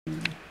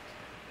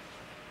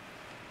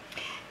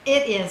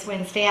It is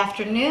Wednesday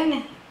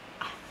afternoon.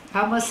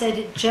 I almost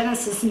said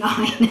Genesis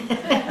 9.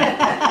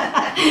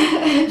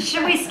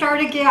 Should we start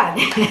again?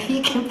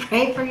 You can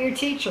pray for your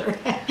teacher.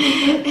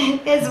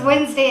 It's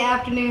Wednesday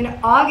afternoon,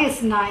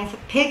 August 9th,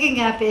 picking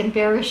up in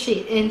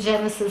Bereshit in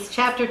Genesis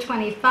chapter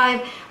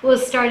 25. We'll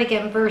start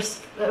again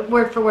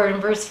word for word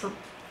and verse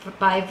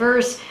by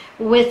verse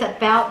with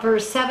about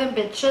verse 7,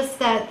 but just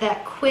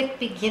that quick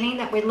beginning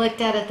that we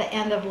looked at the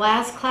end of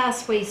last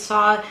class, we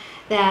saw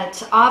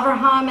that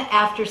Abraham,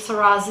 after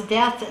Sarah's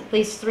death, at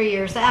least 3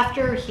 years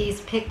after,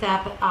 he's picked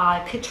up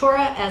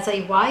Keturah as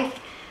a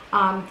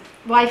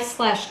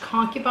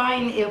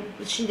wife/concubine.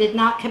 She did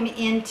not come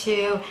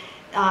into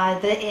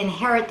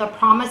inherit the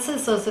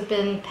promises. Those have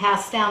been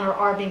passed down or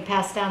are being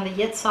passed down to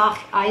Yitzhak,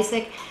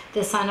 Isaac,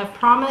 the son of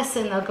promise,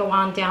 and they'll go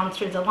on down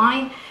through the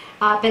line.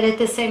 But at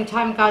the same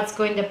time, God's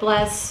going to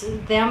bless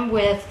them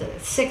with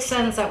 6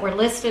 sons that were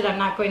listed. I'm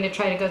not going to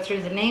try to go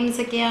through the names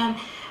again.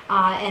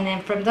 And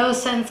then from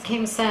those sons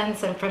came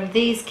sons, and from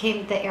these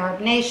came the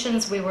Arab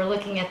nations. We were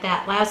looking at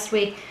that last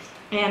week,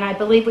 and I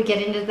believe we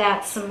get into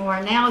that some more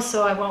now,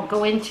 so I won't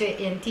go into it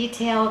in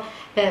detail.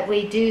 But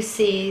we do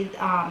see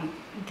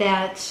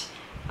that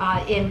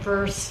in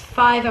verse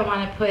 5, I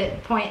want to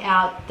point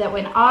out that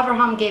when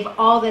Abraham gave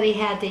all that he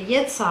had to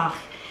Yitzhak,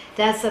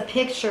 that's a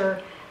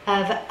picture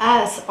of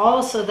us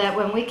also, that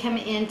when we come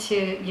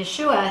into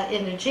Yeshua,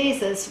 into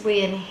Jesus, we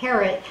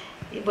inherit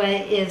what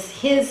is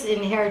his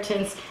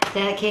inheritance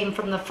that came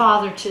from the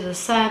Father to the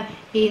Son.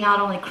 He not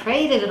only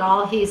created it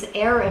all, he's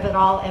heir of it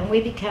all, and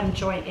we become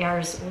joint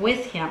heirs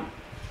with him.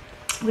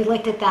 We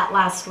looked at that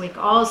last week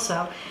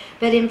also.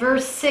 But in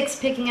verse 6,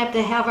 picking up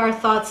to have our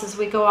thoughts as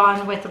we go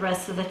on with the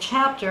rest of the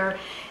chapter,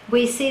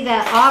 we see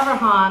that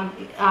Abraham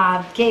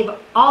gave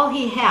all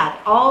he had,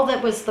 all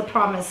that was the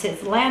promise,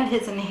 his land,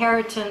 his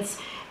inheritance,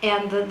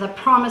 and the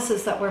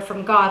promises that were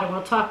from God. And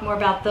we'll talk more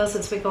about those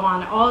as we go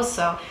on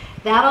also.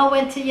 That all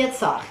went to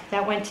Yitzhak.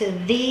 That went to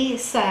the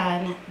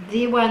son,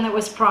 the one that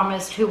was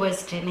promised, who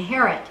was to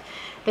inherit.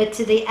 But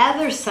to the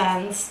other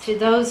sons, to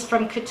those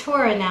from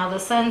Keturah now, the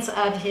sons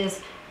of his,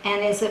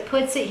 and as it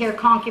puts it here,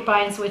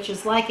 concubines, which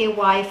is like a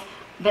wife,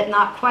 but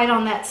not quite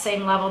on that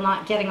same level,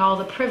 not getting all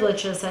the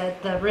privileges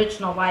that the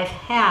original wife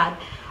had.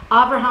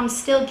 Abraham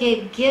still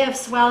gave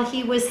gifts while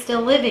he was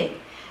still living.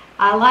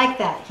 I like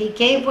that. He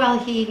gave while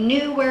he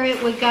knew where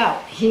it would go.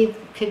 He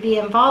could be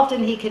involved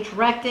and he could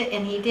direct it,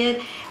 and he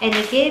did. And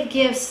he gave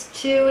gifts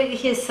to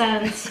his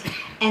sons,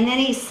 and then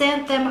he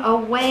sent them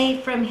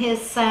away from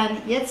his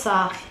son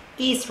Yitzhak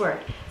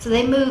eastward. So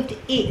they moved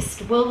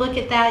east. We'll look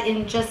at that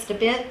in just a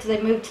bit. They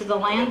moved to the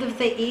land of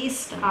the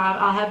east.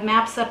 I'll have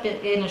maps up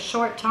in a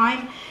short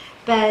time.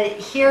 But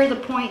here the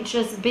point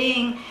just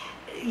being,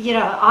 you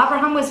know,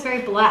 Abraham was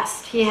very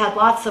blessed. He had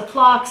lots of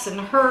flocks and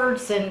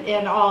herds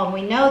and all. And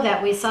we know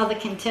that. We saw the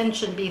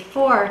contention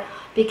before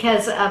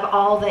because of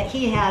all that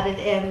he had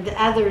and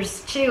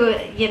others too.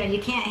 You know, you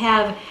can't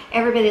have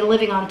everybody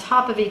living on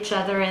top of each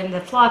other, and the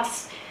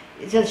flocks,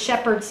 the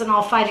shepherds and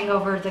all fighting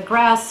over the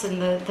grass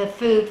and the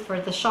food for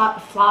the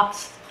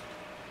flocks.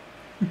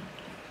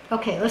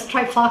 Okay, let's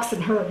try flocks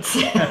and herds.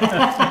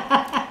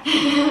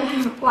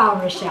 Wow,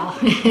 Rachél.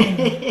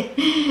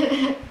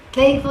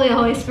 Thankfully, the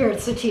Holy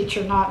Spirit's the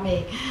teacher, not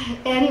me.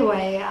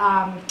 Anyway,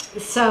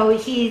 so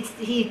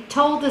he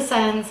told the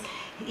sons,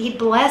 he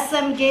blessed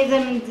them, gave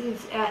them,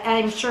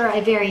 I'm sure,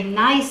 a very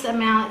nice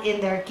amount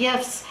in their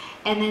gifts,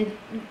 and then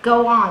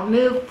go on,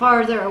 move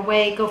farther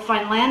away, go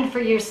find land for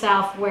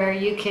yourself where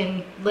you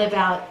can live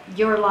out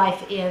your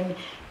life in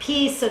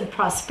peace and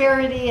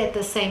prosperity. At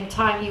the same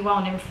time, you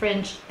won't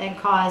infringe and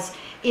cause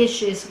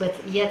issues with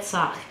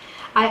Yitzhak.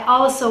 I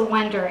also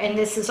wonder, and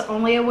this is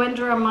only a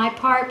wonder on my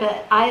part,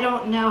 but I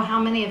don't know how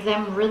many of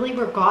them really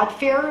were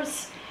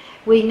God-fearers.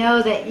 We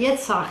know that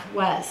Yitzhak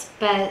was,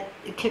 but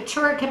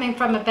Keturah, coming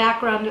from a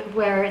background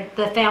where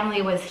the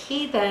family was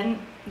heathen,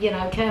 you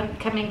know,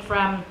 coming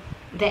from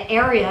the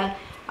area,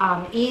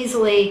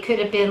 easily could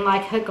have been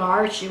like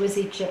Hagar. She was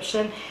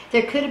Egyptian.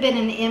 There could have been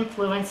an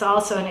influence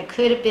also, and it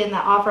could have been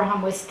that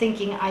Abraham was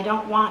thinking, I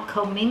don't want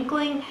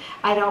commingling.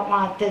 I don't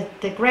want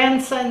the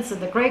grandsons and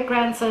the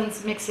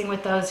great-grandsons mixing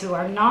with those who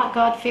are not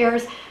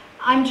God-fearers.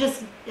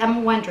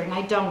 I'm wondering.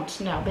 I don't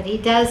know. But he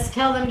does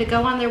tell them to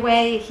go on their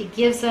way. He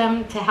gives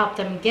them to help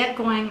them get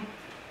going.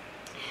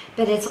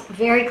 But it's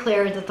very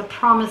clear that the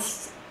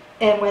promise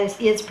and what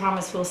is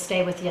promised will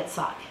stay with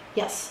Yitzhak.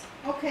 Yes?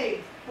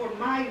 Okay, for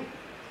my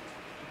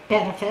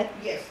benefit.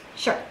 yes.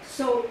 Sure.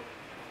 So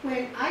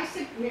when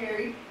Isaac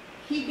married,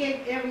 he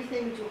gave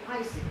everything to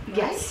Isaac, right?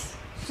 Yes.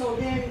 So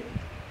then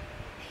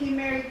he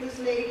married this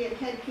lady and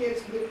had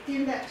kids.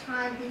 Within that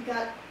time, he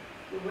got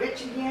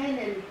rich again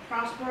and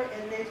prospered,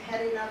 and then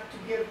had enough to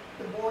give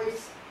the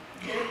boys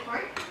their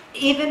part.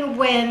 Even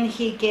when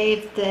he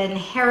gave the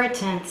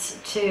inheritance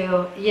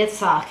to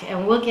Yitzhak,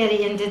 and we'll get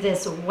into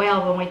this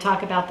well when we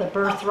talk about the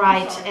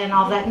birthright and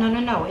all that.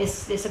 No.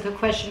 It's a good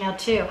question now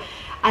too.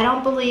 I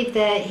don't believe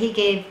that he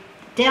gave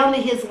down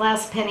to his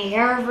last penny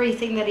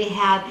everything that he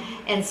had,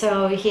 and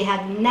so he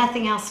had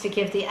nothing else to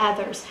give the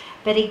others.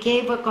 But he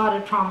gave what God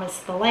had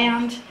promised, the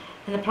land,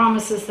 and the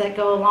promises that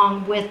go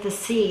along with the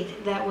seed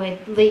that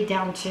would lead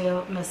down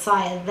to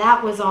Messiah.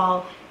 That was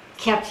all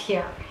kept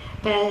here.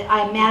 But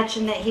I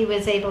imagine that he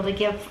was able to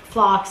give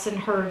flocks and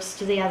herds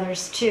to the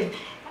others too.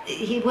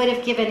 He would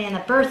have given in a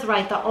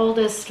birthright the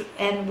oldest,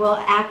 and will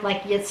act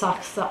like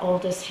Yitzhak's the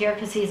oldest here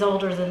because he's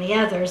older than the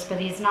others, but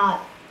he's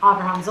not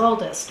Abraham's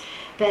oldest.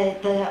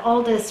 But the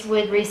oldest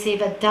would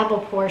receive a double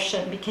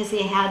portion because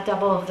he had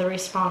double of the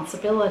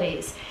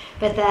responsibilities.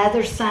 But the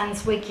other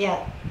sons would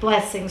get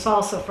blessings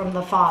also from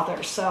the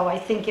father. So I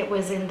think it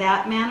was in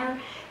that manner.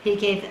 He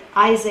gave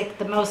Isaac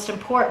the most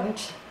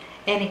important,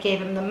 and he gave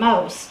him the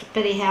most,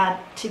 but he had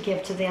to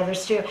give to the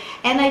others too.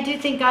 And I do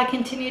think God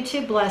continued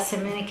to bless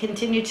him, and he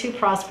continued to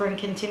prosper and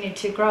continued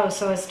to grow.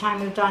 So as time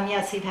moved on,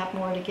 yes, he'd have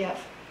more to give.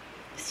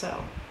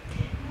 So.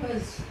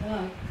 Was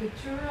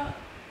Keturah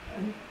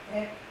an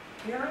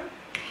Aaron?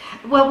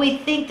 Well, we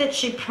think that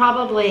she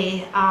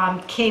probably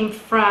came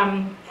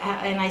from,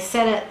 and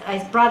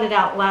I brought it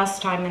out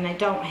last time, and I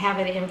don't have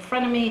it in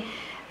front of me,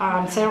 so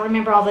I don't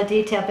remember all the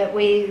detail, but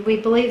we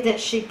believe that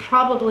she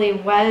probably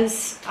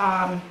was,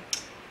 I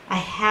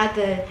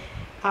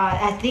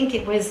think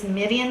it was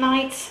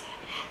Midianites.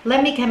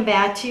 Let me come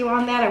back to you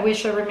on that. I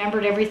wish I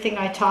remembered everything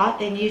I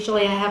taught, and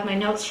usually I have my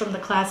notes from the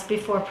class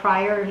before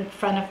prior in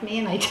front of me,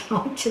 and I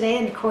don't today,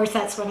 and of course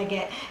that's when I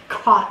get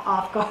caught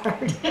off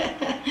guard.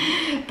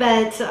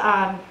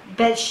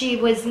 But she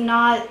was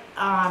not,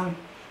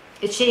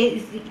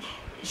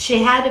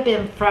 she had to have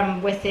been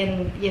from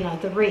within,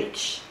 the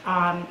reach.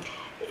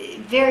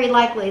 Very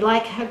likely,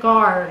 like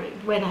Hagar,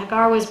 when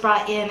Hagar was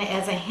brought in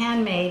as a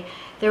handmaid,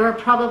 there were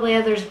probably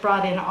others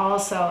brought in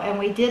also. And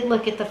we did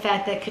look at the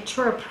fact that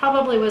Keturah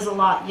probably was a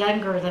lot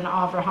younger than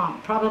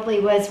Abraham, probably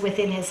was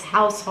within his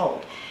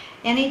household.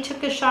 And he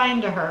took a shine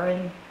to her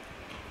and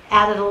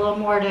added a little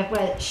more to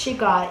what she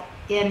got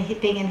in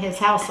being in his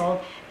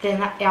household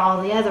than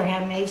all the other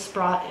handmaids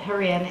brought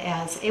her in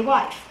as a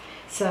wife.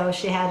 So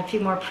she had a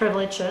few more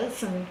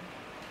privileges, and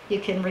you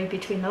can read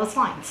between those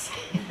lines.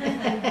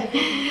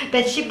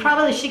 But she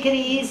could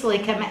easily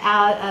come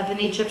out of an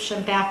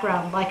Egyptian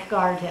background like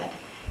Hagar did.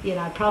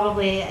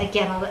 Probably,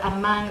 again,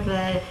 among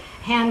the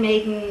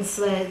handmaidens,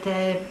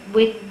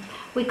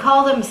 we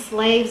call them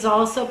slaves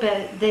also,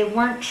 but they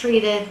weren't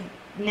treated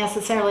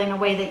necessarily in a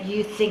way that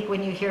you think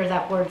when you hear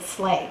that word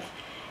slave.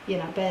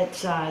 But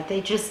they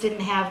just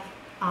didn't have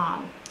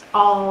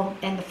all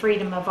and the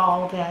freedom of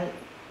all that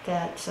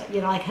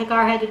like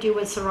Hagar had to do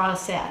what Sarah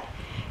said.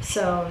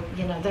 So,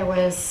 there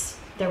was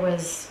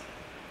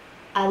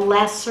a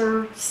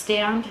lesser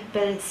stand,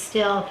 but it's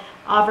still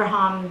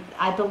Abraham,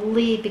 I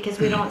believe, because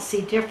we don't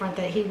see different,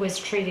 that he was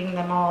treating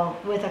them all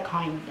with a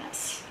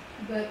kindness.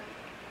 But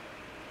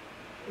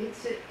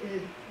it's a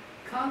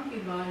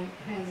concubine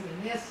has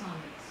an S on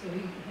it, so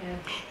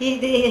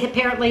he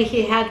apparently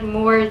he had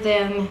more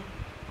than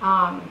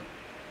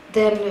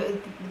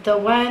the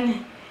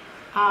one.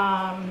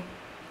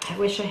 I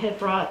wish I had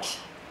brought.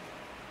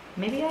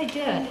 Maybe I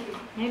did.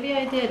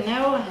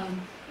 No.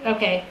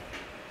 Okay.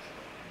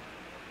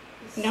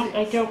 No,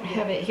 I don't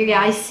have it here.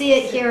 Yeah, I see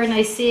it here, and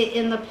I see it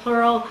in the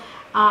plural.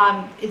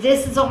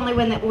 This is only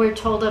one that we're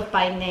told of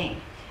by name.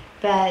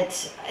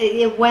 But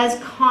it was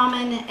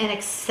common and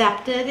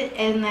accepted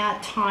in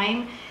that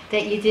time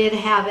that you did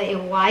have a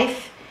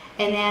wife,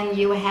 and then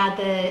you had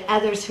the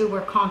others who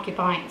were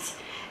concubines.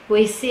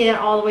 We see it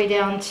all the way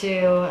down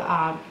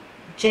to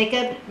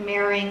Jacob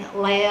marrying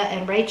Leah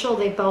and Rachel.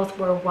 They both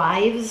were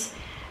wives,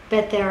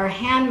 but their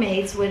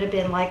handmaids would have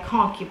been like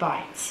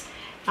concubines.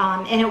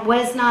 And it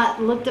was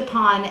not looked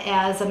upon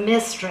as a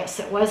mistress.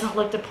 It wasn't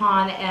looked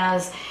upon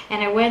as,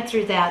 and I went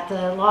through that,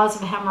 the laws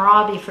of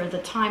Hammurabi for the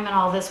time and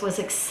all this was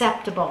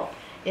acceptable.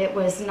 It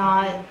was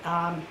not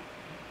an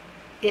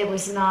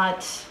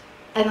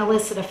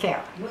illicit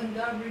affair. When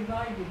God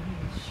revived him,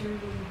 he surely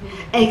did.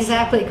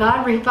 Exactly.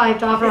 God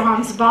revived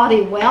Abraham's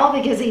body well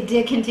because he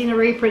did continue to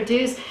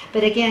reproduce.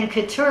 But again,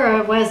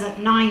 Keturah wasn't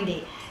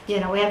 90.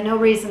 We have no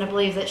reason to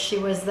believe that she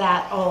was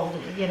that old.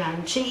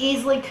 She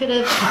easily could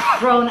have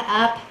grown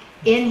up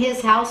in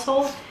his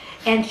household,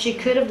 and she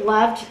could have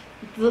loved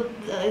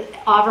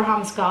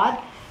Abraham's God.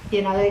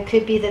 It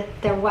could be that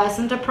there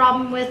wasn't a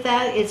problem with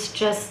that. It's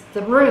just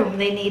the room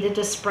they needed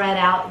to spread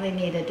out, and they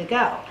needed to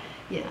go.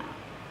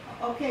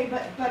 Okay,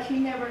 but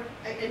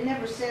it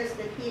never says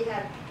that he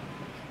had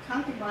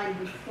concubine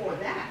before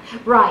that.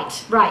 Right.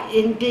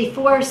 And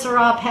before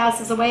Sarah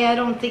passes away, I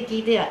don't think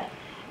he did.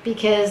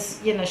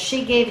 Because,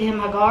 she gave him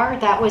Hagar,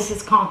 that was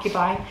his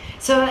concubine.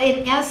 So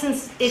in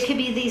essence, it could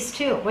be these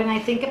two. When I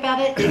think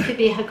about it, it could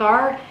be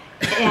Hagar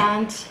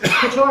and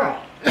Keturah.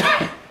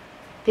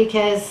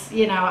 Because,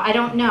 I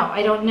don't know.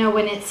 I don't know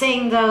when it's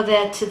saying, though,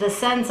 that to the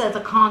sons of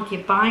the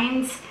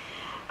concubines,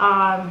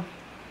 we're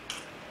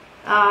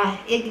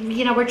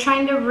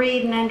trying to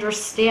read and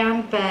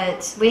understand,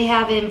 but we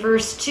have in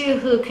verse 2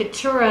 who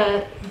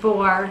Keturah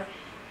bore,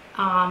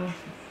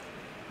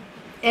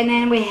 and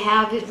then we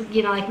have,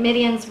 like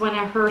Midian's one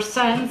of her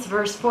sons.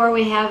 Verse 4,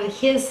 we have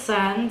his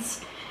sons.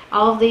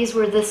 All of these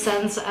were the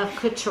sons of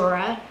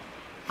Keturah.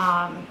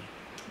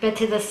 but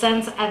to the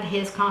sons of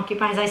his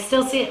concubines. I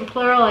still see it in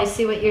plural. I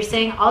see what you're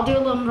saying. I'll do a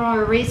little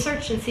more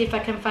research and see if I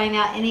can find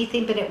out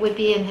anything, but it would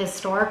be in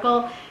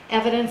historical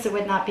evidence. It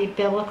would not be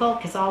biblical,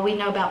 because all we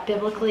know about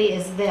biblically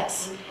is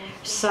this.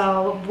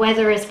 So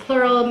whether it's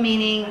plural,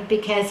 meaning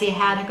because he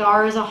had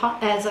Hagar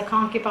as a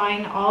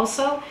concubine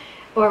also,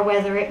 or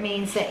whether it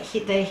means that he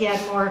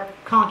had more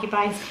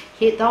concubines.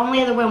 The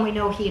only other one we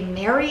know he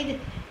married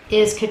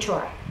is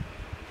Keturah,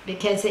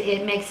 because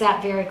it makes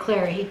that very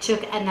clear. He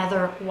took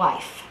another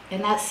wife,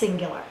 and that's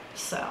singular.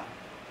 So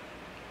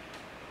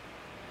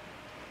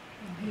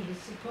he was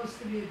supposed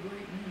to be a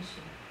great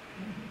nation.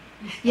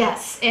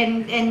 yes,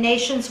 and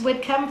nations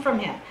would come from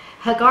him.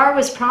 Hagar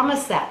was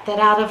promised that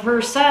out of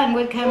her son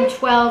would come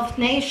 12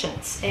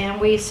 nations. And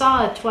we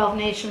saw 12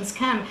 nations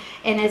come.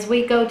 And as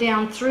we go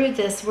down through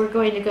this, we're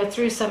going to go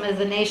through some of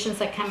the nations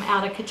that come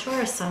out of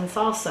Keturah's sons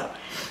also.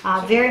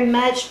 Very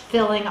much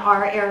filling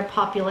our Arab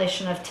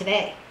population of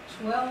today.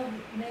 12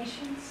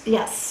 nations?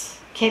 Yes,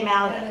 came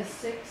out. Out of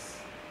 6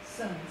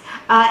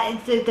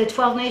 sons. The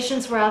 12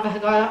 nations were out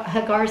of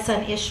Hagar's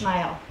son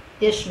Ishmael.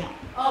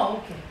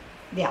 Oh, okay.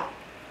 Yeah.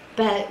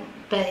 But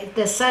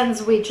the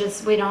sons we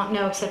don't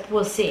know, except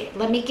we'll see.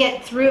 Let me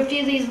get through a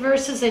few of these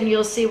verses and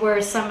you'll see where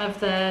some of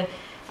the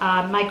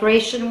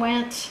migration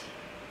went.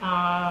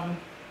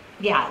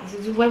 Yeah,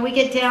 when we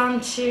get down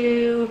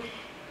to,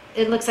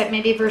 it looks like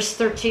maybe verse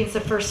 13 is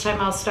the first time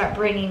I'll start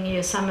bringing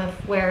you some of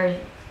where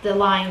the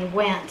line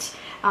went.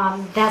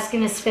 That's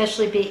going to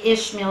especially be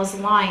Ishmael's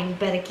line,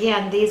 but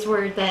again, these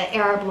were the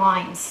Arab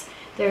lines.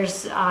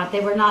 They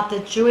were not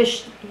the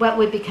Jewish, what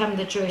would become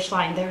the Jewish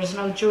line. There's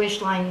no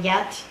Jewish line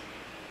yet.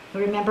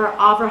 Remember,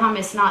 Abraham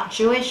is not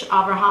Jewish.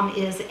 Abraham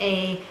is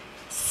a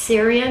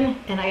Syrian,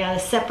 and I got to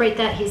separate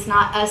that. He's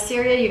not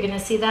Assyria. You're going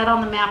to see that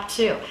on the map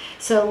too.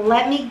 So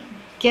let me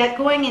get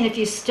going, and if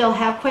you still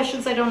have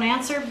questions I don't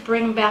answer,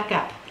 bring them back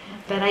up.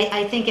 But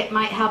I think it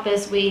might help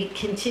as we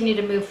continue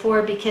to move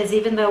forward, because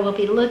even though we'll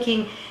be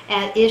looking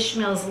at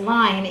Ishmael's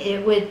line,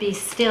 it would be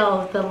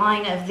still the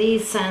line of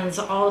these sons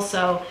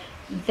also.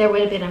 There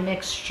would have been a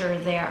mixture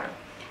there.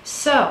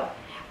 So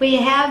we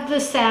have the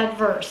sad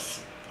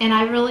verse, and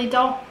I really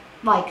don't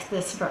like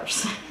this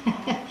verse.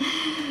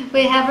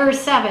 We have verse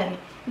 7.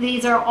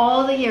 These are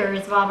all the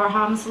years of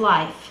Abraham's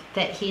life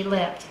that he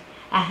lived,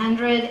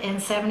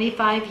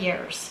 175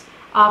 years.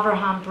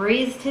 Abraham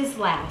breathed his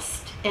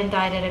last and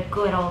died at a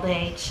good old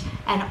age,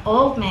 an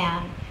old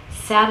man,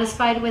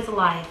 satisfied with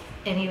life,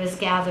 and he was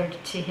gathered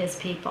to his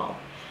people.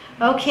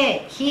 Okay,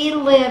 he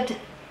lived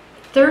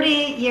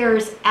 38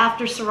 years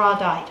after Sarah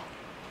died.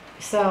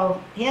 So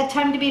he had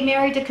time to be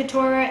married to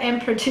Keturah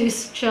and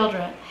produce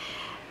children.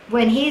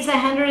 When he's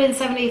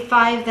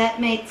 175, that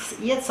makes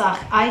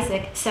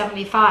Isaac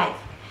 75.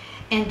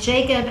 And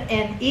Jacob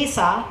and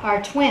Esau,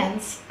 our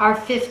twins, are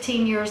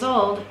 15 years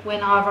old when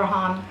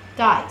Abraham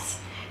dies.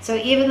 So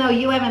even though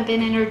you haven't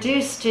been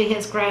introduced to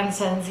his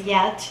grandsons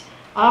yet,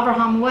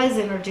 Abraham was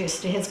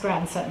introduced to his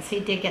grandsons. He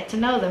did get to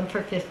know them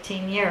for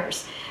 15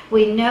 years.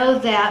 We know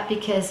that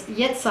because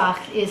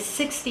Yitzhak is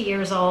 60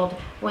 years old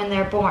when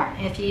they're born.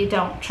 If you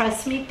don't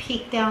trust me,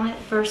 peek down at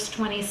verse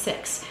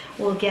 26.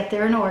 We'll get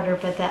there in order,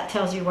 but that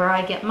tells you where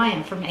I get my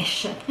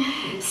information.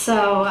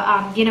 So,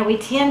 we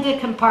tend to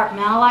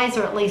compartmentalize,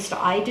 or at least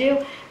I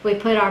do. We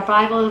put our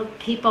Bible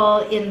people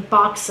in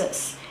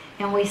boxes,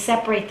 and we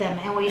separate them,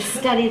 and we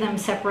study them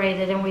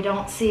separated, and we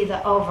don't see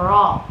the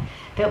overall.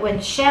 But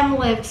when Shem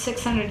lived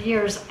 600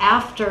 years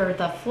after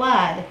the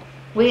flood,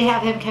 we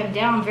have him come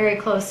down very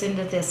close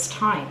into this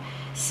time.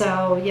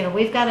 So,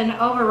 we've got an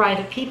override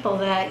of people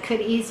that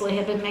could easily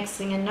have been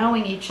mixing and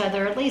knowing each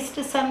other, at least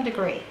to some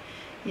degree.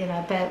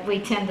 But we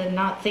tend to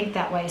not think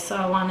that way, so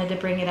I wanted to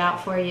bring it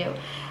out for you.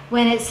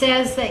 When it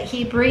says that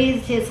he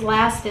breathed his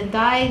last and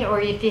died, or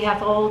if you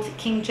have old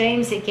King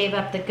James, he gave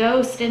up the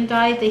ghost and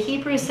died, the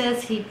Hebrew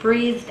says he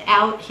breathed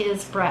out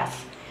his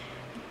breath.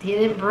 He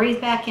didn't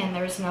breathe back in.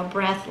 There was no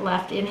breath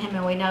left in him,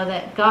 and we know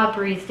that God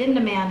breathed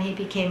into man, he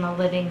became a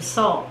living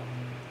soul.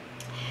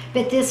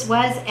 But this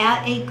was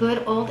at a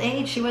good old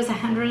age. He was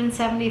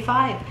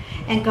 175.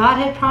 And God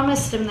had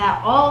promised him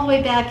that all the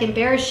way back in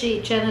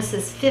Bereshit,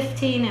 Genesis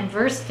 15 and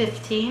verse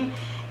 15.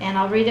 And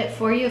I'll read it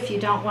for you if you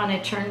don't want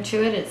to turn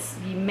to it.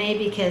 You may,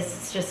 because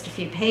it's just a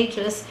few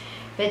pages.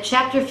 But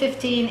chapter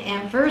 15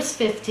 and verse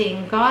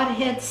 15, God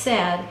had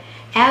said,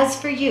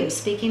 "As for you,"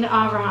 speaking to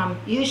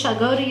Abraham, "you shall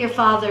go to your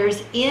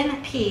fathers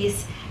in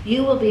peace.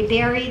 You will be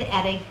buried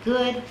at a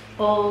good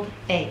old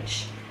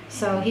age."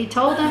 So he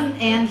told him,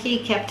 and he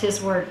kept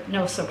his word.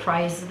 No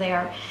surprise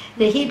there.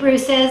 The Hebrew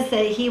says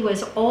that he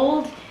was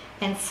old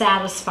and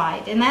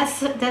satisfied, and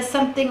that's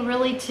something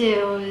really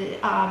to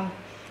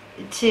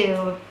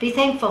be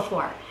thankful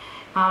for.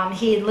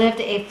 He lived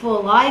a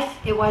full life.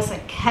 It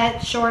wasn't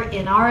cut short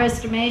in our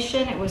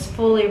estimation. It was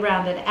fully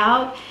rounded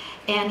out.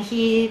 And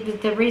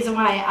the reason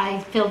why I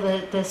feel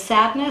the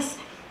sadness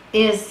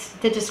is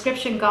the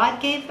description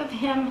God gave of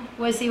him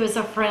was he was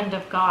a friend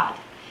of God.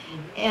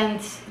 And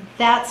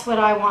that's what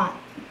I want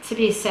to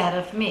be said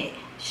of me.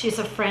 She's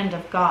a friend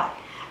of God.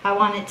 I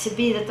want it to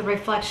be that the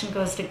reflection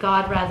goes to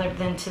God rather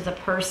than to the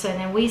person.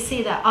 And we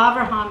see that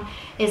Abraham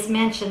is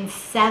mentioned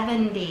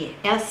 70,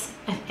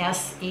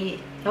 70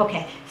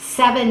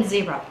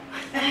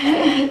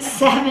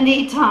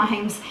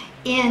 times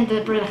in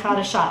the Brit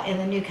Hadashah, in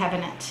the New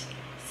Covenant.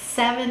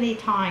 70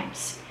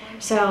 times.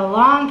 So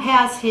long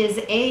past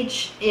his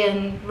age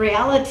in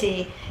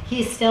reality,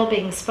 he's still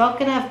being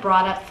spoken of,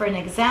 brought up for an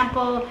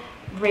example,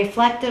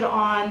 reflected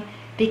on,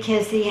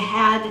 because he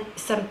had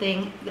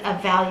something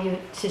of value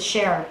to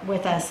share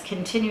with us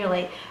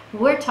continually.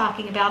 We're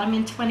talking about him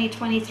in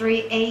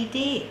 2023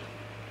 AD.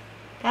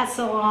 That's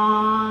a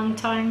long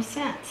time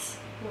since.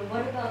 Well,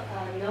 what about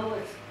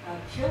Noah's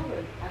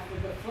children after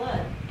the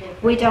flood?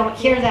 We don't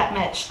hear that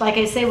much. Like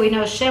I say, we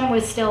know Shem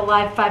was still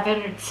alive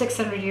 500,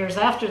 600 years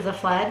after the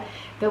flood,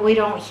 but we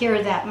don't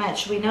hear that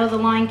much. We know the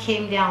line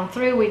came down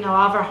through. We know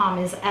Abraham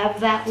is of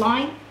that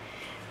line,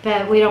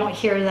 but we don't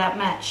hear that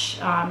much.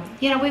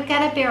 We've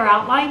got a bare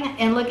outline,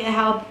 and look at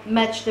how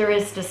much there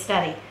is to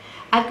study.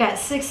 I've got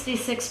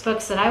 66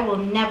 books that I will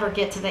never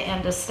get to the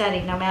end of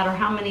study, no matter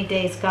how many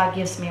days God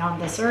gives me on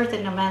this earth,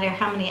 and no matter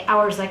how many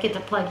hours I get to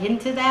plug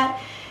into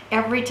that.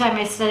 Every time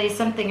I study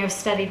something I've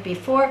studied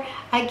before,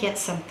 I get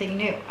something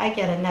new. I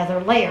get another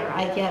layer.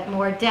 I get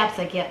more depth.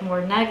 I get more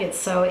nuggets.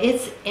 So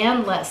it's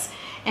endless.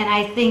 And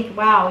I think,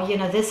 wow,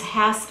 this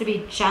has to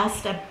be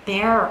just a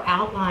bare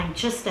outline,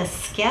 just a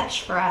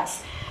sketch for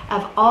us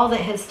of all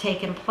that has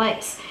taken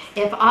place.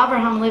 If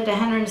Abraham lived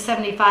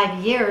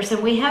 175 years,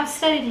 and we have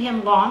studied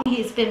him long,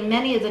 he's been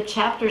many of the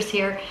chapters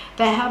here,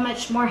 but how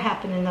much more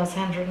happened in those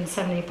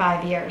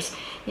 175 years?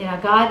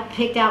 God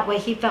picked out what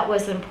he felt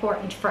was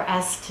important for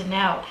us to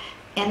know.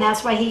 And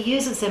that's why he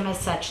uses him as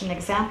such an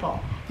example.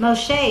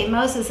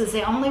 Moses is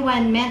the only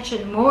one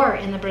mentioned more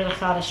in the Brit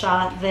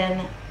Hadashah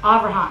than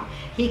Abraham.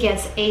 He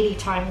gets 80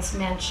 times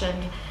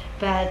mentioned.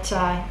 But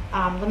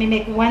let me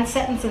make one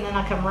sentence and then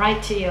I'll come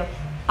right to you.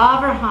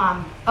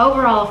 Abraham,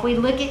 overall, if we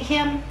look at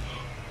him,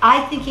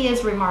 I think he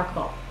is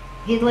remarkable.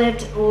 He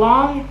lived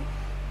long,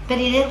 but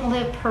he didn't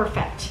live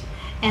perfect.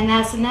 And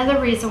that's another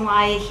reason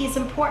why he's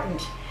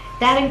important.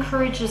 That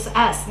encourages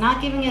us,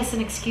 not giving us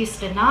an excuse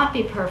to not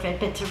be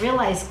perfect, but to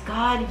realize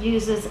God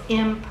uses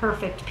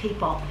imperfect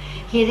people.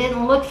 He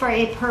didn't look for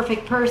a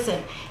perfect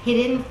person. He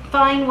didn't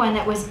find one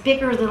that was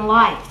bigger than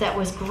life, that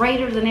was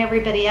greater than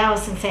everybody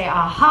else and say,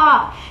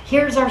 aha,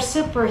 here's our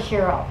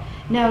superhero.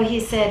 No, he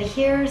said,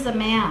 here's a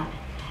man.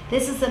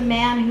 This is a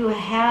man who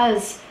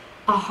has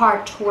a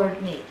heart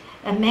toward me.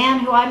 A man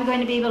who I'm going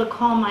to be able to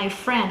call my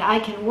friend. I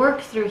can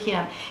work through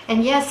him.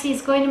 And yes,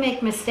 he's going to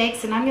make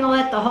mistakes, and I'm going to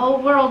let the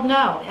whole world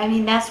know. I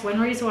mean, that's one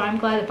reason why I'm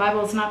glad the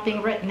Bible is not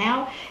being written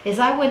now, is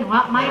I wouldn't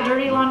want my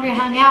dirty laundry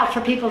hung out for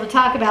people to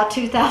talk about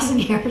 2,000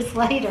 years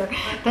later.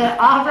 But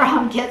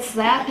Abraham gets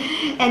that.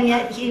 And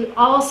yet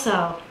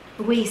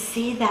we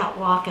see that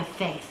walk of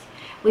faith.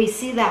 We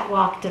see that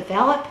walk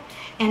develop.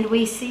 And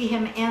we see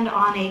him end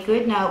on a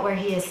good note where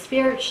he is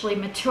spiritually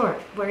mature,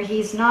 where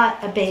he's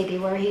not a baby,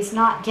 where he's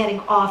not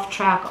getting off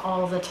track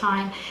all the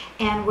time,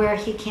 and where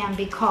he can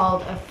be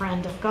called a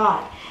friend of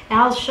God.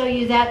 Now I'll show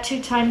you that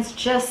 2 times,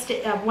 just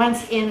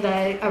once in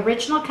the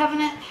original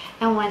covenant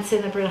and once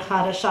in the Brit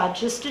Hadashah,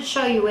 just to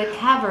show you it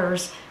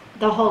covers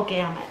the whole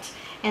gamut.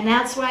 And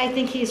that's why I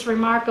think he's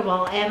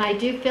remarkable. And I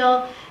do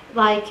feel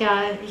like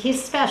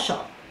he's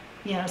special.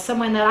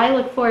 Someone that I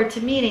look forward to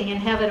meeting in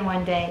heaven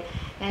one day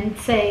and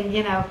saying,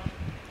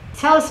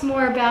 tell us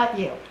more about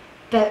you.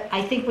 But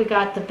I think we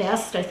got the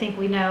best. I think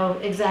we know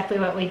exactly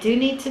what we do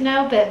need to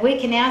know, but we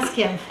can ask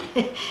him,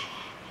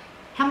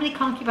 how many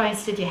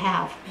concubines did you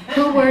have?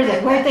 Who were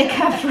they? Where'd they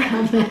come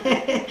from?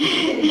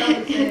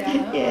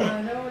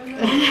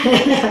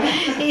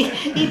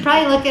 He'd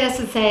probably look at us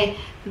and say,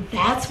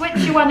 that's what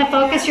you want to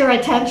focus your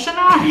attention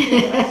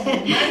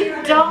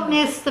on? Don't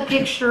miss the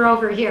picture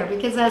over here,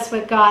 because that's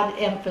what God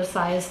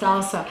emphasized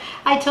also.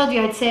 I told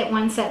you I'd say it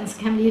one sentence,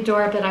 come to you,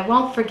 Dora, but I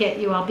won't forget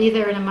you. I'll be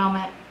there in a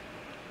moment.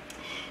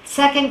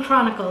 2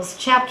 Chronicles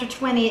chapter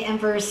 20 and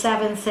verse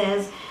 7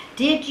 says,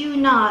 did you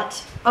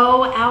not,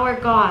 O our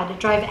God,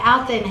 drive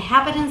out the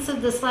inhabitants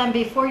of this land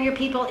before your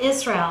people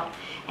Israel,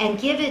 and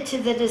give it to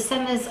the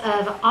descendants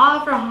of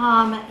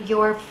Abraham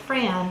your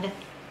friend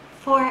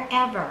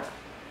forever?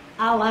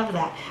 I love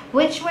that.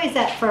 Which way is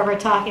that forever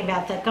talking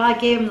about? That God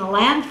gave him the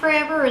land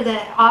forever, or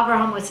that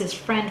Abraham was his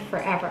friend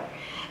forever?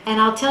 And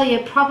I'll tell you,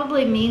 it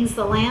probably means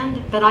the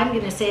land, but I'm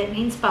going to say it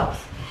means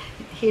both.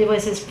 He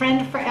was his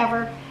friend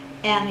forever,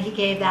 and he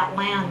gave that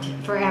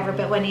land forever.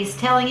 But when he's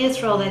telling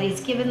Israel that he's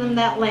given them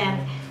that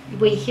land,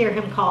 we hear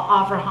him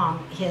call Abraham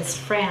his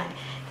friend.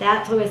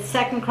 That was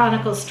 2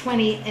 Chronicles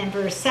 20 and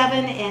verse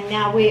 7. And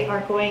now we are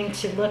going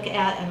to look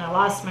at, and I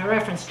lost my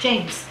reference,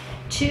 James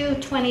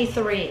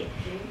 2:23.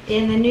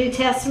 In the New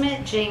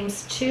Testament,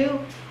 James 2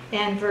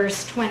 and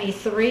verse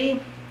 23.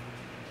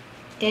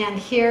 And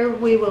here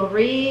we will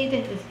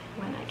read,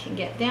 when I can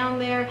get down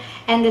there.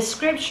 And the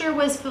scripture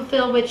was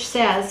fulfilled which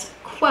says,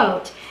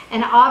 quote,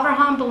 and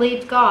Abraham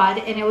believed God,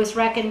 and it was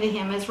reckoned to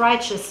him as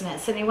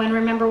righteousness. Anyone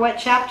remember what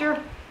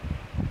chapter?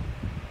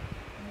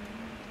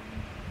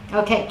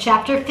 Okay,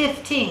 chapter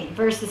 15,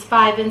 verses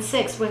 5 and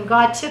 6. When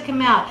God took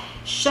him out,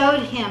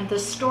 showed him the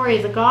story,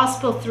 the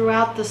gospel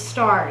throughout the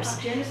stars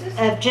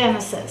of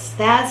Genesis.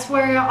 That's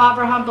where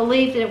Abraham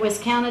believed it was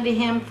counted to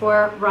him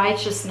for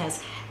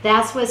righteousness.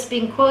 That's what's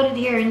being quoted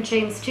here in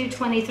James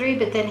 2:23,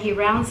 but then he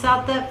rounds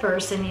out that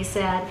verse and he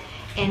said,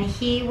 and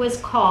he was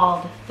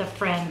called the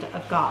friend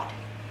of God.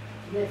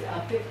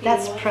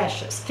 That's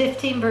precious.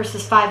 15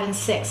 verses 5 and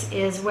 6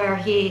 is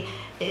where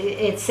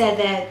it said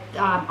that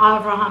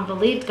Abraham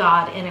believed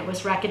God and it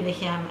was reckoned to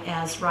him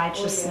as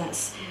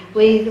righteousness. Oh,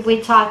 yeah. We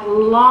talked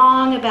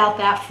long about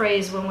that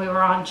phrase when we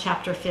were on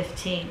chapter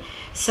 15.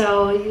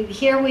 So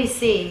here we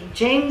see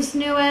James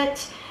knew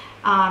it.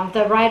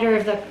 The writer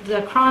of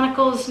the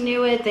Chronicles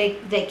knew it.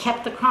 They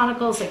kept the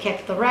Chronicles, they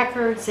kept the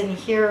records, and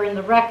here in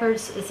the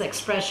records is the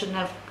expression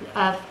of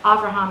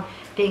Abraham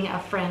being a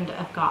friend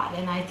of God,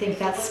 and I think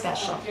that's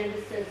special.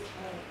 Genesis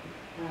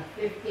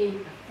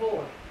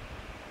 15:4.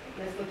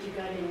 That's what you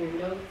got in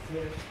your notes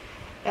here.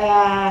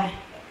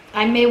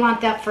 I may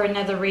want that for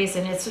another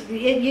reason.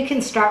 You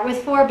can start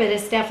with 4, but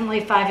it's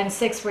definitely 5 and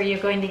 6 where you're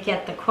going to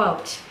get the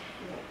quote.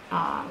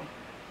 I'm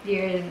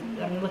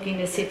looking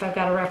to see if I've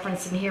got a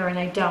reference in here, and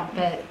I don't.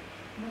 But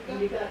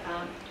you got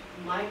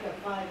Micah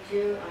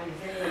 5:2,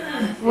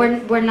 Isaiah.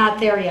 We're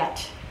not there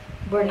yet.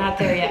 We're not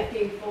there yet.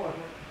 15:4.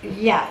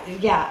 Yeah.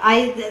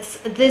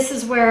 This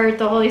is where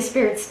the Holy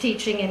Spirit's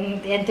teaching,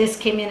 and this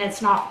came in.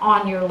 It's not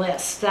on your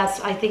list.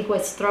 That's, I think,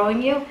 what's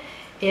throwing you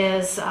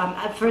is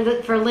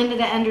for Linda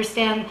to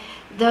understand.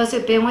 Those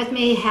who've been with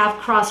me have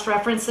cross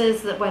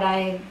references that what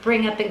I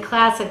bring up in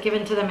class I've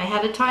given to them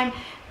ahead of time,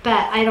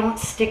 but I don't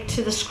stick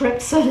to the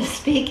script, so to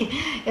speak.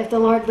 If the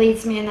Lord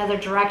leads me another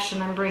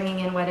direction, I'm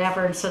bringing in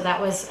whatever. And so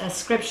that was a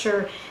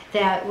scripture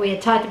that we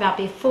had talked about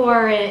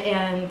before,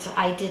 and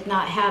I did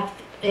not have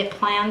it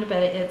planned,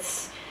 but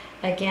it's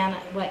again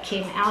what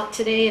came out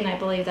today, and I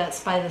believe that's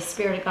by the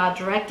Spirit of God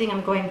directing.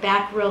 I'm going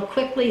back real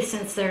quickly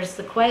since there's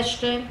the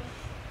question.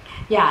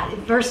 Yeah,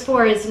 verse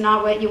 4 is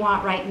not what you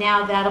want right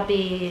now. That'll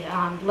be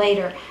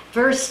later.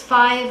 Verse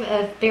 5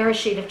 of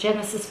Bereshit of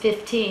Genesis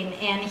 15.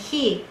 And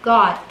he,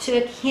 God,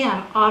 took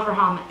him,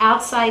 Abraham,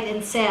 outside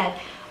and said,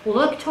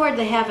 look toward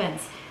the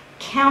heavens,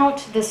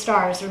 count the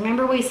stars.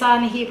 Remember we saw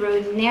in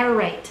Hebrew,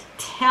 narrate,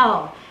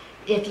 tell,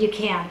 if you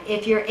can,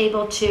 if you're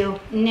able to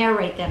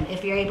narrate them,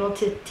 if you're able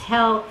to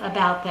tell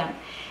about them.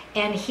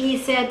 And he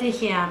said to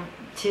him,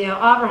 to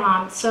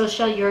Abraham, so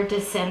shall your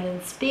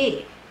descendants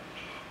be.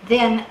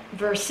 Then,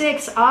 verse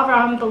 6,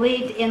 Abraham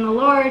believed in the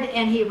Lord,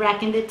 and he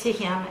reckoned it to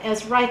him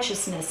as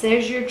righteousness.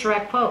 There's your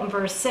direct quote in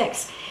verse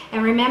 6.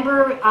 And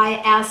remember,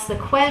 I asked the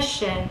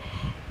question,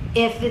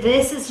 if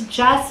this is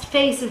just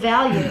face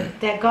value,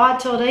 that God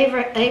told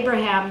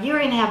Abraham, you're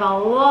going to have a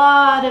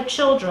lot of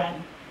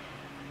children,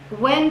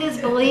 when does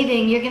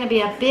believing you're going to be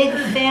a big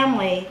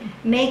family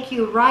make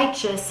you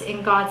righteous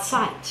in God's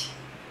sight?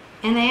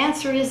 And the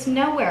answer is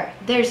nowhere.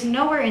 There's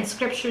nowhere in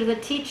Scripture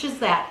that teaches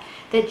that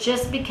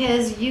just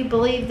because you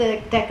believe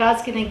that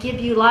God's going to give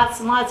you lots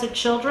and lots of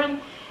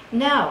children.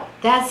 No,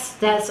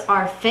 that's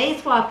our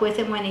faith walk with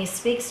him when he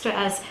speaks to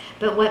us.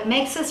 But what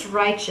makes us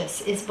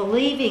righteous is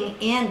believing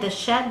in the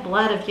shed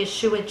blood of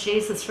Yeshua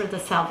Jesus for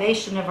the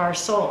salvation of our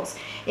souls.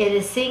 It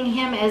is seeing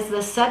him as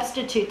the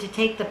substitute to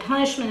take the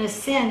punishment of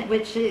sin,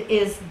 which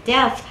is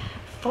death,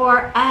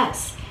 for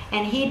us.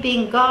 And he,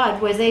 being God,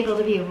 was able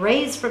to be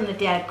raised from the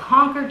dead,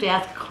 conquer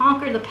death,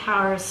 conquer the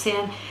power of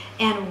sin,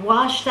 and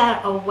wash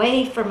that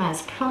away from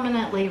us,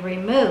 permanently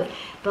removed.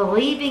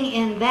 Believing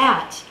in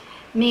that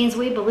means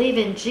we believe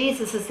in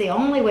Jesus as the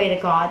only way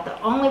to God,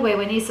 the only way.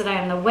 When he said, I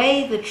am the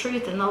way, the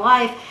truth, and the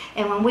life.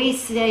 And when we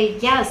say,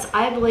 yes,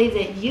 I believe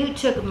that you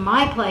took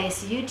my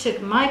place, you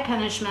took my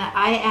punishment,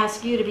 I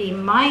ask you to be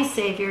my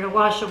Savior, to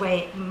wash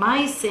away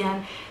my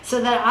sin, so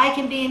that I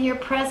can be in your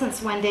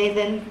presence one day,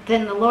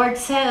 then the Lord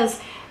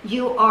says,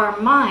 you are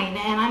mine,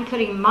 and I'm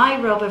putting my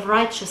robe of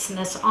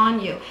righteousness on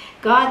you.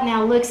 God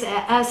now looks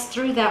at us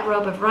through that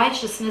robe of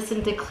righteousness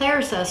and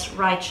declares us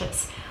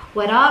righteous.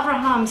 What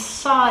Abraham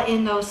saw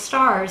in those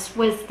stars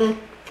was the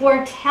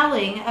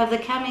foretelling of the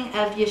coming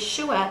of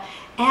Yeshua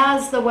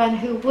as the one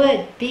who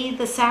would be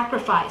the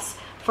sacrifice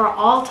for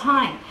all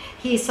time.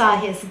 He saw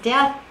his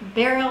death,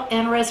 burial,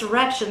 and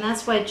resurrection.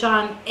 That's why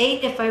John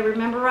 8, if I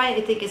remember right,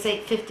 I think it's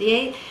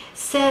 8:58,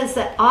 says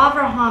that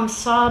Abraham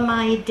saw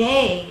my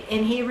day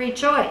and he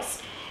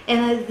rejoiced.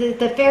 And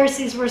the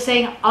Pharisees were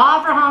saying,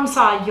 Abraham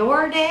saw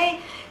your day?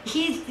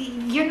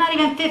 You're not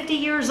even 50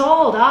 years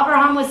old.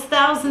 Abraham was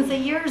thousands of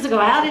years ago.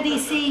 How did he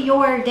see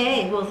your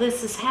day? Well,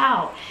 this is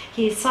how.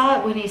 He saw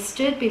it when he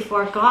stood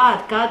before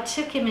God. God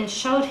took him and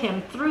showed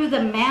him through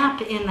the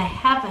map in the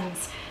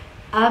heavens.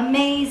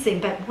 Amazing.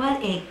 But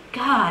what a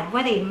God,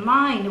 what a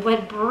mind,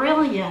 what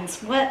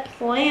brilliance, what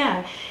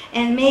plan,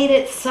 and made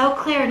it so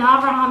clear. And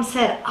Abraham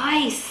said,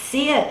 I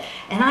see it,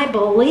 and I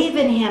believe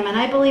in him, and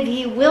I believe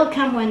he will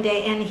come one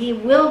day, and he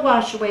will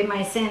wash away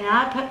my sin, and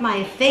I put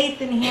my faith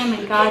in him.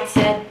 And God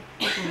said,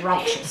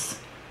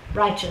 righteous,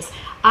 righteous.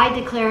 I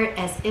declare it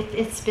as if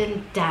it's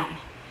been done.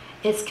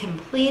 It's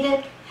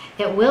completed.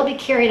 It will be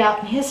carried out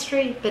in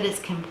history, but it's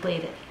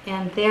completed.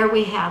 And there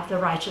we have the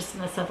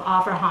righteousness of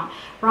Abraham.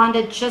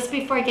 Rhonda, just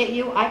before I get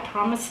you, I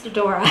promised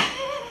Dora.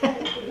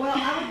 Well,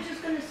 I was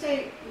just going to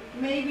say,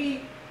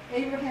 maybe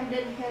Abraham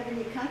didn't have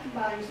any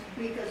concubines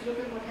because look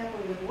at what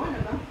happened with one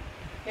of them.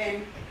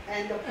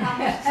 And the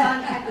promised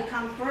son had to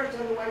come first,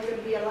 otherwise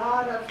there'd be a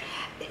lot of...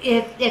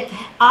 If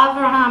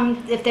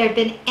Abraham, if there had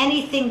been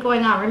anything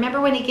going on, remember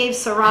when he gave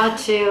Sarah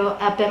to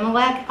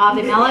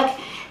Abimelech?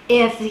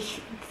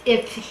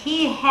 If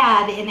he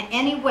had in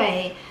any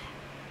way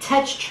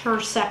touched her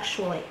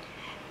sexually,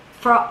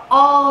 for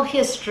all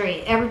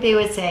history, everybody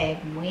would say,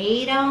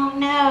 we don't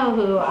know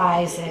who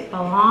Isaac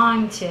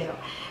belonged to.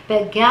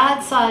 But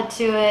God saw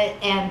to it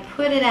and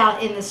put it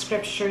out in the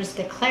scriptures,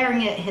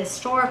 declaring it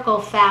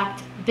historical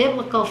fact,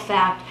 biblical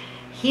fact.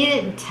 He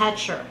didn't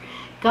touch her.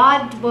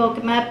 God woke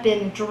him up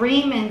in a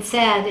dream and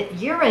said,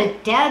 you're a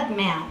dead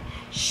man.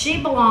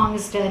 She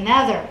belongs to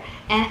another.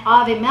 And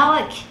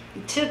Abimelech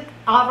took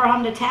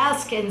Abraham to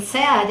task and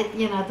said,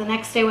 the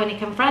next day when he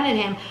confronted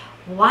him,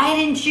 why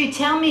didn't you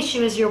tell me she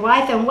was your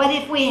wife? And what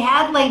if we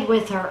had laid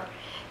with her?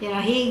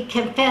 He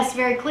confessed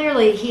very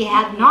clearly he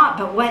had not,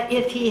 but what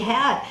if he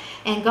had?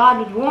 And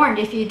God had warned,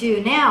 if you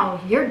do now,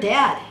 you're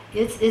dead.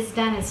 It's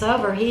done, it's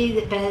over.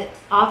 But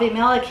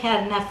Abimelech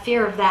had enough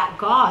fear of that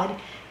God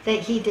that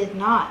he did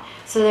not.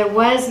 So there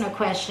was no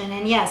question.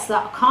 And yes,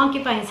 the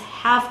concubines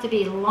have to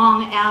be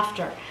long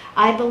after.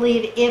 I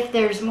believe if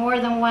there's more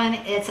than one,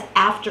 it's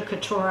after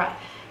Keturah.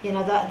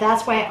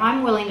 That's why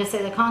I'm willing to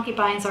say the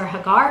concubines are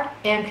Hagar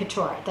and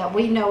Keturah, that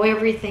we know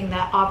everything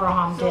that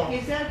Abraham did. So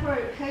is that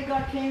where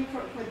Hagar came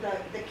from, when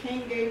the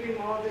king gave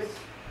him all this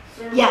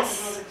service yes.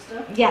 and all that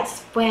stuff?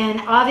 Yes. When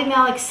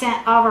Abimelech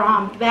sent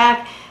Abraham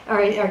back,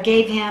 or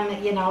gave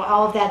him,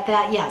 all of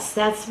that, yes,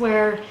 that's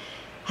where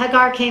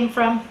Hagar came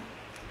from.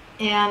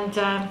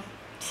 And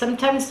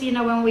sometimes,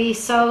 when we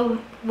sow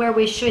where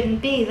we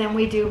shouldn't be, then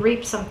we do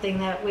reap something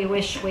that we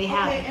wish we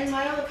hadn't. Okay, and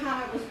my other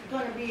comment was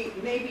going to be,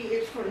 maybe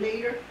it's for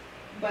later,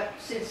 but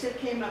since it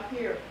came up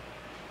here,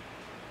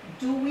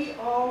 do we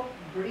all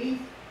breathe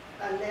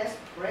a last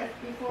breath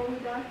before we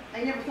die?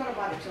 I never thought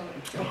about it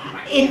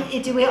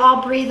till do we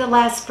all breathe the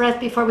last breath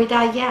before we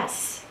die?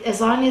 Yes.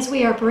 As long as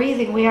we are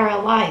breathing, we are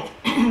alive.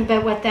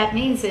 But what that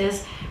means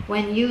is,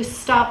 when you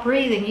stop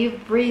breathing,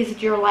 you've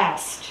breathed your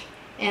last.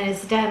 And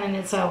it's done and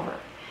it's over.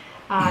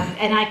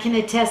 And I can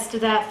attest to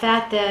that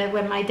fact that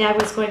when my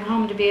dad was going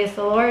home to be with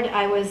the Lord,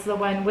 I was the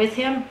one with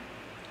him.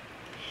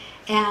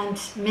 And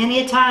many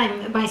a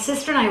time, my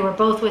sister and I were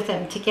both with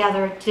him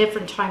together at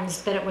different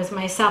times, but it was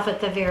myself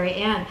at the very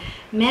end.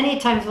 Many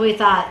times we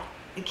thought,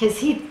 because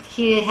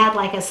he had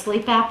like a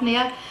sleep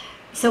apnea,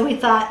 so we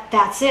thought,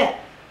 that's it.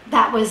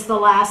 That was the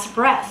last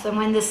breath. And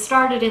when this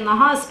started in the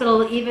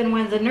hospital, even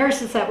when the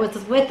nurses that was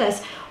with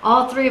us,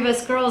 all three of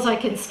us girls, I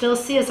can still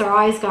see as our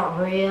eyes got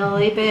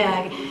really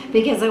big,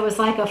 because it was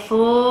like a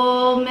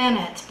full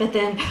minute. But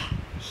then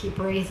he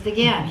breathed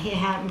again. He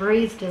hadn't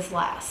breathed his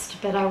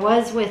last. But I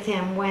was with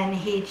him when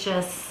he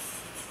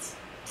just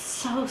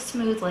so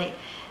smoothly,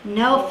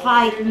 no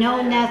fight,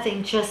 no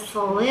nothing, just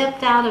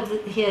slipped out of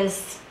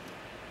his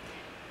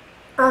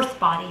earth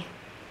body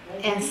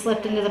and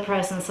slipped into the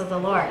presence of the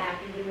Lord. It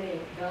happened to me.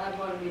 God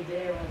wanted me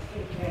there. I was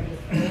taking care of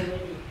this old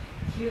lady.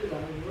 She was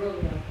really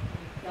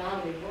a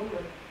godly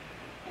woman.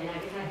 And I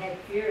guess I had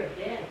fear of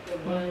death.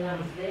 But when I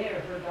was there,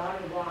 her daughter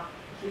walked,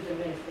 she was a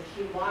minister,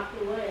 she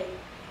walked away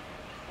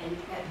and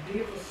that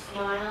beautiful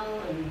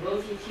smile and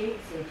rosy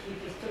cheeks, and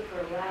she just took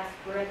her last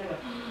breath and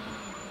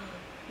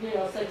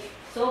went,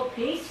 so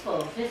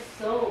peaceful, just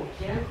so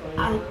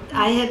gentle.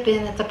 I have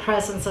been at the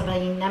presence of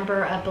a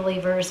number of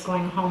believers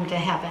going home to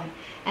heaven,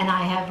 and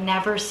I have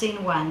never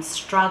seen one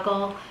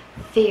struggle,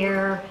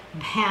 fear,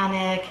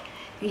 panic.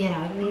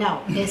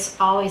 No, it's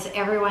always,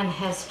 everyone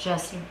has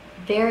just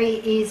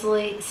very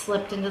easily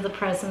slipped into the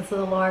presence of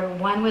the Lord,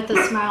 one with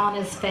a smile on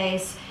his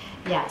face.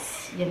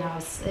 Yes,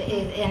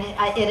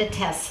 it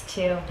attests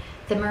to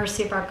the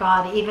mercy of our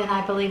God. Even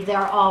I believe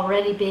they're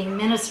already being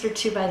ministered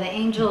to by the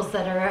angels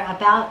that are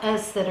about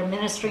us, that are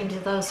ministering to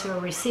those who are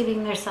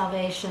receiving their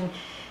salvation,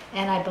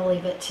 and I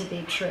believe it to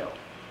be true.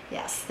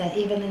 Yes, that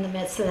even in the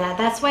midst of that,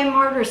 that's why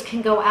martyrs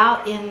can go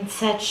out in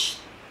such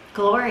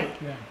glory.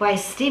 Yeah. Why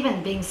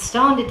Stephen, being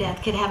stoned to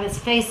death, could have his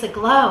face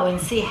aglow and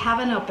see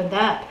heaven opened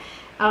up.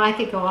 Oh, I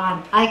could go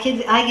on. I could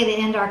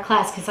end our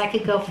class, because I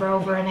could go for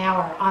over an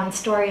hour on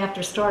story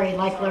after story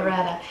like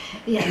Loretta.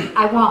 Yeah,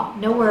 I won't.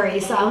 No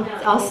worries.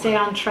 I'll stay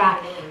on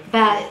track.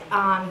 But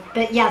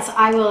yes,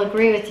 I will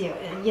agree with you.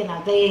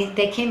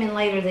 They came in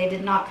later. They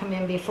did not come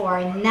in before,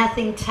 and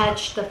nothing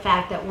touched the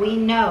fact that we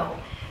know,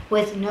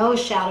 with no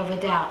shadow of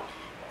a doubt,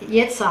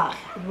 Yitzhak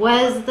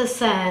was the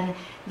son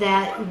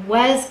that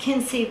was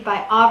conceived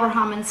by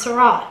Abraham and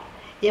Sarah.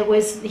 He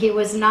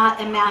was not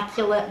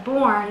immaculate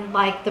born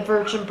like the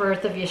virgin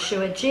birth of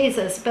Yeshua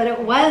Jesus, but it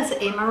was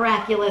a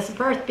miraculous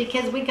birth,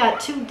 because we got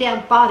two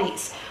dead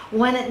bodies,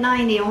 one at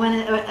 90 and one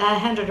at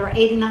 100, or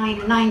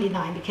 89 and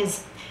 99,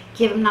 because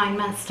give him 9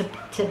 months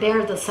to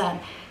bear the son.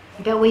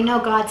 But we know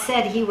God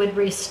said he would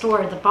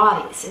restore the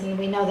bodies, and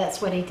we know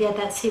that's what he did.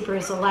 That's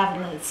Hebrews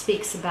 11 that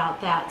speaks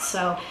about that.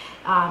 So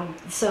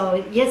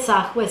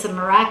Yitzhak was a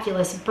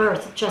miraculous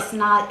birth, just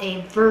not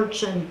a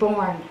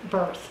virgin-born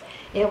birth.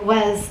 It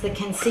was the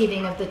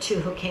conceiving of the two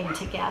who came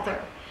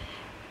together.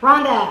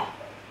 Rhonda,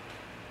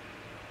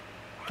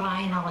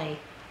 finally.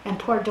 And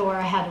poor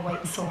Dora had to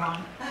wait so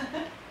long.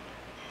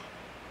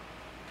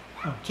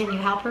 Can you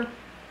help her?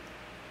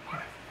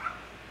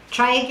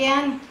 Try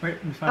again. Wait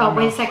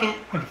a second. I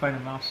had to find a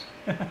mouse.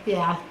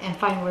 Yeah, and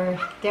find where.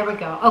 There we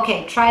go.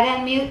 Okay, try to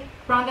unmute,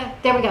 Rhonda.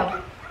 There we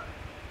go.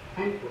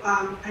 I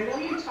know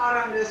you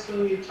taught on this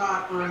when you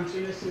taught on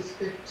Genesis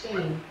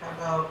 15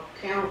 about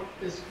count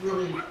is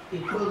really the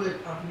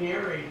equivalent of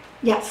narrate.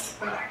 Yes.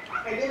 But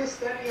I did a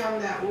study on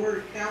that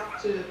word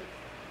count to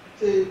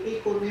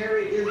equal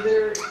narrate. Is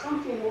there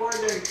something more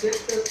that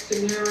gets us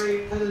to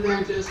narrate other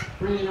than just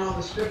bringing all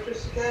the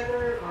scriptures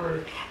together,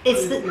 or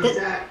it's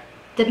that?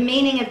 The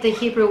meaning of the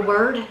Hebrew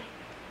word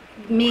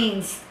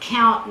means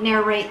count,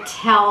 narrate,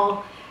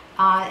 tell,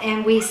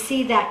 and we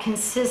see that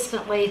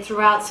consistently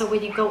throughout. So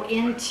when you go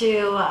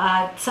into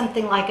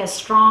something like a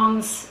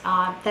Strong's,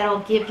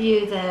 that'll give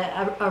you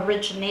the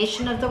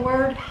origination of the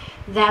word.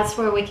 That's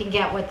where we can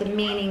get what the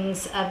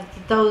meanings of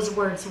those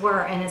words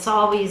were, and it's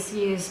always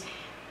used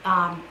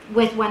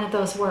with one of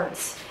those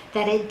words.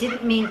 That it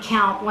didn't mean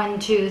count 1,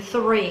 2,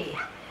 3,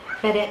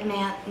 but it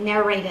meant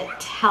narrate it,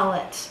 tell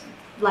it,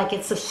 like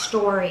it's a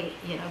story,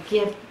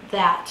 give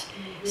that.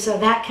 So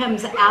that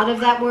comes out of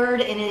that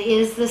word, and it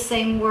is the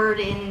same word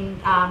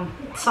in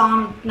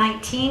Psalm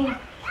 19.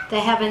 The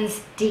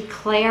heavens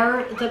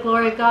declare the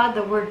glory of God.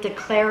 The word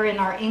declare in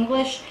our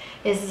English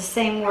is the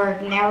same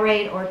word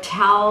narrate or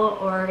tell,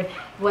 or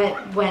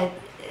what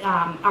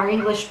our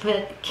English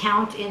put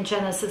count in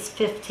Genesis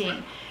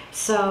 15.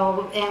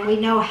 So, and we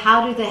know,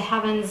 how do the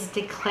heavens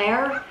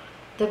declare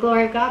the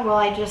glory of God? Well,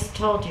 I just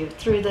told you,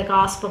 through the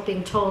gospel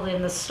being told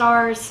in the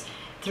stars,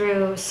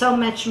 through so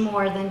much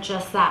more than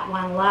just that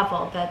one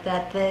level. But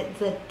that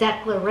the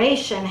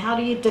declaration, how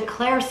do you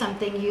declare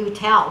something? You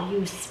tell,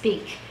 you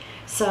speak.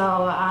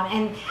 So,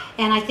 and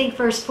I think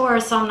verse 4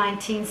 of Psalm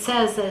 19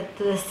 says that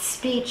the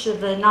speech of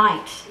the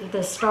night,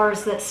 the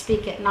stars that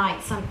speak at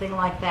night, something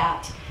like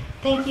that.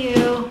 Thank you.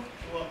 You're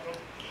welcome.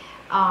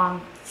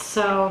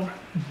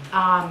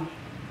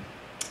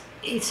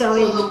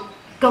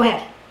 Go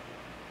ahead.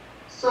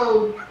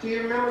 So, do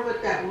you remember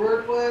what that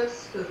word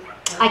was?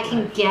 I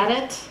can get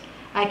it.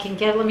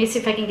 Let me see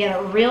if I can get it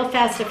real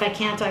fast. If I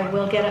can't, I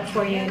will get it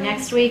for you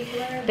next week.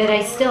 But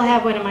I still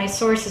have one of my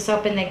sources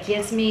open that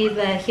gives me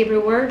the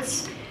Hebrew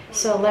words.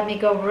 So let me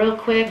go real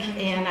quick,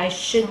 and I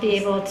should be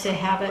able to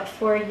have it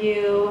for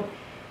you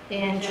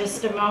in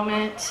just a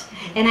moment.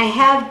 And I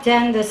have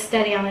done the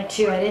study on it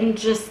too. I didn't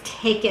just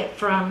take it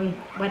from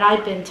what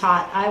I'd been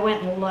taught. I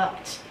went and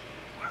looked.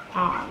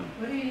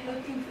 What are you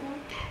looking for?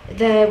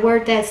 The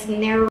word that's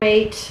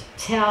narrate,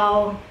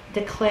 tell,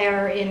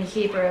 declare in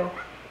Hebrew.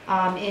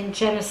 In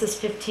Genesis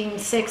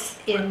 15:6,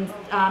 in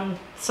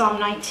Psalm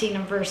 19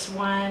 and verse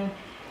 1.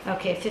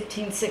 Okay,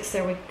 15:6,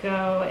 there we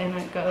go. And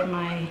I go to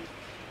my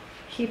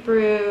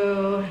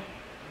Hebrew.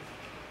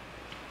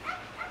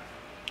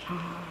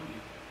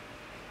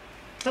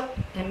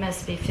 It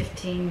must be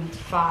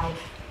 15:5.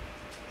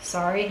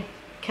 Sorry.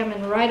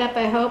 Coming right up,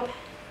 I hope.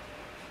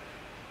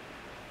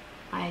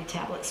 My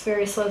tablet's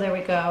very slow. There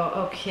we go.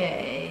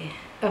 Okay.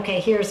 Okay,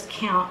 here's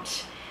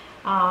count.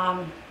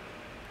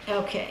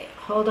 Okay,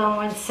 hold on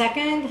one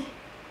second.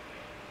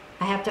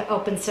 I have to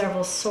open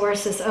several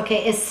sources.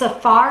 Okay, is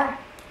Safar.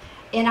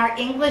 In our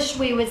English,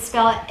 we would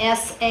spell it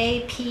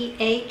S-A-P-H-A-R.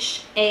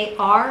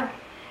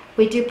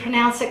 We do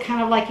pronounce it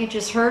kind of like you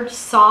just heard,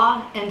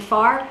 saw and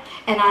far.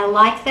 And I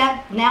like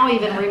that now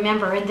even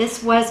remember. And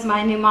this was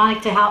my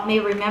mnemonic to help me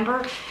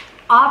remember.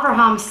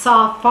 Abraham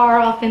saw far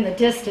off in the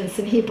distance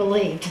and he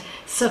believed.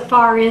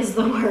 Safar is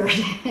the word.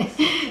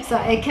 So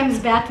it comes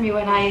back to me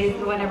when I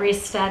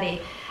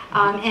restudy.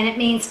 And it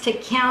means to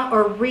count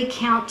or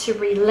recount, to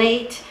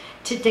relate,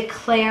 to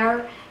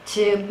declare,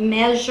 to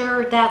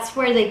measure. That's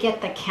where they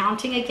get the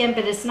counting again,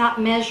 but it's not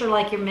measure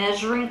like your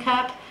measuring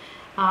cup,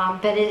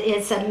 but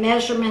it's a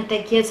measurement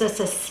that gives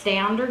us a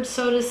standard,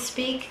 so to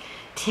speak,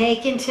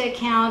 take into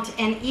account.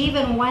 And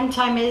even one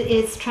time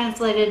it's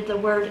translated the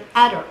word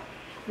utter.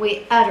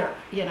 We utter,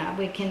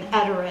 we can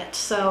utter it.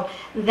 So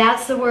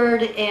that's the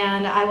word,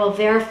 and I will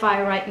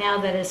verify right now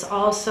that it's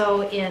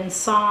also in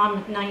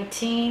Psalm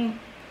 19.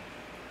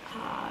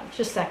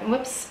 Just a second.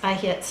 Whoops, I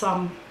hit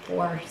Psalm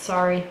 4.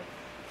 Sorry.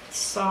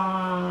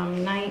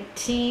 Psalm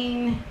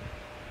 19.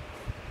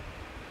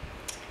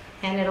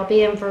 And it'll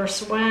be in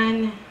verse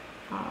 1.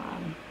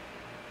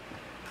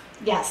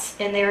 Yes,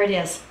 and there it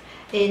is.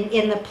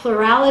 In the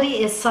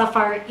plurality is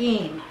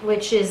Sepharim,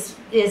 which is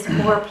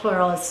more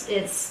plural.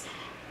 It's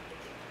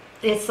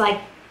like,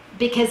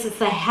 because it's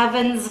the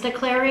heavens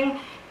declaring,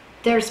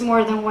 there's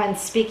more than one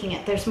speaking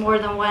it. There's more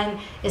than one.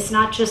 It's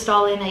not just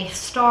all in a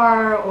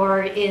star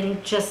or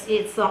in just,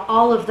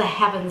 all of the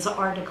heavens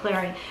are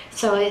declaring.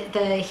 So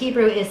the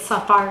Hebrew is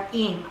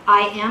Sepharim.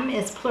 I am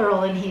is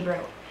plural in Hebrew.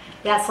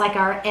 That's like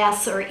our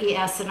S or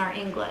ES in our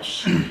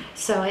English.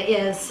 So it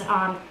is,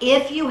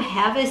 if you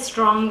have a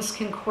Strong's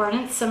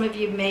Concordance, some of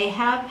you may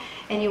have,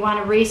 and you want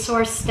a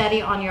resource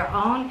study on your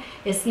own,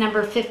 it's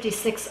number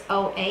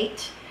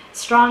 5608.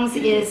 Strong's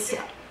is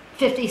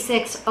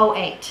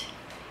 5608.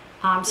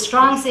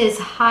 Strong's is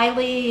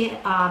highly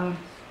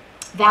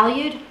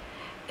valued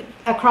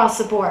across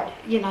the board,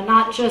 you know,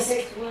 not just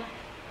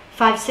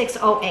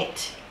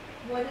 5608.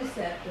 What is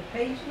that, the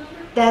page number?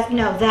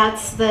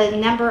 That's the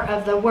number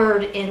of the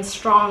word in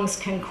Strong's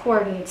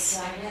Concordance.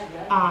 I have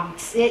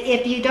that.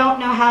 If you don't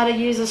know how to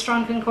use a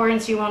Strong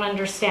Concordance, you won't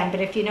understand. But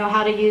if you know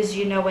how to use,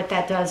 you know what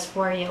that does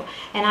for you.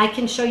 And I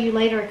can show you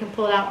later. I can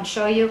pull it out and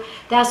show you.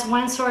 That's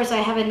one source. I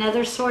have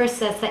another source.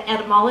 That's the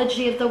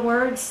etymology of the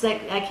words.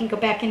 That I can go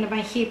back into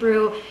my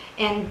Hebrew,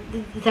 and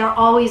they're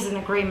always in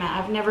agreement.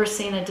 I've never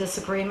seen a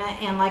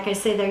disagreement. And like I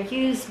say, they're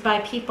used by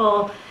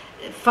people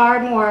far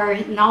more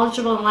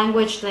knowledgeable in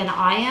language than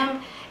I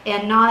am,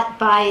 and not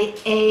by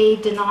a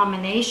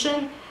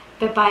denomination,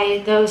 but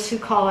by those who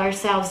call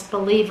ourselves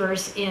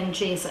believers in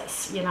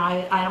Jesus. You know,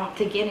 I don't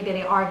think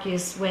anybody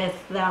argues with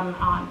them.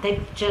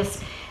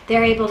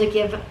 They're able to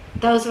give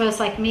those of us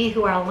like me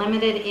who are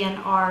limited in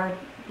our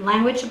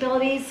language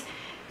abilities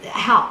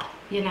help.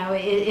 You know,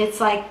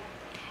 it's like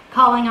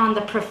calling on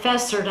the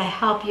professor to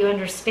help you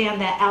understand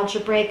that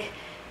algebraic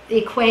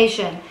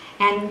equation.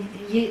 And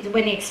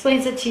when he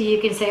explains it to you,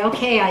 you can say,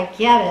 okay, I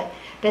get it.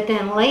 But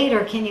then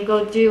later, can you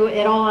go do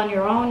it all on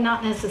your own?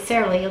 Not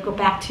necessarily. You'll go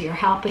back to your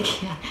help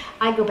again.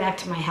 I go back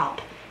to my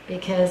help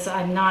because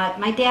I'm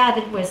not, my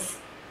dad was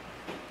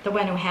the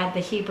one who had the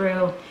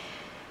Hebrew,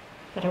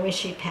 but I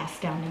wish he'd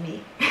passed down to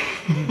me.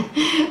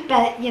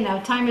 But, you know,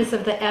 time is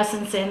of the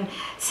essence, and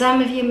some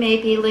of you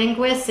may be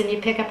linguists and you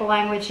pick up a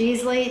language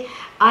easily.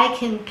 I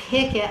can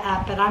pick it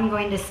up, but I'm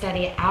going to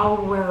study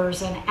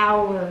hours and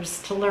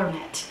hours to learn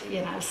it,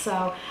 you know.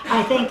 So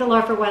I thank the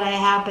Lord for what I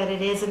have, but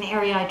it is an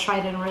area I try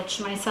to enrich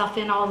myself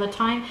in all the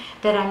time.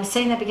 But I'm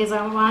saying that because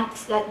I want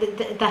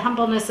the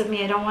humbleness of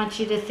me. I don't want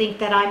you to think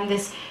that I'm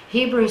this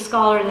Hebrew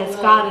scholar that's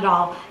got it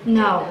all.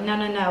 No.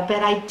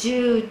 But I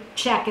do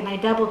check and I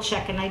double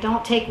check, and I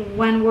don't take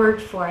one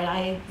word for it.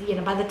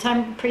 By the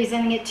time I'm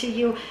presenting it to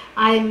you,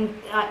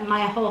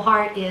 my whole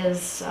heart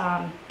is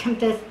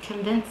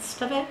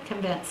convinced of it.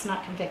 Convinced,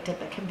 not convicted,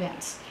 but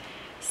convinced.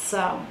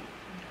 So,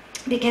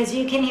 because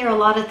you can hear a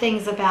lot of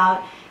things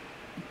about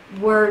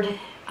word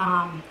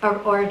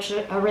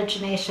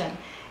origination,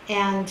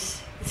 and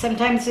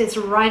sometimes it's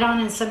right on,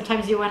 and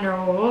sometimes you wonder,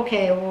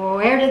 okay,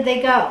 where did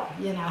they go?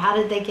 You know, how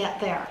did they get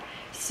there?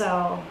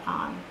 So,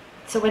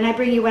 so when I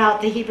bring you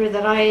out the Hebrew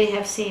that I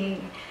have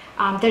seen,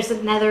 there's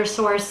another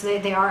source.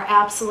 They are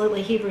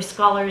absolutely Hebrew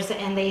scholars,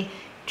 and they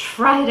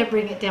try to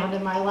bring it down to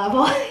my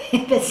level,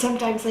 but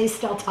sometimes they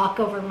still talk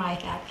over my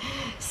head.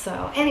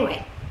 So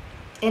anyway,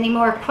 any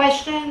more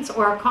questions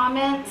or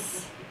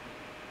comments?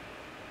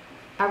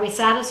 Are we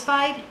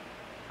satisfied?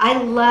 I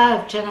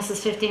love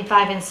Genesis 15,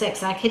 5, and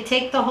 6. I could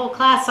take the whole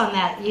class on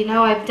that. You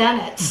know I've done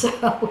it.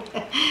 So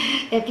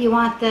if you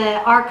want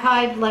the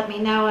archive, let me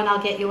know and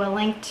I'll get you a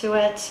link to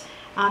it.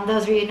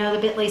 Those of you who know the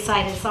bit.ly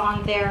site is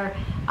on there.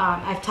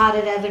 I've taught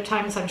it other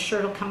times. I'm sure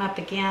it'll come up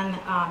again.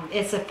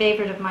 It's a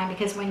favorite of mine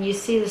because when you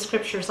see the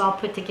scriptures all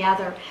put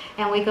together,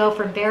 and we go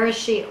from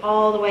Bereshit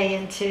all the way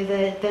into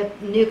the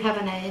New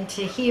Covenant,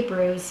 into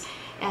Hebrews,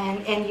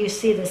 and you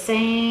see the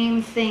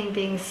same thing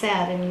being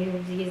said,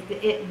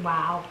 and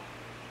wow,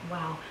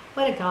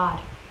 what a God,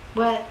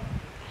 what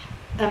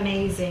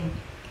amazing.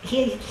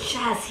 He's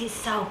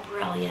so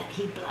brilliant.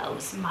 He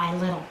blows my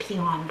little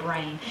peon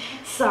brain.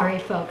 Sorry,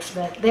 folks,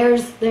 but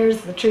there's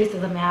the truth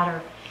of the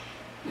matter.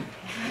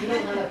 You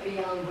don't have a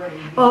peon brain.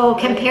 Oh,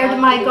 compared to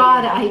my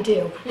God, I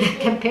do.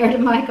 Compared to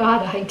my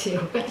God, I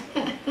do.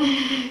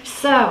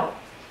 So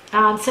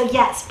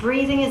yes,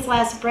 breathing his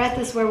last breath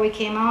is where we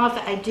came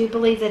off. I do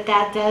believe that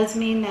does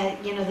mean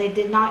that, you know, they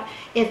did not,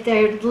 if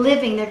they're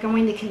living, they're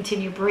going to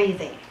continue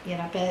breathing, you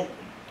know, but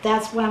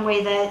that's one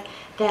way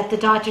that the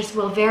doctors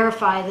will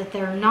verify that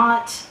they're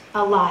not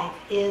alive,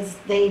 is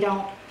they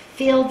don't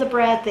feel the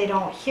breath, they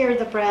don't hear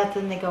the breath,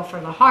 and they go for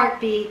the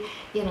heartbeat.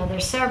 You know,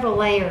 there's several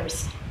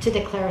layers to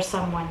declare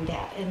someone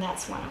dead, and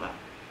that's one of them.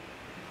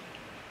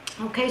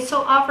 Okay,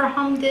 so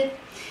Avraham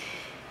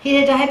he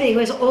did die, but he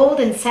was old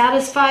and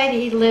satisfied.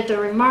 He lived a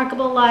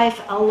remarkable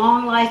life, a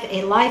long life,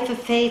 a life of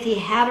faith. He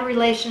had a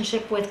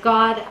relationship with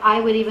God. I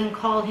would even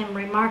call him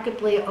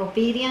remarkably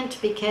obedient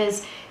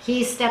because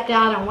he stepped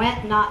out and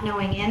went not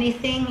knowing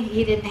anything.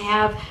 He didn't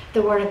have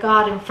the Word of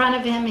God in front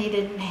of him. He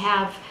didn't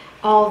have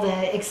all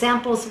the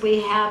examples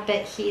we have,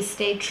 but he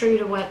stayed true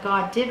to what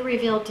God did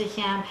reveal to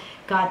him.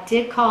 God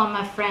did call him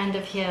a friend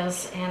of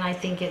his, and I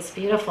think it's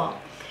beautiful.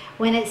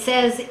 When it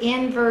says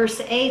in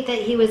verse 8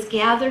 that he was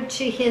gathered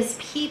to his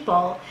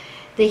people,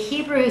 the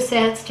Hebrew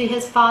says to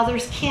his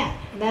father's kin.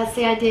 That's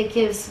the idea it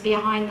gives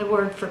behind the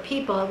word for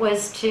people. It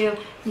was to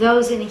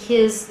those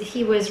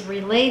he was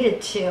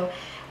related to.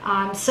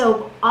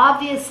 So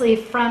obviously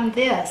from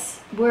this,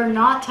 we're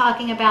not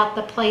talking about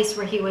the place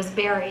where he was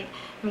buried.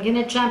 I'm going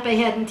to jump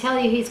ahead and tell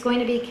you he's going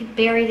to be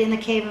buried in the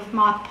cave of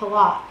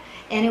Machpelah.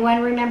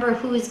 Anyone remember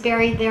who's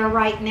buried there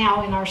right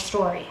now in our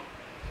story?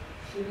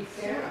 Should be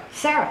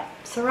Sarah.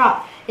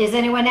 Sarah. Is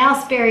anyone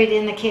else buried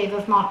in the cave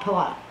of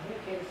Machpelah?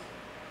 Okay.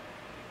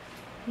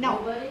 No.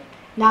 Nobody?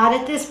 Not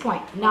at this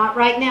point. Not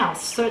right now.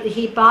 So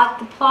he bought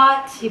the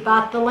plot, he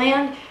bought the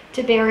land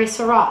to bury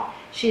Sarah.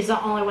 She's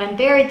the only one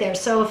buried there.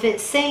 So if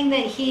it's saying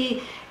that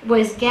he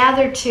was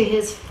gathered to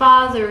his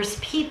father's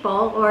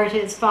people, or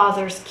his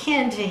father's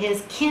kin, to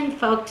his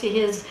kinfolk, to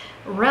his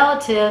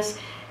relatives,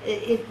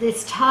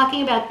 it's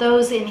talking about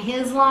those in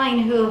his line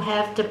who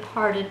have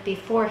departed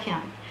before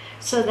him.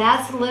 So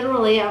that's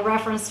literally a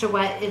reference to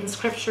what in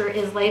Scripture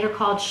is later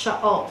called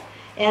Sheol.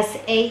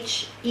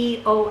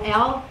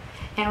 S-H-E-O-L.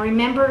 And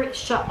remember,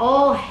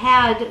 Sheol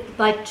had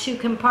like two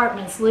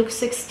compartments. Luke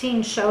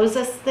 16 shows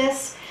us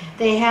this.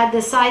 They had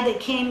the side that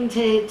came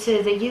to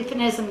the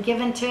euphemism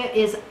given to it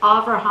is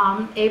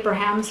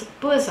Abraham's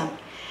bosom.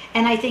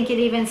 And I think it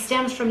even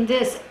stems from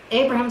this.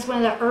 Abraham's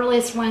one of the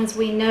earliest ones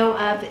we know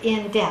of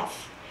in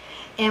death.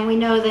 And we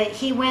know that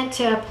he went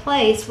to a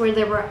place where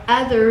there were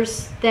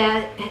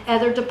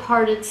other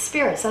departed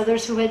spirits,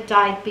 others who had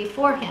died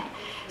before him.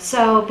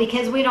 So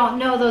because we don't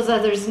know those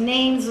others'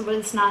 names,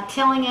 it's not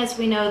telling us.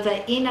 We know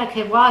that Enoch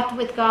had walked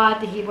with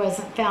God. He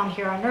wasn't found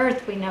here on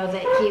earth. We know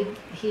that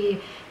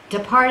he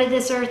departed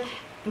this earth.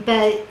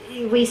 But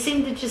we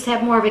seem to just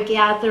have more of a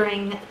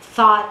gathering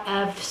thought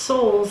of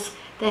souls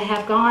that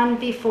have gone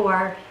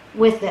before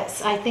with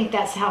this. I think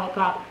that's how it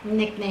got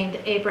nicknamed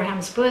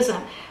Abraham's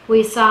bosom.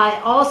 We saw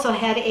it also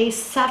had a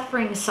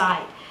suffering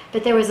side,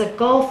 but there was a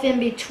gulf in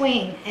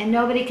between, and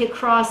nobody could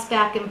cross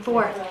back and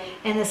forth.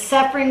 And the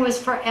suffering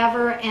was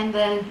forever, and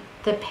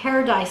the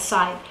paradise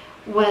side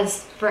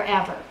was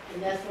forever.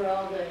 And that's where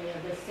all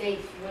the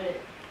saints went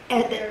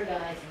to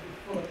paradise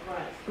before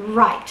Christ.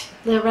 Right.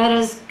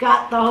 Loretta's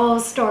got the whole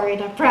story,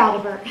 and I'm proud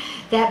of her.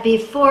 That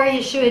before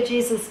Yeshua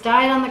Jesus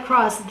died on the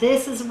cross,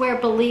 this is where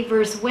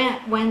believers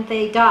went when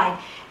they died.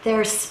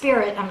 Their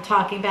spirit, I'm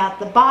talking about,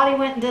 the body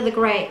went into the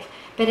grave.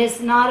 But it's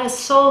not a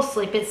soul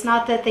sleep. It's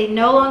not that they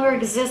no longer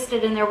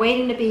existed and they're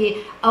waiting to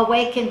be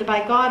awakened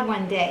by God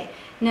one day.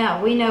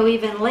 No, we know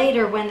even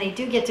later when they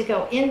do get to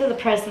go into the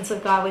presence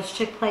of God, which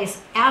took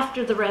place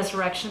after the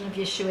resurrection of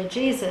Yeshua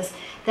Jesus,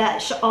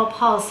 that all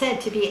Paul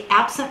said, to be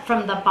absent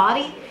from the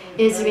body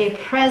is to be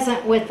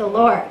present with the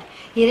Lord.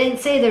 He didn't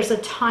say there's a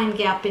time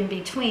gap in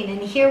between.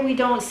 And here we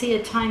don't see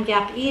a time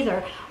gap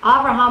either.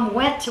 Abraham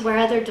went to where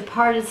other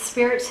departed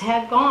spirits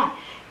had gone.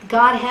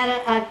 God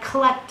had a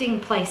collecting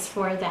place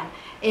for them.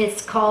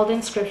 It's called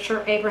in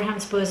Scripture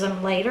Abraham's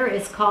bosom. Later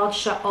it's called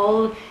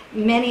Sheol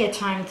many a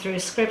time through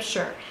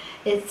Scripture.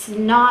 It's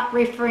not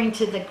referring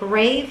to the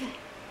grave.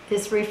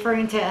 It's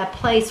referring to a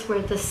place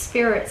where the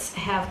spirits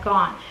have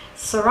gone.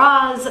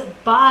 Sarah's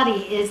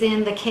body is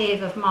in the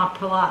cave of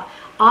Machpelah.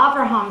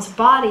 Abraham's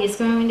body is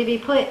going to be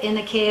put in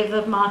the cave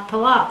of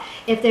Machpelah.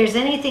 If there's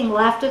anything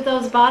left of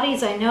those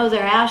bodies, I know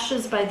they're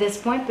ashes by this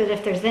point, but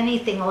if there's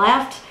anything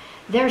left,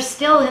 they're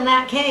still in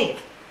that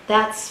cave.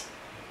 That's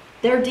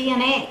their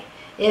DNA.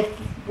 If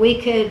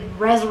we could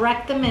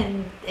resurrect them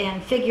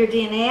and figure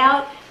DNA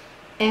out,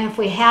 and if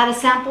we had a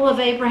sample of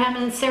Abraham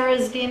and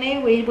Sarah's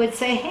DNA, we would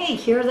say, hey,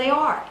 here they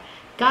are.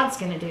 God's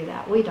going to do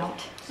that. We don't.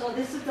 So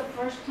this is the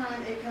first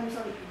time it comes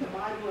on the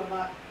Bible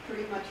about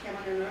pretty much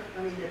heaven and earth?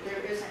 I mean, that there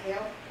is a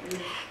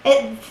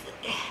hell?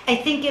 I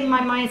think in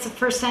my mind it's the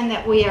first time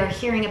that we are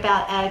hearing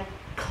about a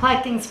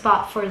collecting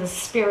spot for the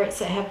spirits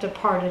that have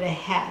departed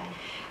ahead.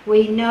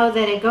 We know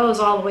that it goes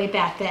all the way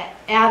back, that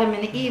Adam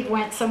and Eve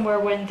went somewhere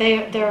when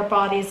their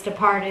bodies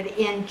departed.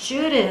 In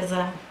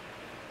Judaism,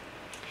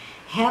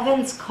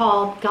 heaven's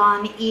called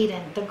Gan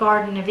Eden, the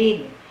Garden of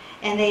Eden.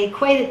 And they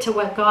equate it to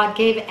what God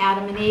gave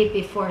Adam and Eve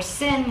before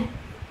sin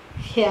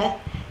hit.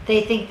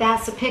 They think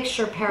that's a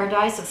picture of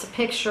paradise, it's a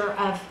picture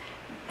of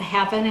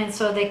heaven, and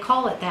so they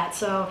call it that.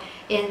 So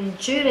in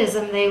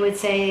Judaism, they would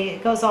say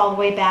it goes all the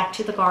way back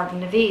to the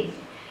Garden of Eden.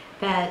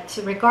 But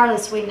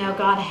regardless, we know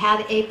God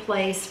had a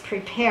place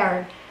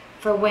prepared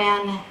for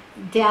when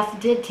death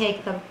did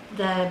take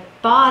the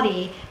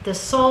body, the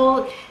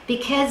soul,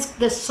 because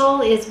the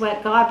soul is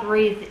what God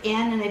breathed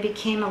in and they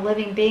became a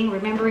living being.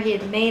 Remember, he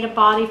had made a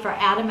body for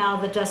Adam out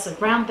of the dust of the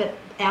ground, but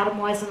Adam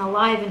wasn't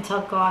alive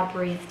until God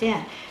breathed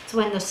in. It's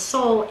when the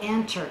soul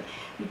entered.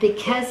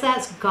 Because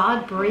that's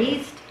God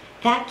breathed,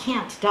 that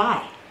can't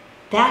die.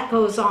 That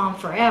goes on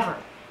forever.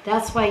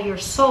 That's why your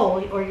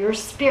soul or your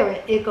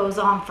spirit, it goes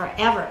on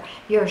forever.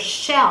 Your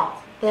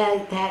shell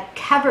that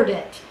covered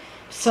it,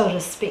 so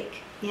to speak,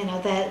 you know,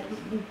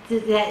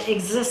 that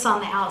exists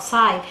on the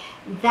outside,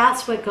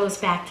 that's what goes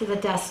back to the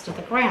dust of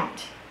the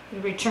ground.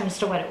 It returns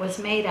to what it was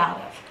made out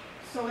of.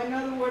 So in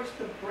other words,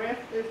 the breath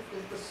is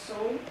the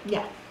soul?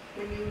 Yeah.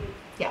 When you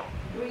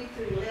breathe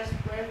through your last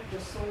breath, the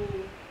soul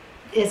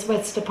is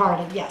what's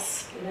departed,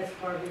 yes. And that's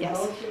part of the Yes.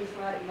 emotions,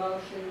 right?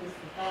 Emotions,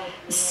 the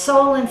thoughts.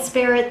 Soul and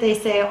spirit, they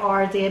say,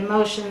 are the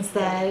emotions,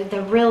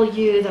 the real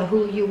you, the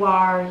who you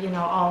are, you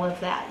know, all of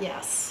that,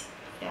 yes.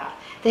 Yeah.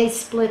 They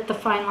split the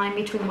fine line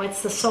between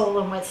what's the soul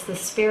and what's the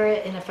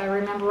spirit, and if I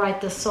remember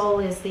right, the soul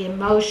is the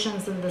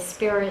emotions and the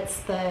spirit's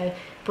the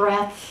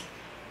breath,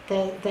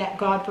 that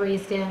God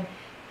breathed in.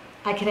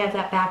 I could have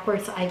that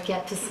backwards. I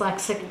get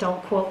dyslexic.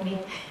 Don't quote me.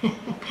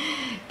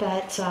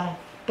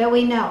 But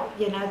we know,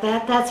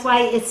 that's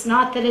why it's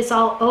not that it's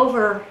all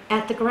over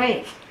at the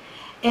grave.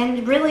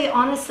 And really,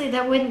 honestly,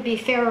 that wouldn't be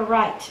fair or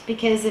right,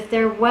 because if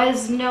there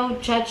was no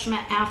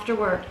judgment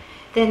afterward,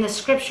 then the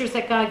scriptures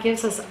that God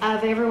gives us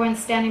of everyone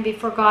standing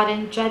before God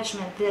in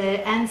judgment,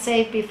 the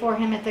unsaved before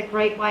him at the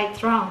great white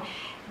throne,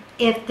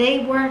 if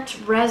they weren't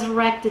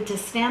resurrected to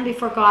stand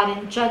before God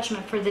in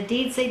judgment for the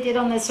deeds they did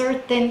on this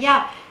earth, then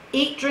yeah,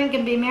 eat, drink,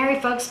 and be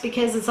merry, folks,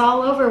 because it's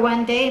all over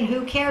one day, and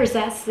who cares?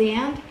 That's the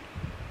end.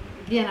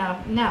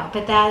 No,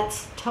 but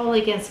that's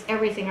totally against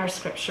everything our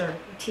scripture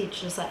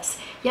teaches us.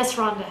 Yes,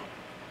 Rhonda.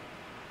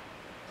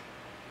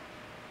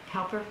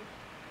 Helper?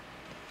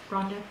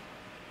 Rhonda?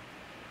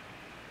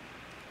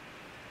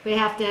 We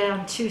have to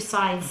on two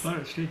sides. I thought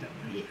it stayed that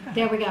way.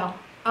 There we go.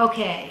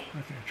 Okay.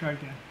 Okay, try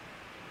again.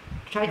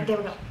 There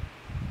we go.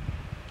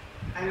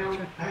 I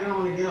don't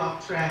want to get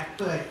off track,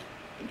 but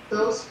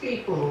those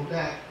people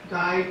that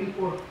died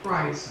before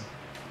Christ,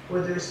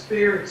 where their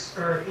spirits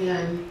are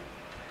in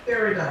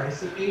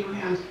paradise, in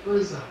Abraham's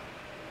bosom,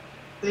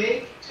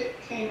 they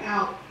came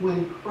out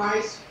when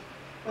Christ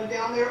went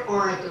down there,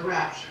 or at the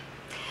rapture?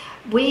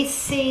 We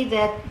see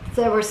that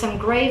there were some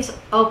graves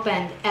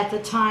opened at the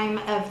time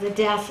of the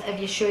death of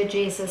Yeshua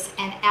Jesus,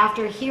 and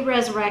after he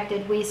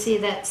resurrected, we see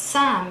that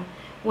some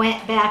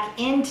went back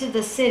into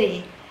the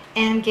city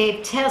and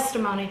gave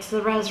testimony to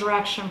the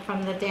resurrection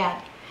from the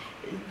dead.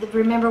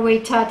 Remember, we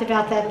talked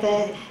about that,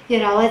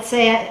 let's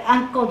say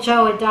Uncle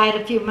Joe had died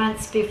a few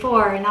months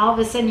before, and all of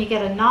a sudden you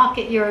get a knock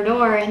at your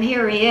door, and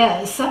here he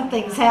is.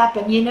 Something's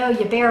happened. You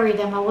buried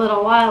him a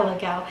little while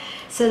ago.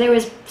 So there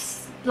was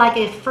like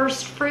a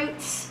first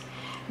fruits.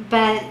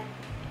 But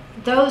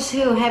those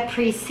who have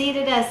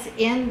preceded us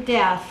in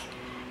death,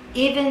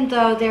 even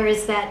though there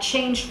is that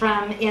change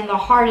from in the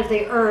heart of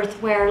the earth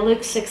where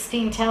Luke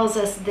 16 tells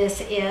us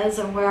this is,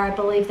 and where I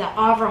believe that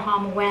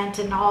Abraham went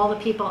and all the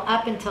people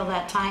up until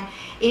that time,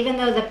 even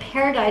though the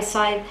paradise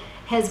side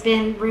has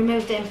been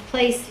removed and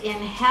placed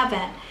in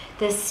heaven,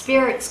 the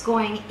spirits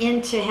going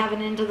into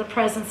heaven, into the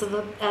presence of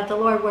the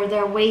Lord, where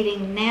they're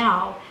waiting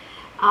now.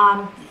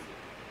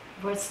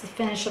 What's the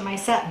finish of my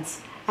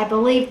sentence? I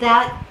believe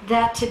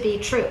that to be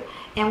true.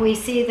 And we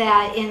see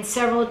that in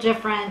several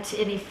different,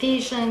 in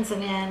Ephesians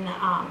and in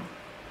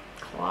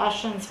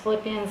Colossians,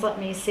 Philippians, let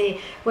me see,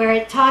 where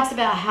it talks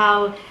about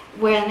how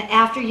when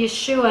after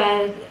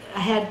Yeshua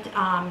had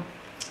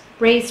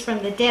raised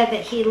from the dead,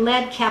 that he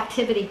led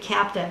captivity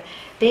captive.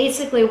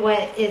 Basically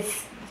what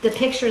is the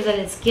picture that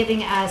it's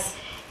giving us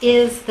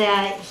is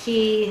that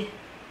he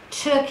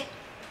took,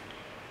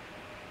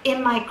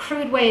 in my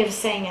crude way of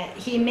saying it,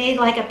 he made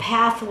like a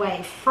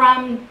pathway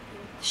from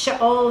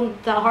Sheol,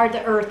 the heart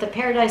of the earth, the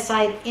paradise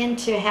side,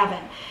 into heaven.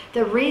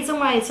 The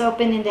reason why it's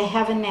open into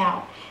heaven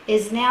now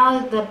is now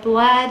the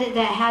blood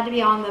that had to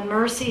be on the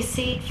mercy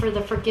seat for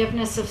the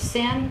forgiveness of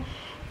sin,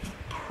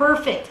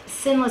 perfect,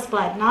 sinless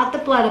blood, not the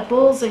blood of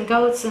bulls and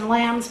goats and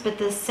lambs, but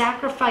the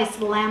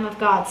sacrificed Lamb of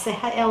God,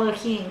 Seha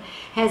Elohim,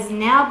 has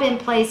now been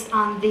placed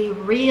on the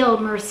real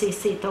mercy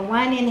seat, the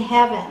one in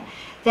heaven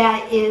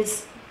that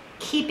is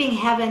keeping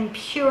heaven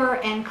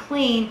pure and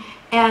clean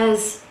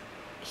as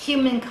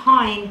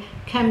humankind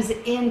comes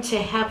into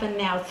heaven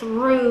now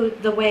through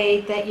the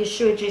way that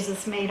Yeshua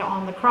Jesus made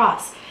on the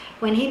cross.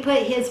 When he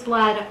put his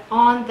blood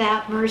on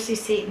that mercy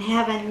seat in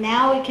heaven,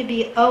 now it could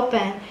be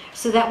open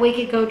so that we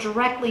could go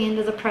directly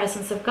into the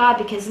presence of God,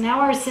 because now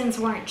our sins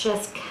weren't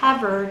just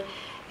covered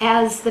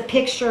as the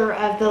picture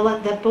of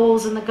the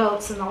bulls and the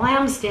goats and the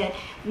lambs did.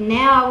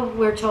 Now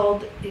we're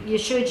told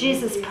Yeshua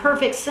Jesus'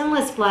 perfect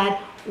sinless blood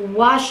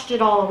washed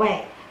it all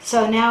away.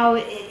 So now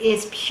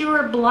it's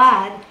pure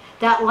blood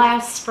that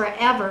lasts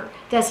forever,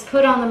 that's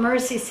put on the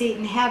mercy seat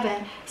in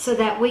heaven, so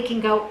that we can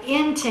go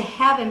into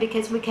heaven,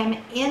 because we come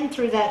in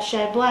through that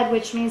shed blood,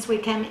 which means we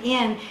come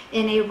in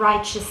a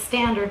righteous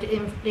standard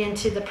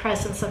into the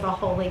presence of a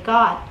holy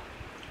God.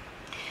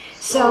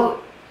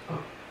 So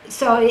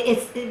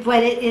it's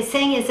what it is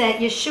saying is that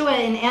Yeshua,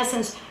 in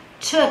essence,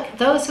 took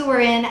those who were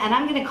in, and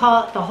I'm going to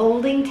call it the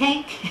holding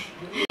tank,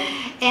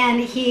 and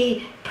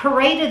he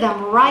paraded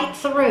them right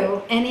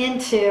through and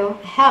into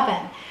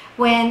heaven.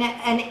 When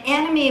an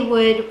enemy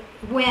would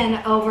win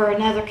over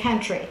another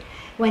country,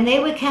 when they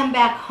would come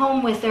back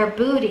home with their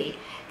booty,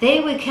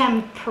 they would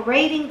come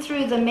parading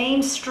through the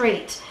main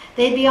street.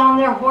 They'd be on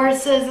their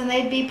horses and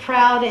they'd be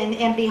proud,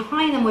 and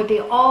behind them would be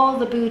all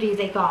the booty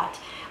they got.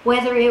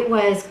 Whether it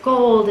was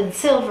gold and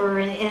silver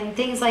and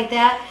things like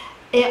that,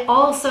 it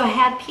also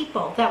had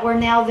people that were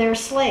now their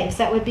slaves,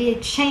 that would be a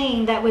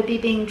chain that would be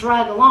being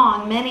dragged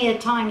along, many a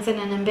times in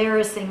an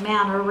embarrassing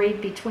manner,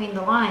 read between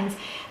the lines.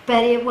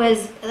 But it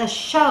was a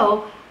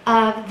show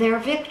of their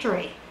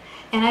victory.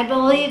 And I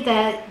believe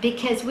that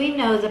because we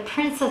know the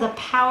prince of the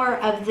power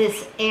of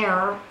this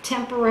air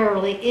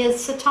temporarily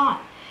is Satan.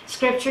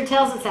 Scripture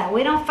tells us that.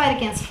 We don't fight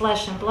against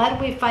flesh and blood.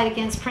 We fight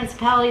against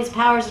principalities,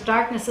 powers of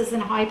darknesses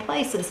in high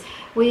places.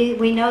 We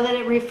know that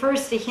it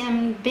refers to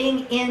him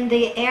being in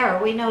the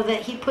air. We know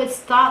that he puts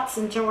thoughts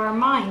into our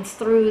minds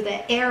through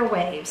the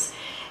airwaves.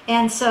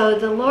 And so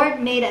the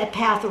Lord made a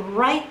path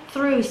right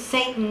through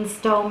Satan's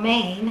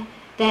domain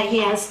that he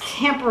has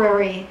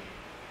temporary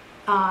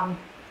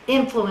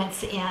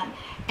influence in,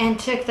 and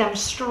took them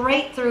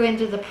straight through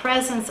into the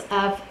presence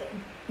of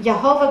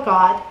Jehovah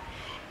God,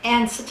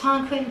 and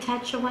Satan couldn't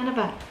touch one of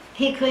them.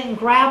 He couldn't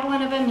grab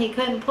one of them. He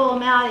couldn't pull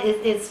them out.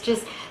 It's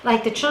just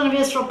like the children of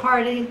Israel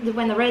parted,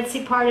 when the Red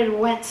Sea parted,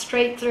 went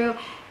straight through.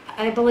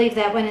 I believe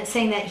that when it's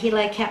saying that he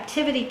led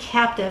captivity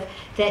captive,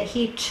 that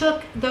he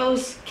took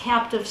those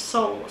captive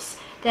souls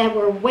that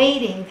were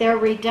waiting their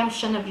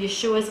redemption of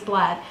Yeshua's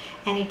blood,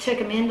 and he took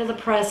them into the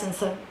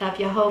presence of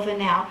Jehovah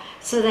now,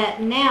 so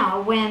that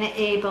now when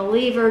a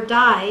believer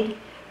died,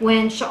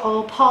 when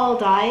Shaul Paul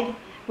died,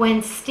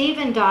 when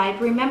Stephen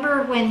died,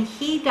 remember when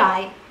he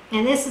died,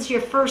 and this is your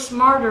first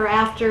martyr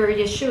after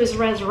Yeshua's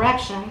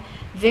resurrection,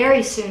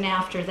 very soon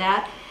after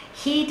that,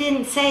 he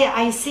didn't say,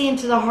 I see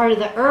into the heart of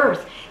the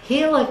earth.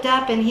 He looked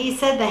up and he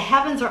said, the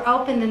heavens are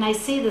opened and I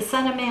see the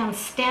Son of Man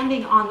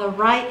standing on the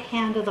right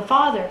hand of the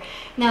Father.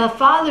 Now the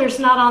Father's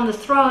not on the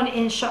throne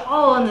in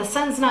Sheol, and the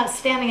Son's not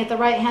standing at the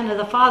right hand of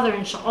the Father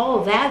in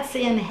Sheol. That's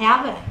in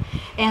heaven.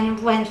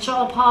 And when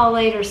Shaul Paul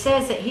later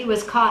says that he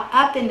was caught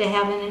up into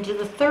heaven, into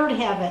the third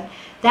heaven,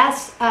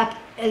 that's up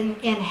in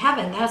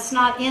heaven. That's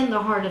not in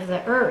the heart of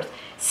the earth.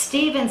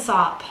 Stephen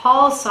saw it.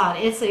 Paul saw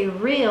it. It's a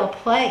real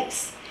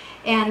place.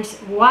 And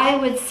why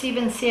would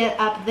Stephen see it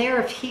up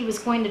there if he was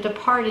going to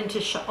depart into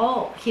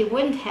Sheol? He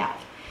wouldn't have.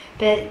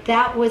 But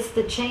that was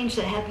the change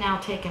that had now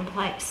taken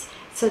place.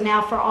 So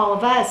now for all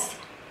of us,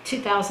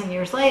 2,000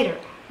 years later,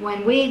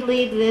 when we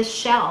leave this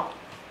shell,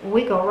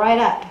 we go right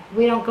up.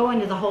 We don't go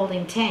into the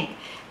holding tank.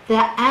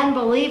 The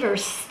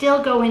unbelievers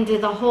still go into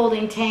the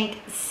holding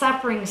tank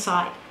suffering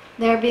side.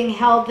 They're being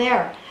held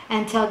there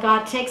until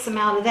God takes them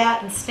out of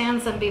that and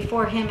stands them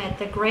before him at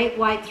the great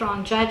white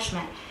throne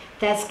judgment.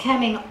 That's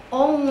coming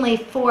only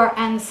for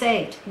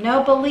unsaved.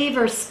 No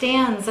believer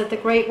stands at the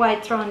great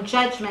white throne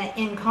judgment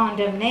in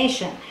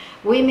condemnation.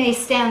 We may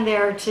stand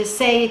there to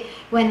say,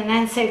 when an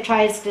unsaved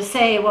tries to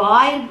say, well,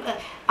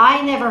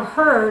 I never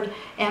heard,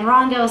 and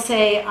Rondell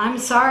say, I'm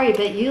sorry,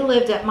 but you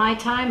lived at my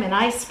time and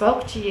I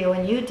spoke to you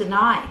and you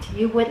denied.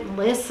 You wouldn't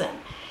listen.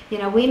 You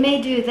know, we may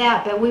do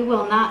that, but we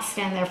will not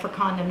stand there for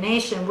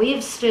condemnation.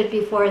 We've stood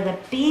before the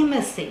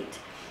bema seat.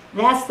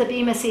 That's the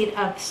bema seat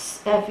of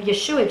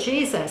Yeshua,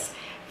 Jesus,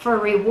 for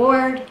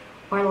reward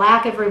or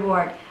lack of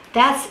reward.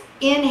 That's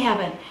in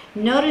heaven.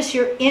 Notice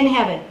you're in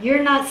heaven.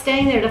 You're not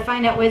staying there to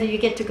find out whether you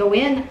get to go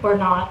in or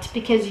not,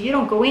 because you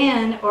don't go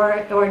in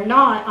or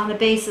not on the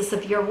basis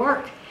of your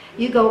work.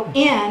 You go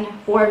in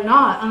or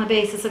not on the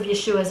basis of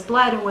Yeshua's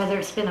blood and whether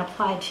it's been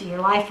applied to your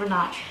life or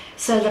not.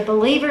 So the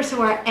believers who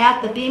are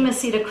at the bema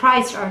seat of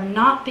Christ are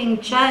not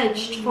being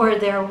judged for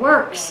their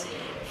works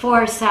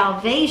for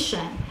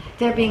salvation.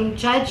 They're being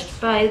judged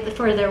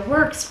for their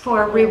works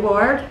for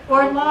reward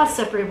or loss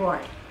of reward.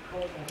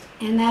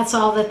 And that's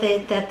all that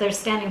they're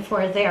standing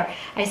for there.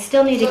 I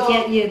still need to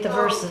get you the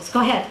verses.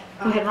 Go ahead.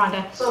 Go ahead,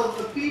 Rhonda. So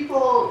the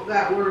people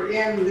that were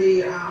in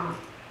the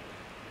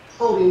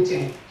holding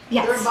tank,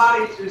 yes, their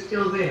bodies are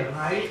still there,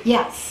 right?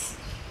 Yes.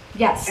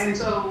 Yes. And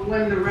so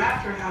when the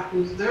rapture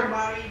happens, their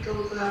body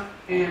goes up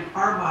and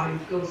our body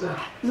goes up.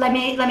 Let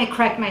me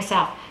correct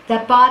myself. The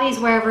body's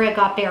wherever it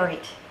got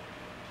buried.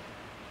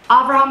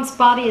 Abraham's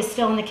body is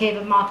still in the cave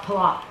of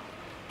Machpelah.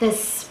 The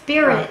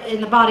spirit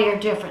and the body are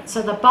different.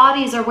 So the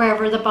bodies are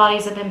wherever the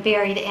bodies have been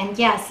buried. And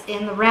yes,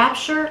 in the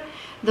rapture,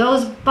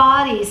 those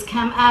bodies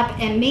come up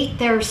and meet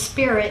their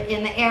spirit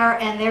in the air,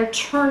 and they're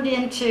turned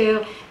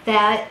into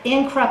that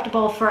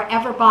incorruptible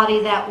forever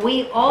body that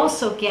we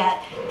also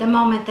get the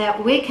moment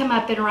that we come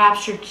up in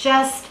rapture,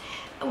 just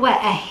a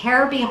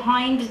hair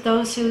behind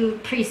those who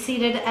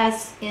preceded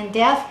us in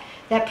death,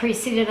 that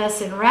preceded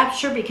us in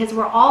rapture, because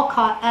we're all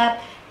caught up,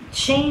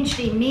 changed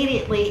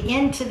immediately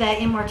into that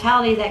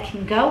immortality that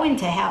can go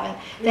into heaven,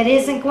 that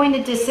isn't going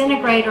to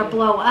disintegrate or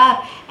blow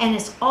up, and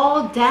it's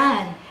all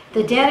done.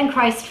 The dead in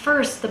Christ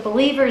first, the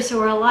believers who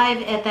are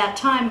alive at that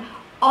time,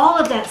 all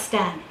of that's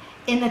done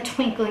in the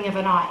twinkling of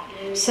an eye.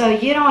 So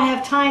you don't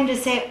have time to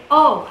say,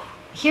 oh,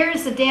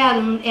 here's the dead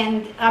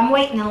and I'm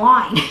waiting in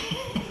line.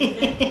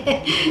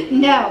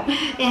 No,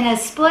 in a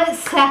split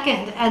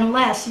second,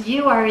 unless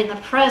you are in the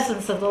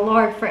presence of the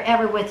Lord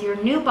forever with your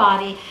new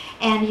body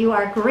and you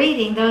are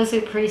greeting those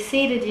who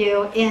preceded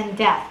you in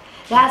death.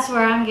 That's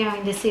where I'm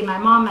going to see my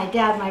mom, my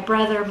dad, my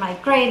brother, my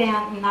great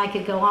aunt, and I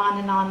could go on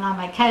and on,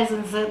 my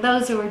cousins,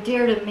 those who are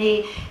dear to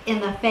me in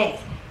the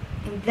faith.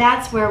 And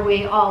that's where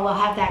we all will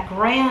have that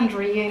grand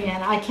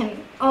reunion. I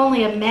can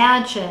only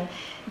imagine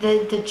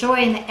the joy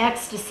and the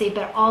ecstasy,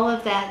 but all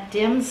of that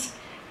dims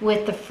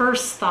with the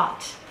first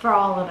thought for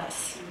all of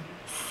us.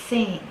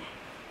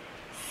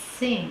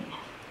 Seeing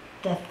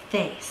the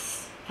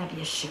face of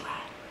Yeshua.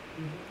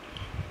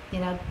 You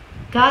know,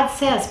 God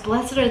says,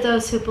 blessed are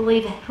those who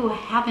believe who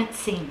haven't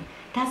seen.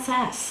 That's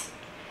us.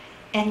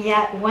 And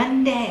yet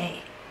one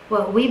day,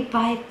 what we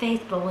by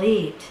faith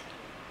believed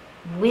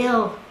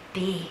will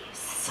be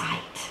sight.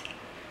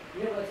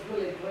 You know what's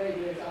really great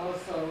is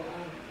also,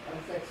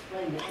 as I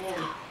explained to Ann,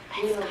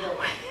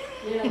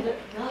 that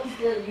God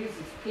still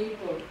uses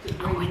people to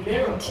bring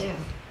miracles. Too.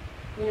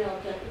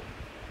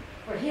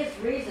 For His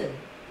reason.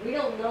 We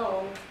don't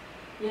know,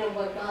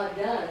 what God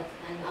does,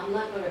 and I'm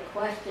not going to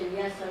question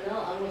yes or no.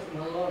 I'm going to say,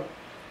 my Lord,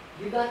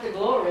 you got the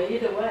glory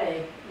either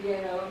way,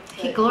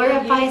 He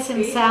glorifies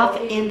Himself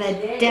in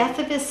the death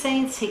of His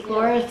saints. He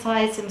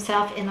glorifies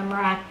Himself in the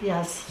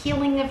miraculous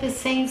healing of His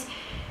saints.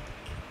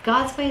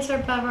 God's ways are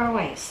above our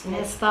ways, and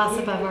His thoughts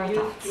above our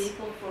thoughts.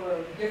 People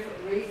for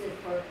different reasons,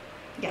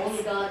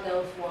 only God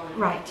knows why.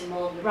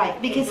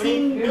 Right, because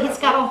He's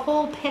got a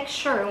whole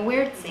picture, and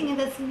we're seeing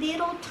this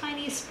little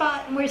tiny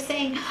spot, and we're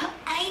saying,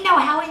 I know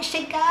how it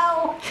should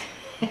go.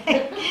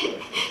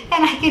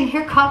 And I can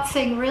hear God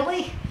saying,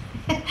 really?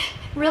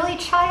 Really,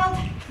 child?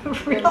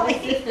 Really? My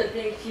sister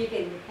thinks she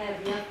can have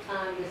enough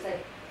time to say,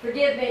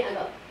 forgive me. I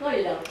go, no,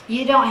 you don't.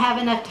 You don't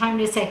have enough time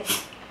to say,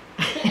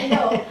 I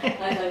know,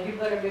 you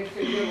better make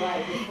sure you're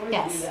right before you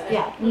do that.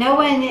 Yeah. No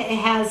one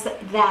has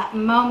that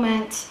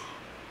moment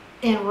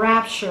in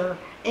rapture.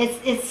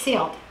 It's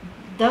sealed.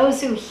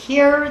 Those who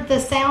hear the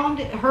sound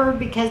heard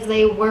because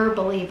they were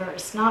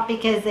believers, not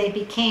because they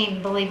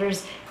became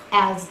believers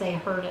as they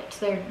heard it.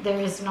 There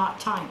is not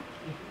time.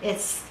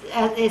 It's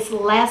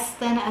less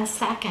than a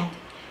second.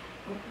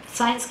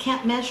 Science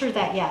can't measure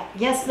that yet.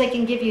 Yes, they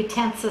can give you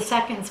tenths of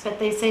seconds, but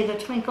they say the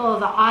twinkle of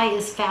the eye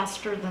is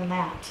faster than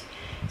that.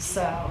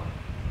 So,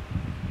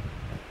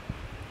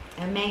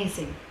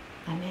 amazing.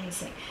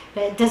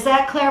 But does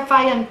that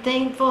clarify? I'm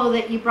thankful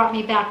that you brought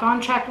me back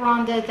on track,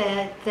 Rhonda,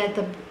 that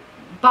the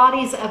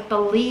bodies of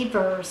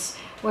believers,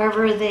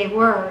 wherever they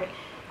were,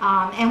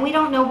 and we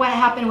don't know what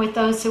happened with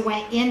those who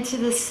went into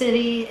the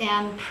city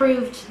and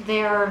proved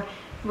their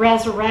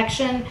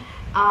resurrection,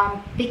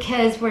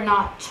 because we're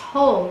not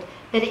told.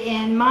 But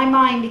in my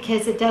mind,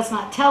 because it does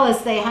not tell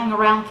us, they hung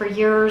around for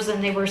years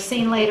and they were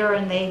seen later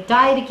and they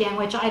died again,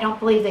 which I don't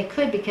believe they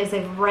could because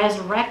they've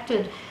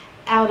resurrected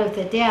out of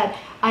the dead.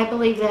 I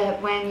believe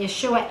that when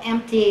Yeshua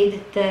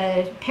emptied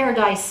the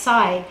paradise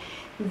side,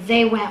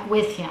 they went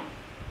with Him.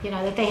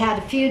 That they had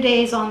a few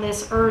days on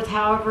this earth,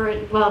 however,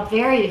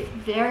 very,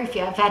 very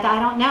few. In fact, I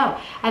don't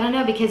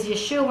know because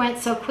Yeshua went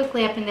so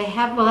quickly up into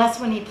heaven. Well, that's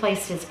when He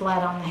placed His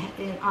blood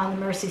on the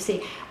mercy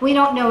seat. We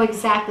don't know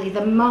exactly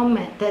the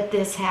moment that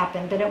this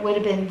happened, but it would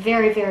have been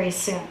very, very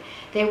soon.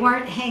 They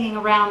weren't hanging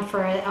around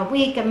for a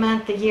week, a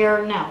month, a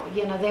year. No,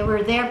 they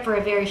were there for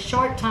a very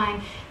short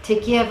time to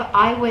give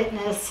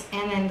eyewitness,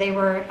 and then they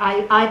were,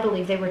 I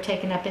believe they were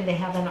taken up into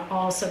heaven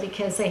also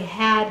because they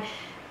had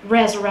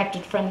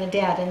resurrected from the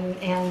dead,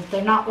 and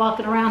they're not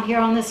walking around here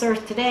on this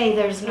earth today.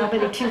 There's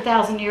nobody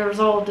 2,000 years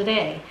old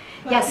today.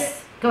 But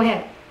Yes, go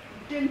ahead.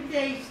 Didn't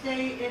they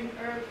stay in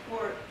earth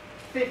for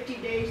 50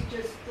 days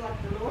just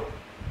like the Lord?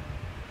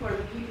 For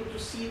the people to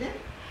see them?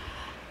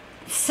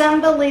 Some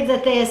believe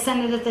that they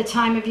ascended at the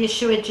time of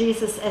Yeshua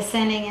Jesus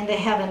ascending into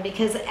heaven,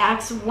 because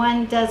Acts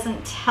 1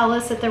 doesn't tell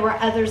us that there were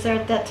others there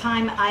at that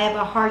time. I have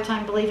a hard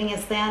time believing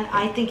it's then.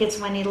 I think it's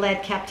when He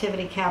led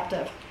captivity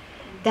captive.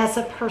 That's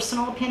a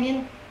personal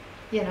opinion.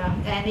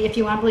 And if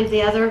you want to believe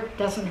the other,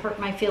 doesn't hurt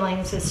my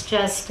feelings. It's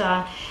just,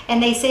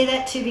 and they say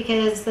that too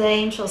because the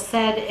angel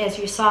said, as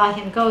you saw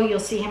Him go,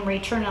 you'll see Him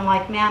return in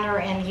like manner,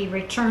 and He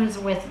returns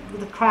with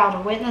the crowd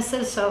of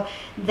witnesses. So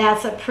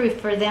that's a proof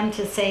for them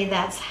to say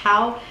that's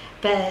how.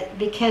 But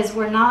because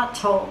we're not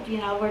told,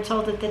 we're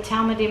told that the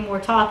Talmudim were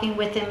talking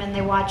with Him and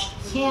they watched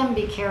Him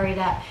be carried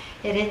up.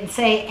 It didn't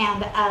say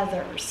and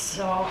others.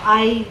 So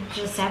I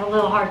just have a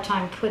little hard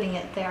time putting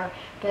it there.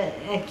 But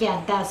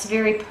again, that's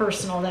very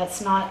personal.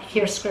 That's not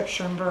here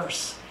scripture and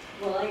verse.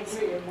 Well, I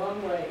agree in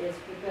one way. It's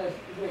because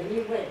when He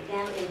went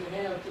down into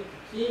hell, took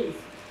the keys,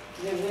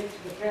 and then went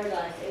to the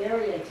paradise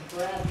area to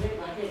grab them,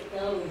 I think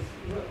those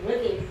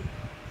with Him,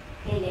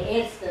 in the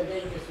instant,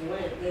 they just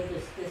went. They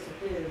just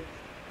disappeared.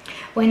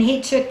 When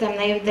He took them,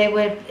 it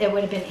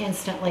would have been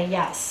instantly,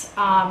 yes.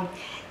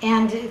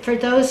 And for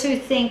those who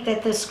think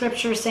that the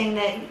scripture is saying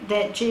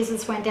that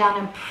Jesus went down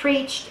and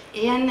preached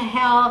in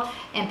hell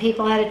and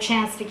people had a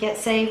chance to get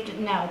saved,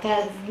 no,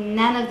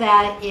 none of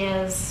that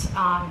is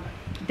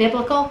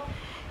biblical.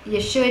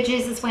 Yeshua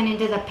Jesus went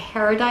into the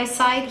paradise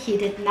side. He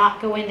did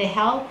not go into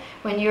hell.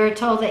 When you're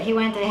told that He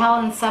went to hell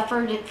and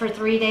suffered for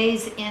 3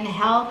 days in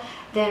hell,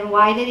 then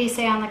why did He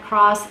say on the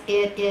cross,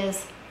 it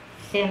is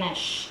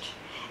finished?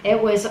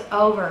 It was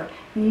over.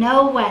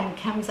 No one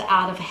comes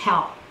out of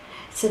hell.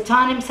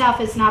 Satan himself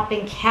has not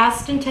been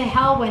cast into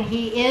hell. When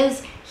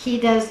he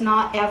does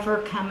not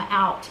ever come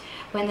out.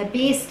 When the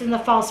beast and the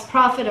false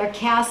prophet are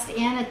cast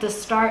in at the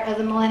start of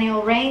the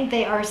millennial reign,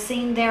 they are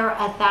seen there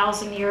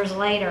 1,000 years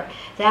later.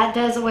 That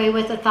does away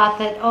with the thought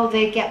that,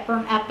 they get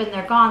burnt up and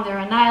they're gone, they're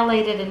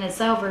annihilated and it's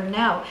over.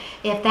 No.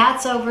 If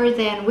that's over,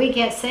 then we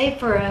get saved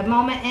for a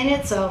moment and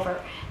it's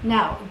over.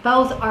 No,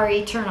 both are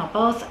eternal.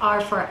 Both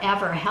are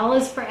forever. Hell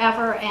is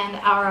forever and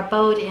our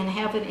abode in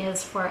heaven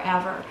is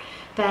forever.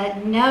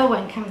 But no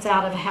one comes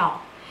out of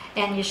hell.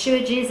 And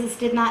Yeshua Jesus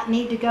did not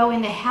need to go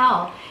into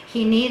hell.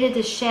 He needed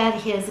to shed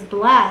his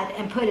blood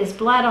and put his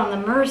blood on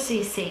the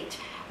mercy seat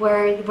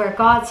where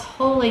God's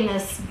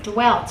holiness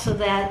dwelt, so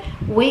that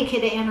we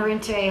could enter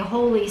into a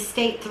holy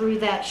state through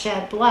that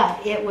shed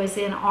blood. It was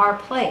in our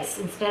place.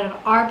 Instead of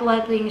our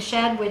blood being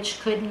shed, which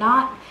could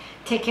not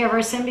take care of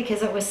our sin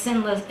because it was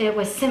sinless, it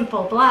was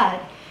sinful blood.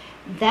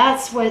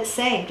 That's what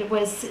saved. It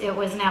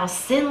was now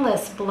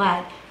sinless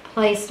blood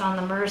placed on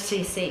the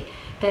mercy seat.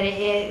 But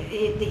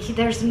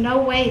there's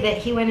no way that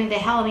he went into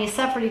hell and he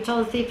suffered. He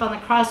told the thief on the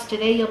cross,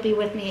 today you'll be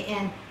with me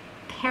in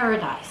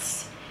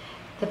paradise.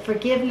 The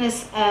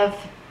forgiveness of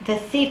the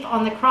thief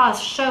on the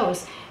cross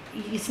shows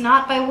it's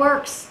not by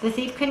works. The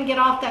thief couldn't get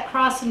off that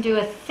cross and do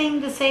a thing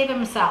to save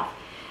himself.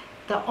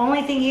 The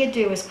only thing he could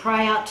do was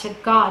cry out to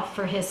God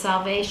for his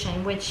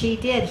salvation, which he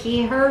did.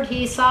 He heard,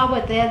 he saw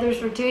what the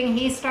others were doing.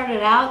 He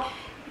started out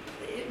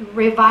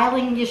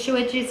reviling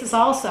Yeshua Jesus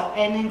also,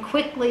 and then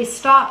quickly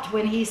stopped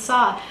when he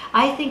saw.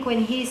 I think when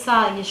he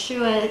saw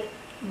Yeshua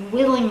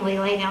willingly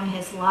lay down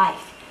his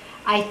life,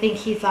 I think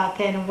he thought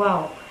then,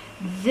 whoa,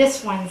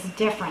 this one's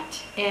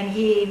different. And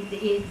he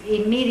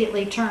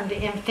immediately turned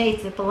in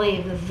faith to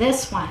believe that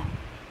this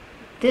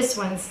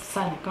one's the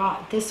Son of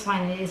God. This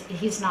one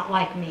he's not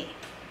like me.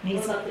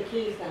 What about the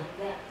keys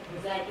now?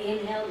 Was that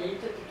in hell? Did you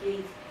took the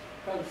keys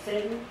from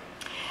Satan?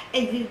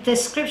 The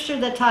scripture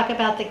that talk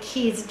about the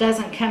keys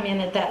doesn't come in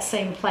at that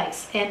same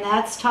place. And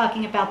that's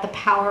talking about the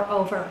power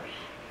over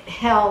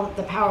hell,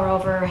 the power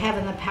over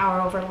heaven, the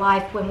power over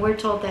life. When we're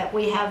told that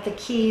we have the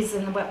keys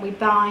and what we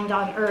bind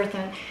on earth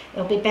and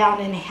it'll be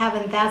bound in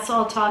heaven, that's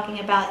all talking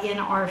about in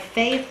our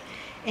faith.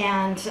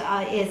 And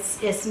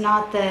it's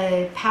not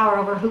the power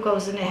over who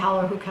goes into hell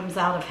or who comes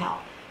out of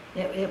hell.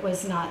 It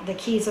was not. The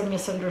keys are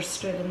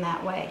misunderstood in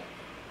that way.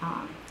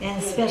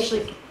 And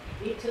especially...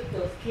 He took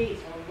those keys.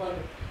 I wonder,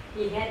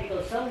 he had to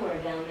go somewhere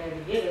down there to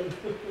get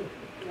them,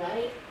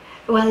 right?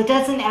 Well, it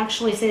doesn't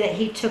actually say that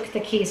he took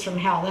the keys from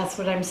hell. That's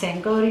what I'm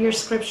saying. Go to your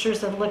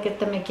scriptures and look at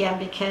them again,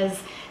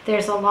 because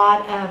there's a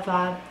lot of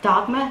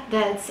dogma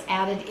that's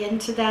added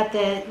into that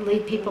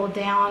lead people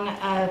down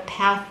a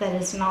path that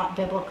is not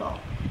biblical.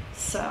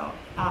 So,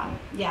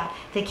 yeah,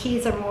 the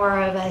keys are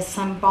more of a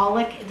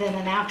symbolic than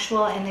an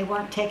actual, and they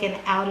weren't taken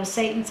out of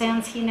Satan's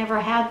hands. He never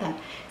had them.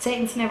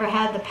 Satan's never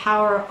had the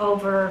power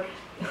over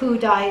who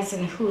dies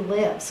and who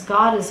lives.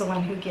 God is the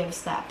one who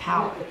gives that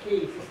power. Not the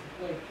keys,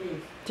 like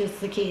keys. Just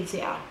the keys,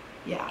 yeah.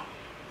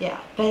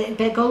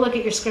 But go look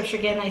at your scripture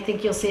again. I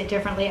think you'll see it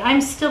differently.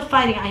 I'm still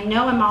fighting. I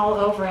know I'm all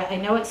over it. I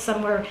know it's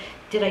somewhere.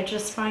 Did I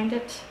just find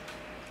it?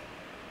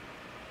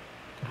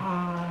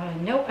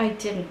 No, I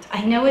didn't.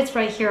 I know it's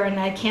right here, and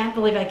I can't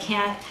believe I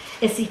can't.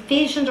 It's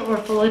Ephesians or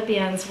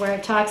Philippians, where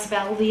it talks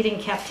about leading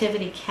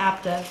captivity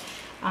captive.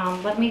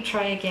 Let me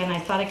try again. I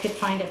thought I could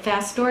find it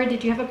fast. Dora,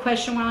 did you have a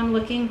question while I'm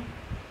looking?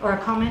 Or a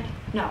comment?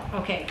 No.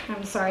 Okay.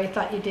 I'm sorry. I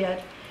thought you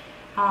did.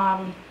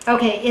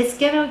 Okay.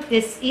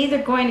 It's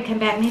either going to come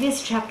back. Maybe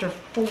it's chapter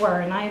 4,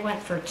 and I went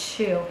for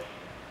 2.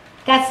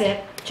 That's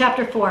it.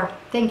 Chapter 4.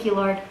 Thank you,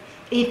 Lord.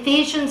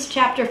 Ephesians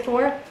chapter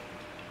 4,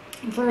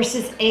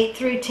 verses 8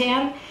 through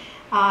 10.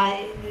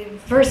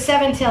 Verse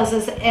 7 tells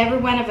us that every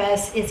one of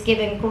us is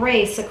given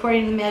grace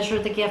according to the measure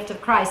of the gift of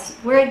Christ.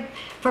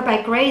 For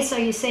by grace are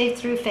you saved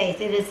through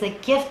faith. It is the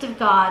gift of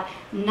God,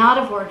 not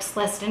of works,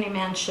 lest any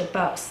man should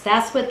boast.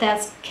 That's what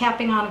that's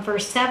capping on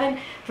verse 7.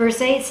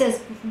 Verse 8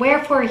 says,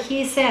 wherefore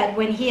he said,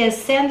 when he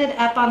ascended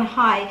up on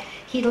high,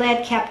 he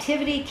led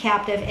captivity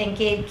captive and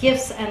gave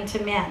gifts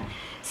unto men.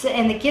 So,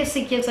 and the gifts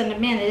he gives unto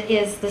men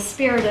is the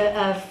Spirit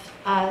of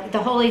the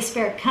Holy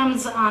Spirit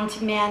comes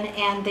onto men,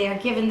 and they are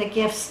given the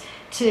gifts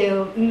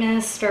to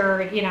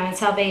minister, in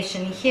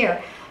salvation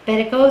here. But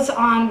it goes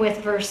on with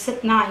verse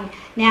 9.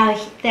 Now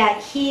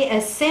that he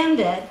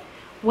ascended,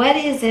 what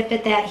is it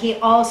but that he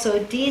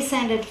also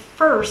descended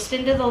first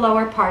into the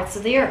lower parts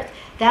of the earth?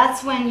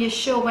 That's when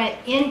Yeshua went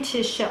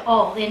into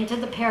Sheol, into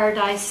the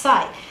paradise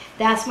site.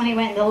 That's when he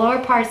went into the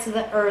lower parts of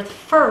the earth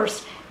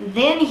first.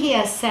 Then he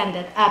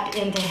ascended up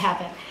into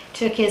heaven.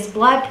 Took his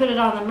blood, put it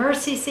on the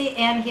mercy seat,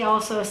 and he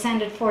also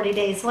ascended 40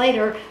 days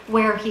later,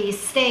 where he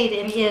stayed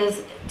and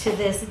is to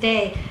this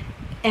day,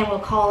 and will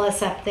call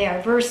us up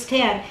there. Verse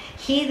 10,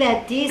 he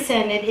that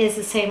descended is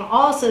the same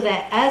also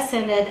that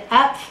ascended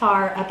up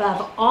far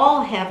above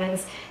all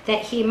heavens,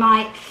 that he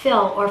might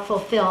fill or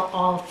fulfill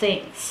all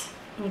things.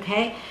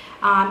 Okay?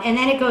 And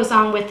then it goes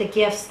on with the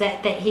gifts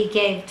that he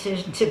gave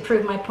to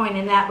prove my point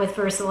in that with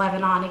verse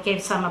 11 on. It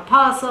gave some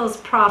apostles,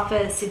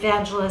 prophets,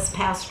 evangelists,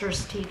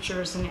 pastors,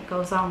 teachers, and it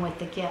goes on with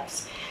the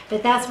gifts.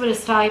 But that's what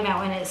it's talking about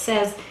when it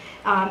says,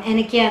 and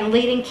again,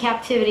 leading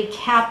captivity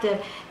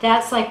captive.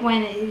 That's like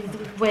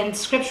when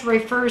Scripture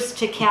refers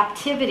to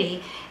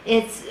captivity,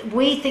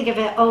 we think of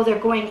it, they're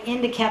going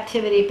into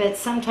captivity, but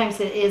sometimes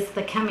it is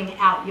the coming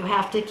out. You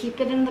have to keep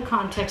it in the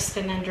context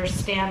and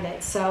understand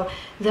it. So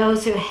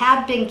those who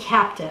have been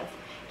captive,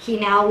 he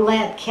now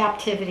led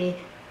captivity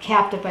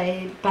captive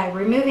by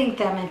removing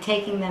them and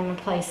taking them and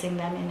placing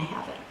them in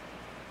heaven.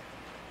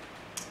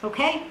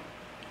 Okay?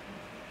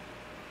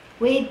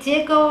 We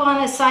did go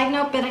on a side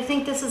note, but I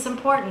think this is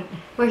important.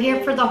 We're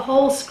here for the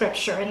whole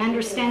scripture and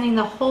understanding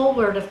the whole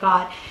word of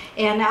God.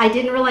 And I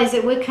didn't realize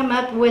it would come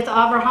up with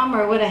Abraham,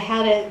 or I would have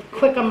had it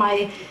quick on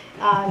my,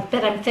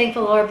 but I'm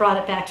thankful the Lord brought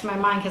it back to my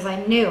mind, because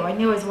I knew I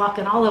was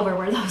walking all over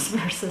where those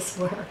verses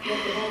were. But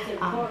that's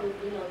important,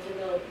 to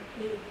know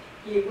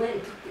he went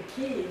and took the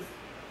keys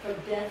from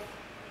death.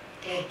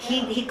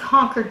 He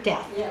conquered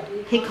death. Yeah,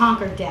 He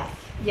conquered death.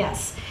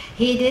 Yes.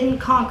 He didn't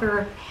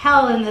conquer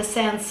hell in the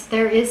sense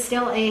there is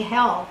still a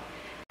hell.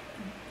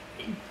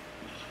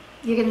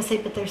 You're going to say,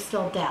 but there's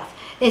still death.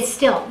 It's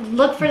still,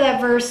 look for that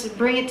verse,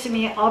 bring it to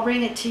me. I'll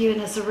bring it to you in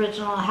its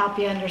original. I'll help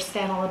you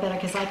understand a little better,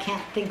 because I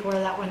can't think where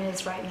that one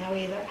is right now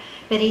either.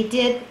 But he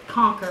did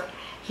conquer.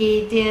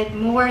 He did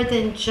more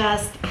than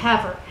just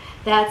cover.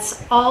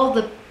 That's all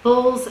the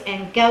bulls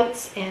and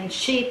goats and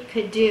sheep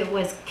could do,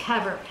 was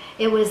cover.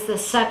 It was the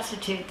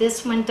substitute.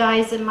 This one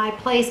dies in my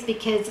place,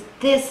 because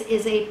this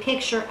is a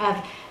picture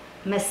of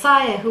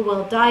Messiah who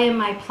will die in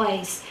my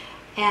place.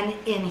 And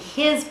in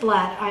his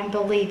blood I'm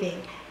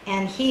believing.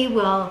 And he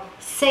will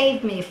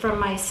save me from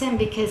my sin,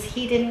 because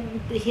he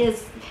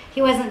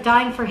wasn't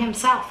dying for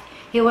himself.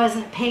 He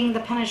wasn't paying the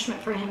punishment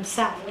for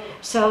himself.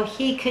 So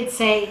he could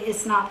say,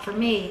 it's not for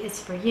me,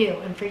 it's for you,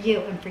 and for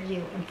you, and for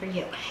you, and for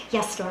you.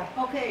 Yes, Dora?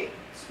 Okay,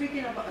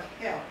 speaking about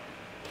hell.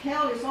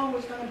 Hell is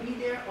always going to be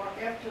there, or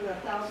after the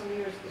 1,000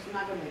 years it's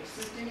not going to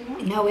exist anymore?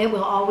 No, it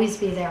will always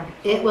be there.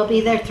 It will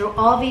be there through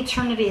all of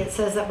eternity. It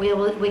says that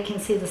we can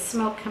see the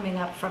smoke coming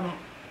up from it.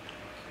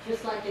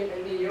 Just like in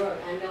New York,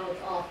 I know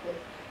it's off, but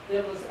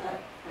there was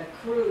a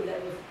crew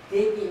that was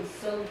digging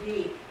so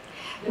deep.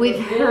 We've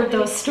heard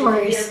those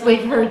stories.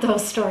 We've heard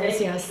those stories,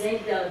 yes. They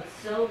dug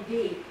so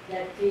deep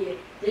that they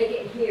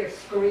could hear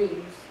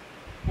screams.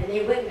 And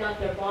they went and got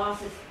their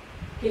bosses,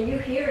 can you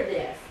hear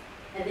this?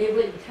 And they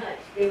wouldn't touch.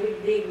 They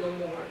wouldn't dig no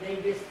more. They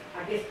just,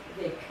 I guess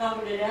they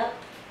covered it up,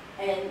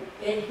 and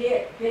it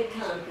hit big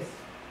time, because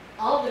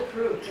all the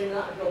crew could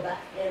not go back.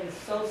 It was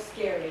so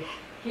scary.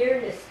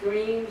 Hearing the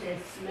screams and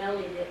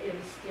smelling it, it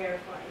was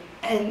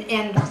terrifying.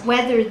 And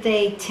whether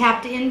they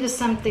tapped into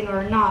something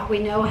or not, we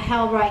know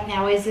hell right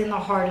now is in the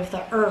heart of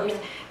the earth.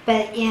 Yeah.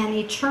 But in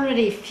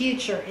eternity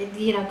future,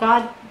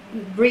 God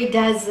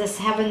redoes this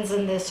heavens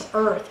and this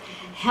earth.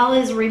 Hell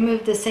is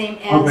removed the same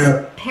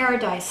as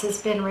paradise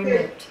has been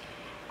removed.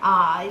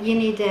 You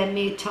need to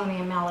mute Tony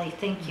and Melly.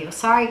 Thank you.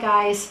 Sorry,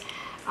 guys.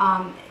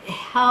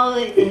 Hell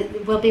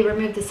will be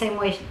removed the same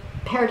way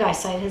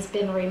paradise side has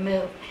been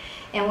removed.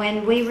 And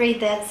when we read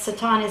that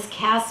Satan is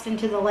cast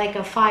into the lake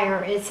of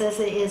fire, it says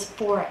it is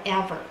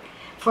forever.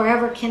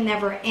 Forever can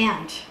never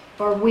end,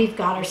 or we've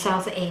got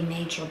ourselves a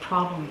major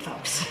problem,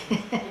 folks.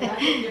 And I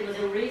think there was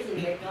a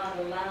reason that God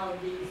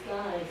allowed these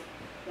guys,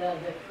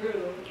 the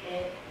crew,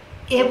 and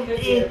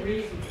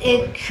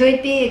it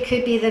could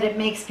be that it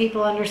makes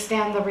people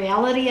understand the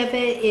reality of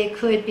it. It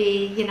could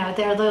be,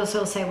 there are those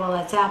who'll say, well,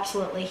 that's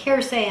absolutely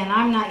hearsay, and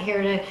I'm not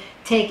here to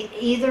take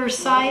either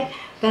side,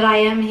 but I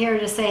am here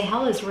to say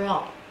hell is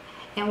real.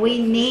 And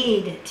we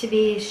need to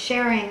be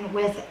sharing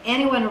with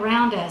anyone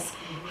around us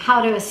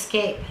how to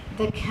escape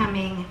the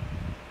coming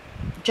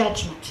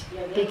judgment,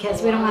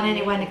 because we don't want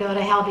anyone to go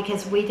to hell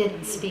because we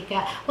didn't speak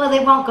up. Well, they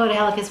won't go to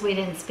hell because we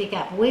didn't speak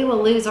up. We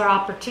will lose our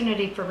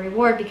opportunity for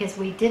reward because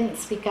we didn't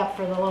speak up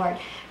for the Lord.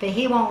 But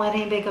he won't let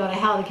anybody go to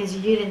hell because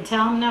you didn't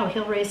tell him. No,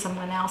 he'll raise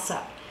someone else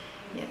up.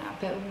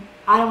 But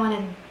I don't want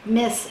to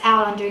miss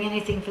out on doing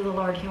anything for the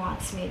Lord he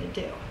wants me to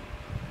do.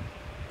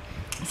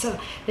 So,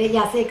 but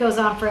yes, it goes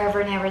on forever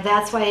and ever.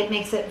 That's why it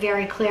makes it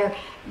very clear.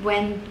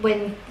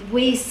 When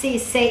we see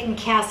Satan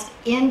cast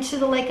into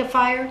the lake of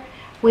fire,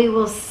 we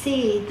will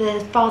see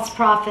the false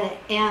prophet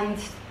and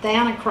the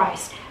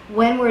Antichrist.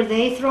 When were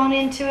they thrown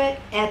into it?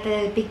 At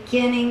the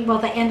beginning, well,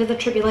 the end of the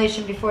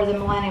tribulation before the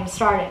millennium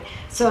started.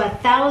 So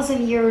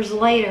 1,000 years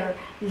later,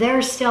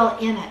 they're still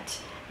in it.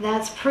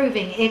 That's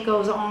proving it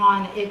goes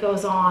on, it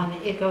goes on,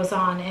 it goes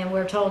on, and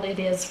we're told it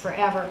is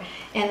forever.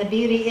 And the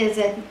beauty is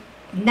that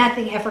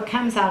nothing ever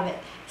comes out of it.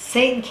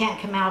 Satan can't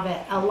come out of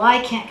it. A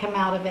lie can't come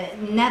out of it.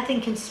 Nothing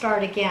can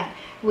start again.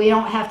 We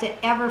don't have to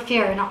ever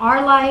fear. In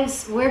our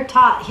lives, we're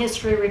taught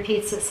history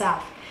repeats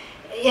itself.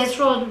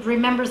 Israel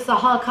remembers the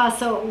Holocaust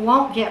so it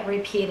won't get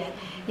repeated.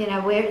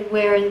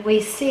 Where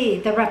we see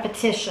the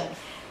repetition.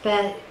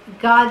 But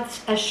God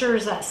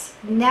assures us,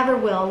 never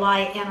will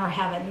lie enter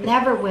heaven.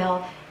 Never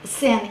will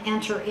sin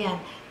enter in.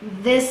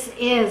 This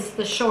is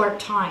the short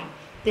time.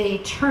 The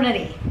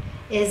eternity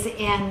is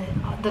in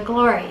the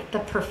glory, the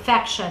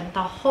perfection,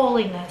 the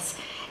holiness.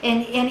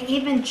 And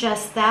even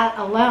just that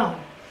alone,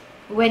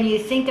 when you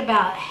think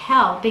about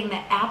hell being the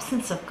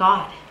absence of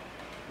God,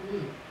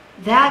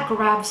 that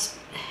grabs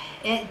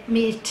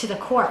me to the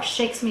core,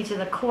 shakes me to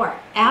the core.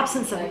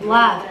 Absence of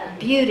love,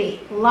 beauty,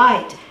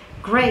 light,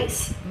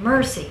 grace,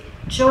 mercy,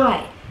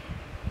 joy.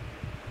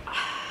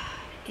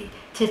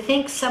 To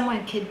think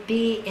someone could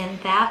be in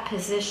that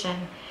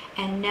position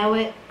and know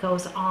it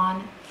goes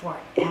on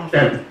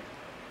forever.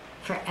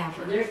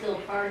 Forever. There's no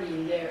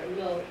partying there.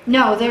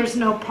 No, there's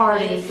no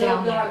party and it's so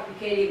down there. dark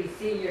you can't even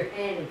see your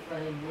hand in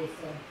front of you.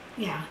 So.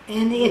 Yeah,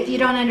 and if you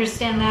don't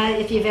understand that,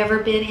 if you've ever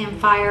been in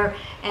fire,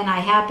 and I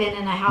have been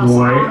in a house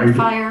No, on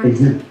fire,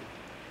 I-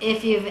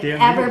 if you've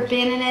Damn ever years.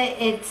 been in it,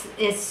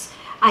 it's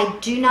I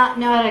do not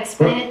know how to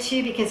explain it to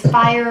you because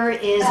fire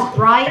is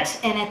bright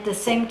and at the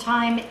same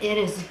time it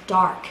is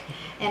dark.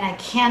 And I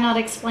cannot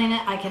explain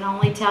it. I can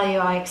only tell you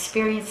I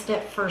experienced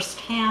it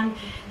firsthand.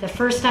 The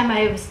first time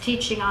I was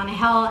teaching on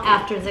hell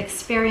after the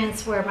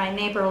experience where my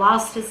neighbor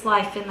lost his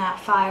life in that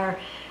fire,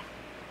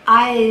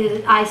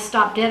 I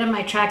stopped dead in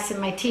my tracks in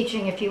my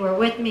teaching. If you were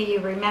with me, you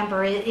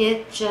remember it.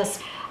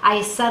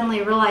 I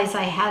suddenly realized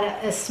I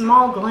had a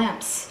small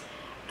glimpse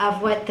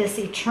of what this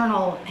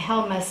eternal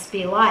hell must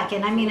be like.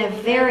 And I mean a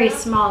very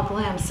small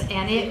glimpse,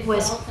 and it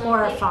was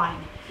horrifying.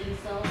 You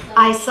saw something?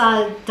 I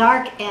saw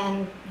dark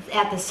and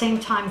at the same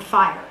time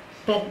fire,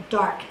 but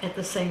dark at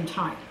the same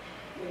time.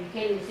 You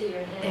can't even see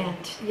your hand.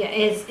 And yeah,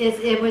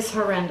 it was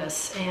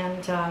horrendous.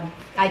 And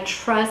I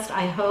trust,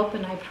 I hope,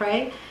 and I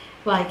pray,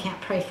 well, I can't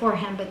pray for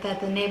him, but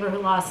that the neighbor who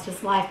lost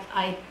his life,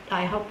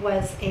 I hope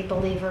was a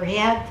believer.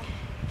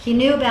 He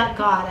knew about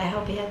God. I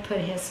hope he had put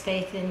his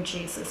faith in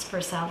Jesus for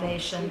You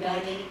salvation.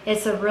 died in,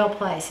 It's a real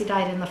place. He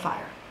died in the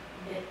fire,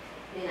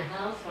 in a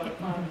house or a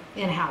car?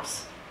 in a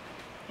house.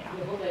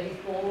 You hope that he's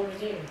born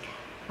again.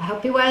 I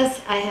hope he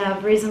was. I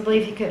have reason to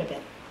believe he could have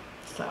been.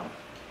 So,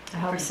 I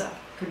hope so.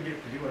 Couldn't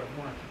get to do what I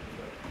wanted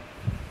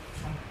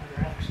to do,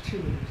 Under Acts 2,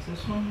 there's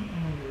this one,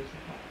 and there's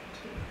Acts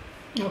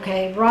 2.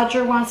 Okay,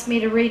 Roger wants me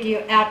to read you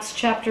Acts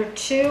chapter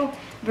 2,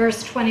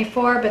 verse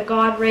 24. But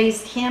God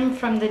raised him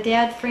from the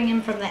dead, freeing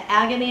him from the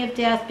agony of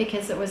death,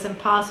 because it was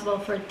impossible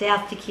for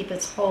death to keep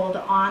its hold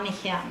on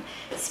him.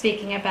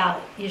 Speaking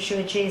about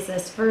Yeshua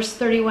Jesus. Verse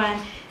 31,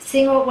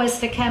 seeing what was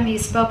to come, he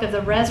spoke of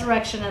the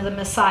resurrection of the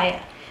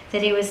Messiah,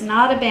 that he was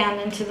not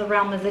abandoned to the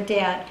realm of the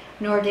dead,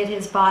 nor did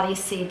his body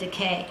see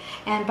decay.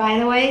 And by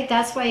the way,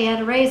 that's why he had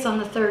to raise on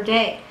the third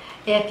day.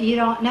 If you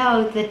don't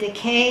know, the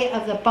decay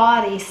of the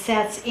body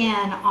sets in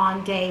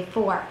on day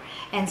 4.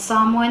 And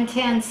Psalm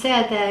 110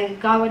 said that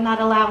God would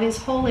not allow his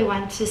Holy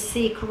One to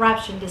see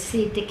corruption, to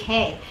see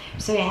decay.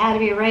 So he had to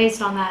be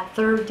raised on that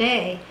third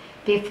day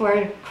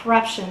before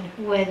corruption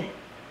would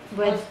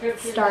What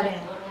scripture is start that in.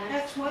 on that?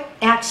 That's what,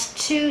 Acts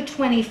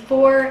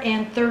 2:24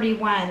 and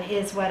 31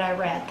 is what I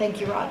read.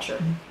 Thank you,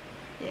 Roger.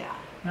 Yeah.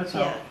 That's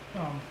Yeah.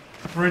 how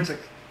forensic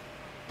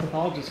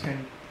pathologists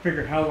can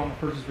figure how long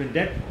a person's been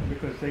dead for,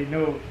 because they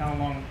know how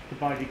long the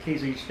body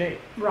decays each day.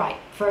 Right,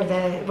 but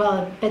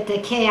the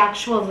decay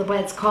what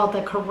it's called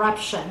the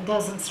corruption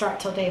doesn't start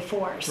till day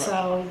 4.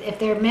 So if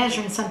they're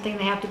measuring something,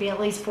 they have to be at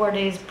least 4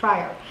 days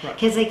prior. Right.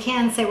 Because they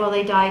can say, well,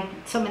 they died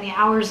so many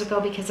hours ago,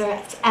 because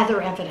there's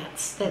other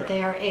evidence that Right.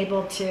 they are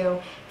able to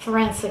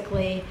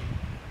forensically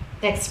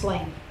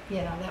explain,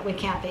 that we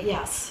can't, but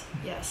yes.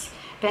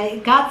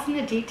 But God's in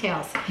the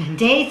details.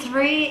 Day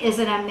 3 is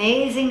an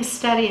amazing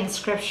study in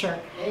Scripture.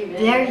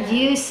 Amen. There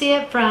you see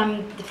it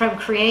from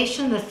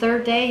creation, the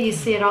third day, you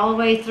see it all the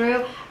way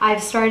through.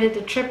 I've started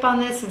to trip on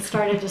this and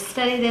started to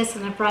study this,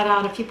 and I've brought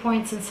out a few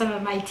points in some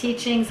of my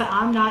teachings.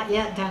 I'm not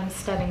yet done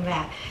studying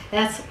that.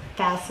 That's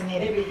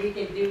fascinating. Maybe we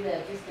can do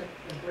that, just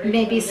a break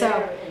Maybe from so.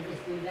 there and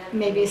just do that.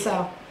 Maybe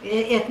so.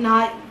 If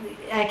not,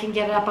 I can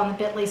get it up on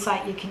the Bitly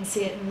site. You can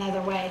see it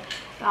another way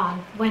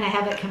when I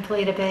have it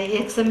completed. But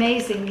it's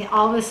amazing.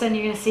 All of a sudden,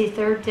 you're going to see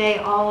third day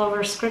all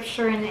over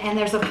Scripture, and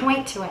there's a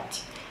point to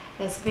it.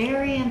 It's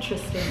very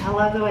interesting. I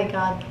love the way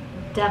God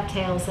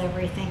dovetails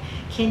everything.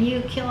 Can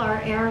you kill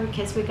our air,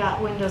 because we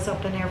got windows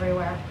open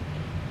everywhere?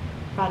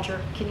 Roger,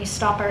 can you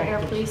stop our air,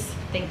 please?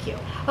 Thank you.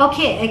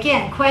 Okay,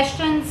 again,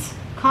 questions,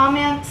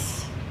 comments?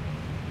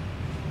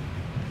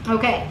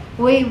 Okay,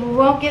 we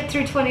won't get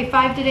through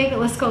 25 today, but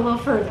let's go a little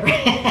further.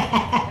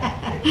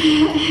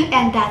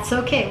 And that's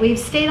okay. We've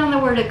stayed on the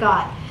Word of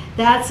God.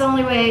 That's the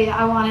only way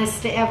I want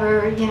us to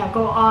ever,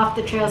 go off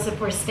the trails, if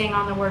we're staying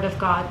on the Word of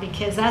God,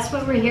 because that's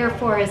what we're here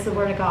for, is the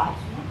Word of God.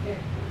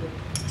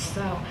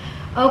 So,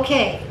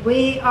 okay,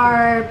 we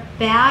are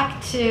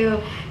back to,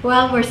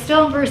 we're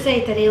still in verse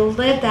 8, that he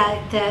lived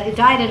that he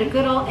died at a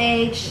good old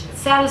age,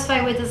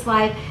 satisfied with his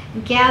life,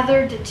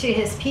 gathered to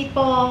his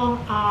people.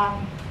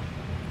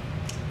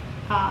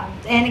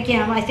 And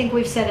again, I think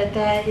we've said it,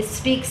 that it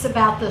speaks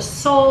about the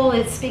soul,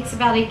 it speaks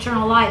about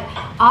eternal life.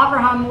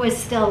 Abraham was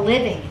still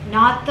living,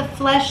 not the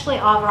fleshly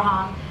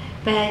Abraham,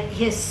 but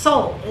his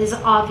soul is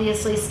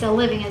obviously still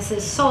living. It's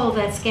his soul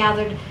that's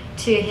gathered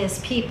to his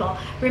people.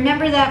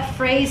 Remember that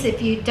phrase?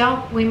 If you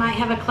don't, we might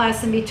have a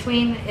class in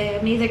between.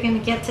 I'm either going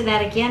to get to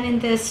that again in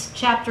this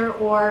chapter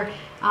or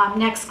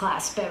next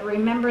class. But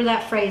remember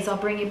that phrase. I'll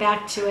bring you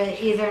back to it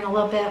either in a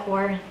little bit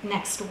or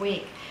next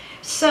week.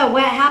 So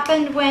what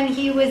happened when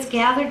he was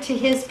gathered to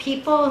his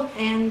people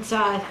and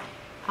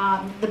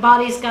the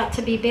bodies got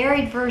to be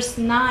buried? Verse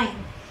 9.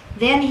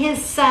 Then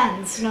his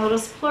sons,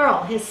 notice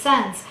plural, his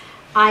sons,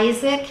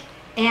 Isaac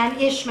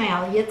and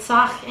Ishmael,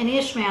 Yitzhak and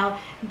Ishmael,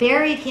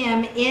 buried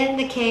him in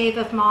the cave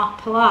of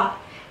Machpelah.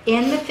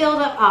 in the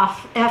field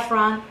of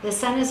Ephron, the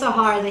son of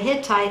Zohar, the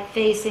Hittite,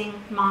 facing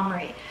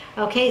Mamre.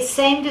 Okay,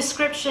 same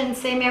description,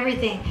 same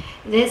everything.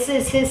 This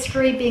is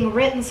history being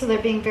written, so they're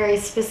being very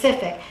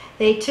specific.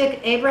 They took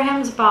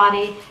Abraham's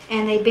body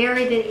and they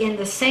buried it in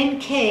the same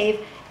cave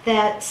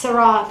that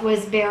Sarah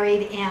was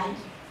buried in.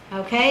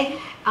 Okay,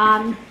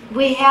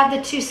 we have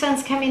the two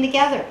sons coming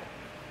together.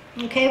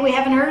 Okay, we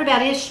haven't heard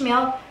about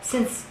Ishmael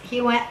since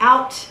he went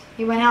out.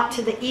 He went out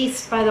to the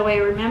east, by the way,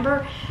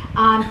 remember?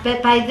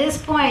 But by this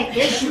point,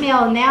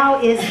 Ishmael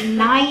now is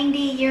 90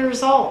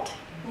 years old.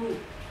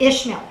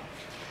 Ishmael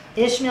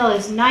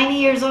is 90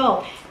 years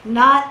old.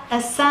 Not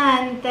a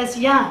son that's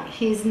young.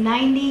 He's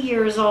 90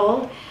 years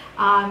old.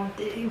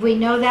 We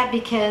know that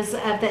because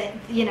of the,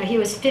 he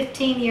was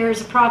 15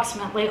 years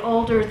approximately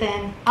older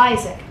than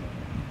Isaac.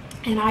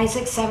 And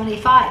Isaac's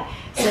 75.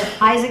 So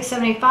Isaac's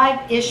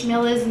 75,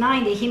 Ishmael is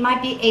 90. He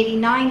might be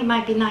 89, he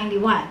might be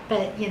 91.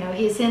 But,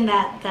 he's in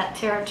that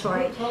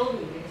territory. Who told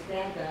you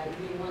that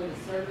you one of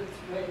the servants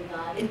went and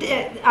got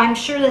him? I'm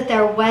sure that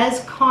there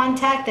was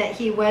contact, that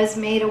he was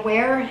made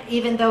aware,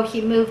 even though he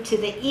moved to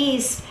the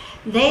east.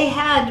 They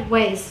had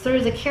ways,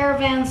 through the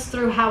caravans,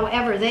 through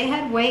however, they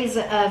had ways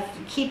of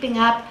keeping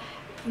up,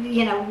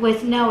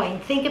 with knowing.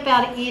 Think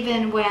about it,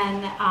 even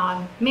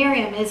when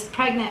Miriam is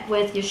pregnant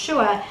with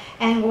Yeshua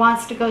and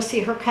wants to go see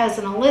her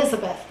cousin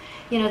Elizabeth.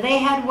 They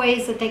had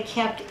ways that they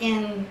kept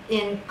in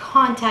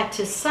contact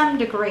to some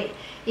degree,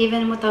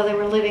 even though they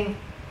were living,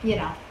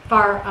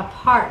 far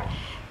apart.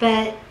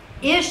 But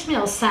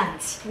Ishmael's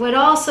sons would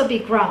also be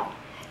grown.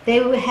 They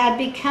had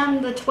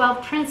become the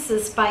 12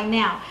 princes by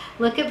now.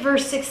 Look at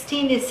verse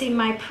 16 to see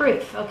my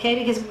proof, okay?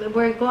 Because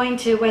we're going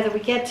to, whether we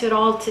get to it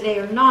all today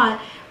or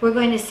not, we're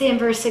going to see in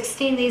verse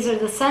 16, these are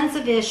the sons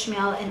of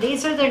Ishmael, and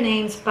these are their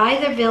names by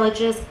their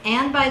villages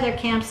and by their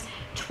camps,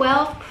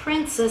 12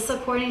 princes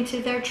according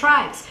to their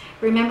tribes.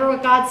 Remember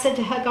what God said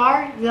to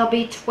Hagar? There'll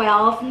be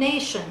 12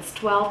 nations,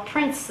 12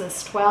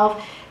 princes,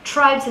 12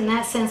 tribes in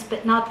that sense,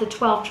 but not the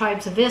 12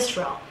 tribes of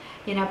Israel.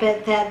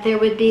 But that there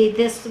would be,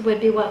 this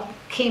would be what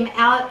came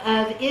out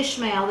of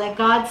Ishmael, that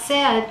God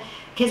said,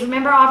 because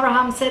remember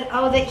Abraham said,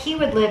 that he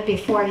would live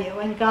before you.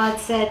 And God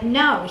said,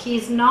 no,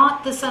 he's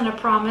not the son of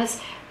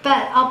promise,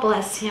 but I'll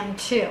bless him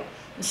too.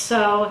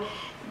 So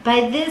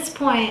by this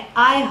point,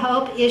 I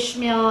hope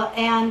Ishmael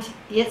and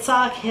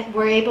Yitzhak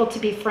were able to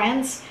be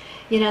friends.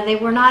 They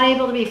were not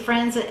able to be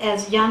friends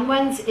as young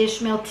ones.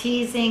 Ishmael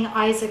teasing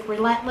Isaac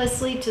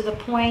relentlessly to the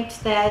point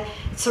that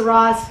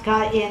Sarah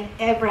got in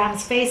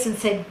Abraham's face and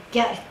said,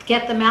 get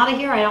them out of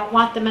here. I don't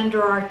want them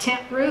under our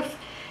tent roof.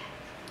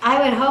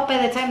 I would hope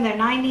by the time they're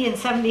 90 and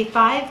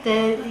 75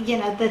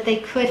 that, that they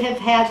could have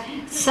had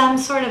some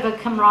sort of a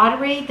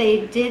camaraderie.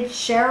 They did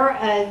share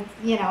a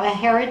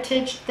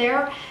heritage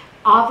there.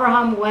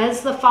 Abraham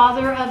was the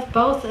father of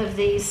both of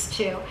these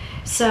two.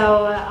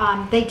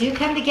 So they do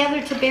come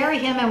together to bury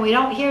him, and we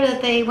don't hear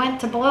that they went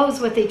to blows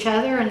with each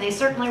other, and they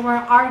certainly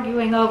weren't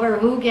arguing over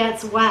who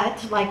gets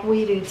what like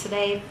we do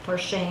today, for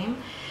shame.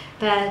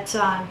 But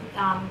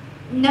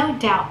no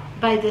doubt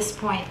by this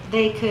point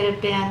they could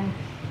have been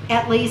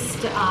at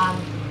least,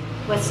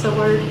 what's the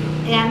word,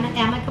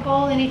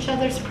 amicable in each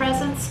other's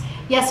presence.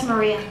 Yes,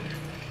 Maria?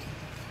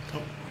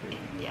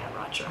 Yeah,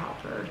 Roger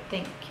Halper,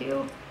 thank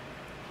you.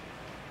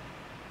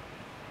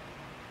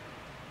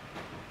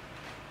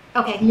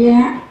 Okay.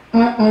 Yeah,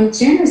 on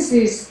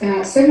Genesis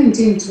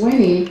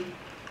 17:20,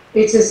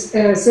 it just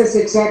says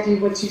exactly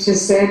what you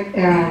just said.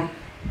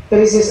 But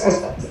it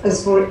says,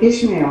 as for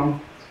Ishmael,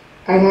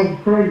 I have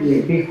heard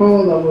you.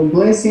 Behold, I will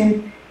bless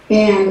him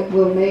and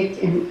will make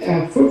him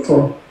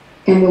fruitful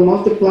and will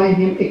multiply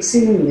him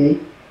exceedingly.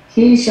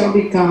 He shall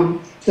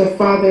become the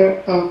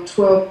father of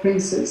 12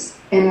 princes,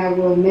 and I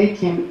will make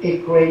him a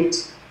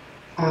great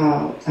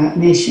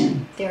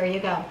nation. There you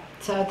go.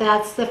 So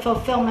that's the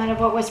fulfillment of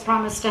what was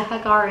promised to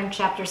Hagar in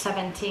chapter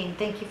 17.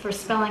 Thank you for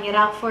spelling it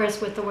out for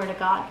us with the Word of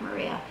God,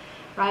 Maria.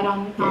 Right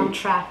on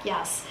track,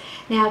 yes.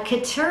 Now,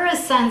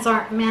 Keturah's sons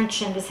aren't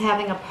mentioned as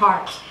having a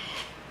part.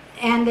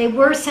 And they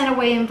were sent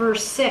away in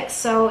verse 6.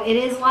 So it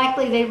is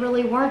likely they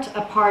really weren't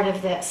a part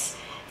of this.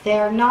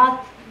 They're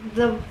not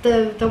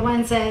the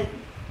ones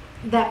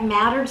that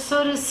mattered,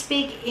 so to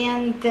speak,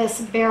 in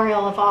this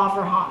burial of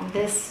Abraham.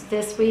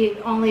 This we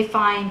only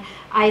find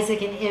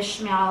Isaac and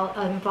Ishmael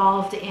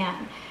involved in.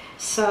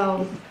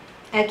 So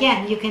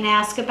again, you can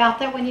ask about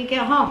that when you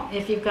get home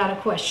if you've got a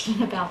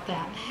question about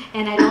that.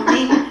 And I don't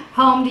mean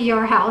home to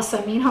your house,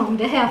 I mean home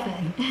to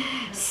heaven.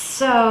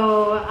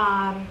 So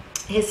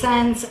his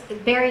sons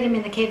buried him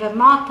in the cave of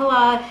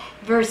Machpelah.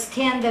 Verse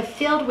 10, the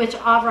field which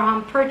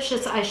Abraham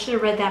purchased, I should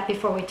have read that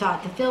before we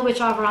taught. The field which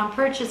Abraham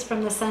purchased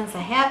from the sons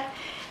of Het,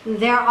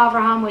 there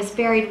Abraham was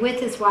buried with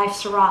his wife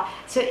Sarah.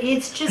 So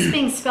it's just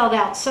being spelled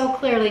out so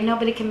clearly,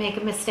 nobody can make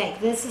a mistake.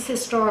 This is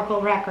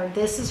historical record.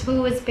 This is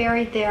who was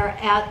buried there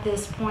at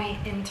this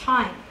point in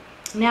time.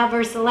 Now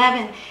verse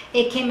 11,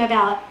 it came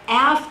about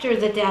after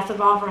the death of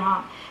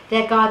Abraham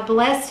that God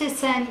blessed his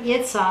son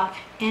Yitzhak,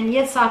 and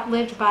Yitzhak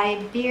lived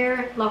by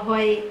Bir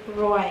Lahoi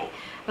Roy.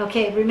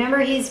 Okay, remember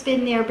he's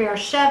been near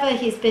Beersheba,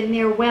 he's been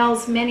near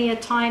wells many a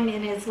time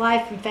in his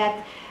life. In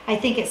fact, I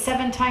think it's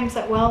 7 times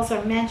that wells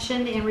are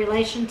mentioned in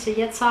relation to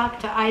Yitzhak,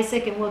 to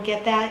Isaac, and we'll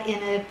get that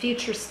in a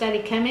future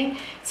study coming.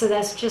 So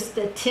that's just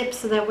a tip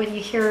so that when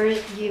you hear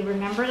it, you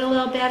remember it a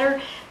little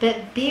better.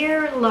 But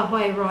Bir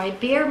Lahoiroi,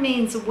 Bir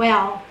means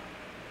well,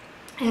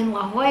 and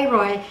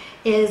Lahoiroi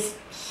is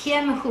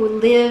him who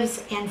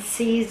lives and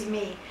sees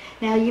me.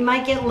 Now, you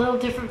might get little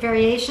different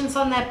variations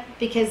on that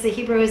because the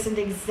Hebrew isn't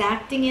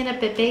exacting in it,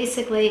 but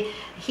basically,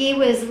 he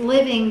was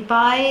living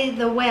by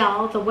the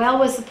well. The well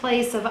was the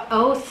place of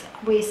oath.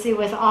 We see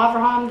with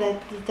Abraham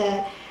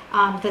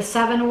the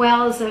 7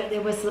 wells,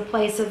 it was the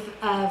place of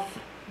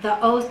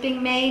the oath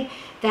being made.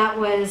 That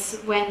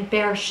was when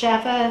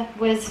Beersheba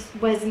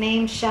was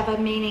named, Sheva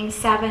meaning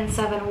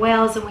 7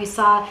 wells, and we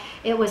saw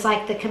it was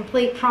like the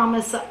complete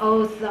promise, the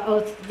oath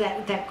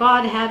that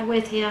God had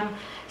with him.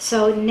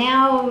 So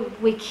now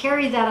we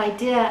carry that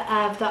idea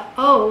of the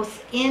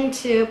oath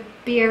into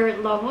Bir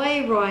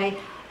Lahoiroi.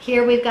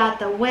 Here we've got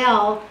the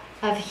well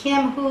of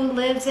him who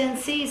lives and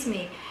sees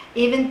me.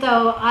 Even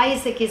though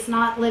Isaac is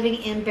not living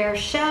in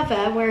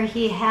Beersheba, where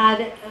he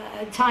had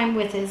time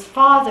with his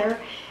father,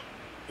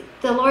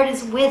 the Lord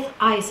is with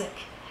Isaac,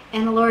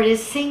 and the Lord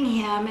is seeing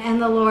him,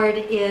 and the Lord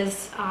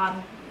is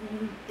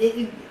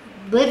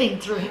living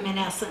through him in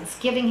essence,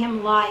 giving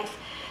him life.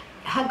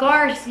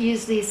 Hagar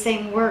used these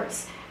same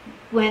words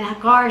when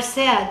Hagar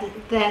said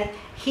that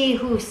he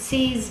who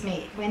sees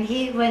me,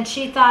 when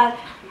she thought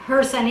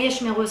her son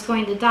Ishmael was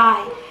going to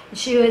die,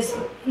 she was,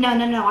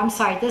 I'm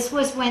sorry, this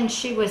was when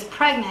she was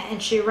pregnant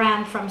and she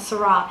ran from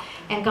Sarah,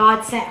 and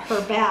God sent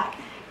her back.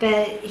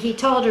 But he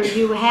told her,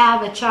 you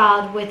have a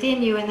child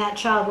within you, and that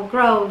child will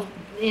grow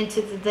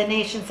into the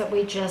nations that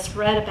we just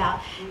read about.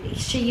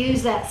 She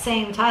used that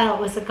same title.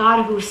 It was the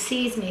God who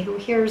sees me, who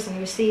hears and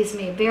who sees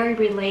me, very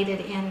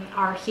related in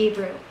our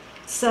Hebrew.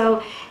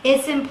 So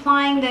it's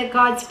implying that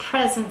God's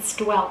presence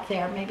dwelt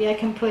there. Maybe I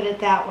can put it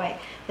that way,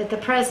 that the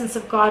presence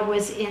of God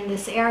was in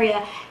this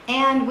area.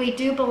 And we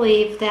do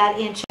believe that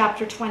in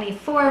chapter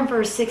 24 and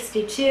verse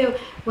 62,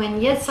 when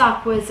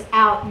Yitzhak was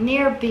out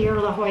near Bir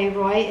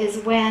Lahoiroi,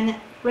 is when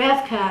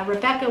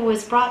Rebekah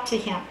was brought to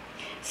him.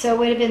 So it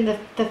would have been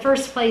the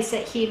first place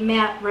that he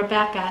met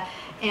Rebekah.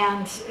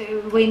 And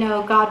we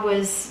know God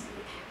was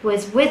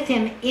with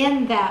him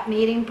in that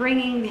meeting,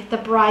 bringing the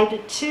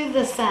bride to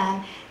the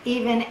Son,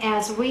 even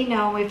as we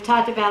know, we've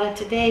talked about it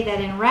today,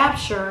 that in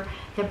rapture,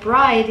 the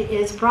bride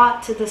is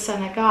brought to the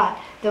Son of God.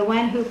 The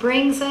one who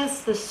brings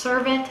us, the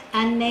servant,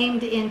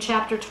 unnamed in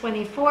chapter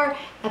 24,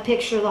 a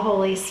picture of the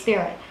Holy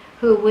Spirit,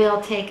 who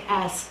will take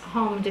us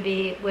home to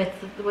be with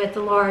the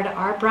Lord,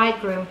 our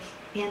bridegroom,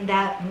 in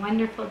that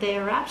wonderful day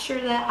of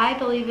rapture that I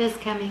believe is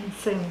coming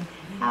soon.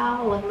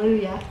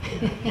 Hallelujah.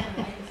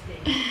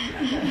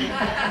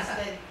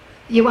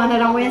 You want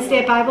it on Wednesday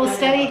at Bible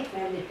study?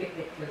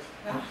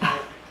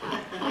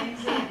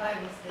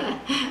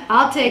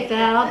 I'll take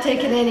that. I'll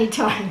take it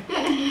anytime.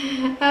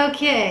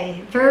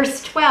 Okay,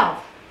 verse 12.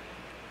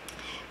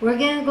 We're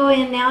going to go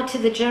in now to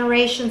the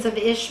generations of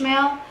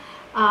Ishmael.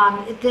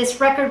 This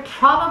record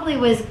probably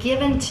was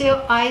given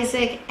to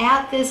Isaac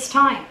at this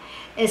time,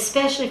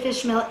 especially if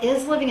Ishmael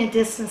is living a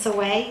distance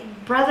away.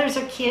 Brothers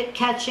are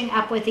catching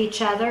up with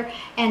each other,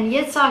 and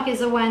Yitzhak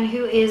is the one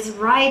who is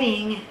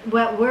writing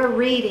what we're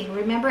reading.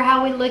 Remember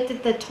how we looked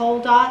at the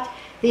Toldot?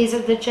 These are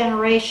the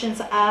generations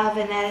of,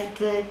 and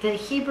the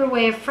Hebrew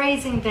way of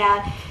phrasing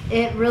that,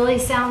 it really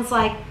sounds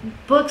like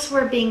books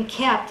were being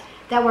kept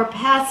that were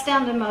passed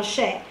down to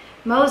Moshe.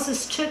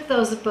 Moses took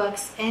those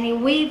books and he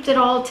weaved it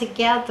all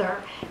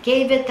together,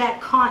 gave it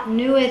that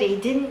continuity,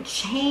 didn't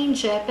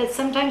change it, but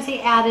sometimes he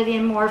added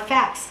in more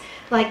facts.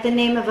 Like the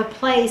name of a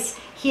place,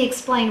 he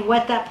explained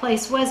what that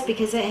place was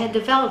because it had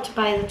developed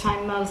by the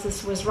time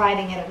Moses was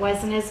writing it. It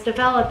wasn't as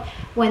developed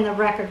when the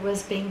record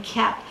was being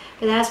kept.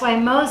 But that's why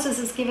Moses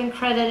is given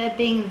credit at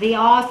being the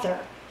author.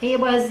 He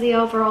was the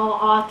overall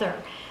author.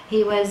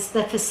 He was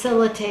the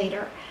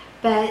facilitator.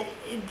 But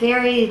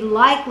very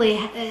likely,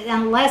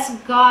 unless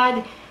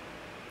God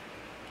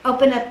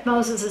opened up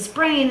Moses'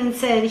 brain and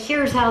said,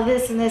 here's how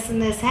this and this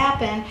and this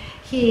happened,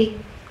 he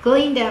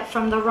gleaned it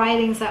from the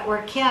writings that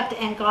were kept,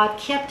 and God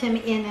kept him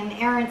in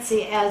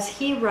inerrancy as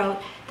he wrote,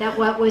 that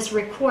what was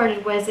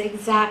recorded was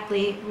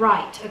exactly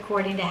right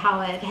according to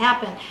how it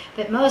happened.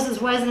 But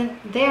Moses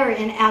wasn't there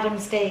in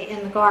Adam's day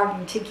in the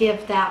garden to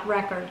give that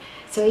record.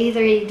 So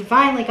either he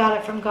divinely got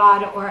it from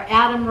God, or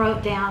Adam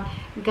wrote down,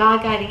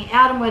 God guiding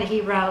Adam what he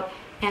wrote,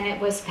 and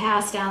it was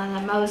passed down, and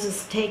then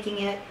Moses taking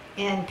it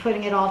and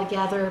putting it all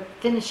together,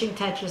 finishing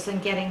touches,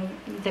 and getting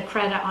the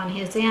credit on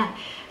his end.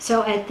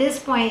 So at this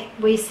point,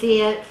 we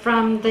see it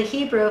from the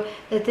Hebrew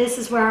that this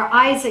is where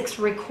Isaac's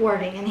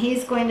recording, and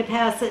he's going to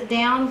pass it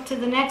down to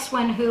the next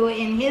one who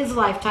in his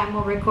lifetime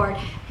will record,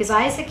 because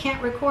Isaac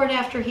can't record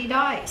after he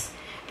dies,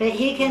 but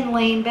he can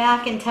lean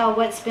back and tell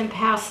what's been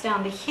passed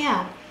down to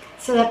him,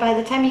 so that by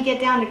the time you get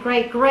down to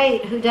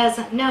great who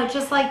doesn't know,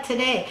 just like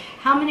today,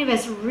 how many of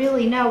us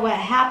really know what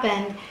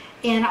happened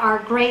in our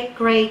great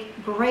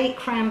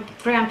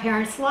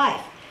grandparents'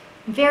 life?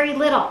 very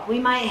little. We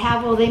might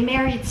have, well, they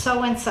married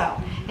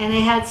so-and-so, and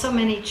they had so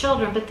many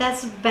children, but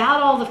that's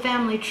about all the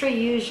family tree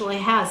usually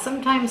has.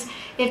 Sometimes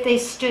if they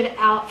stood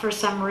out for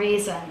some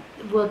reason,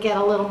 we'll get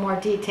a little more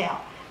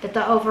detail, but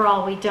the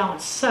overall we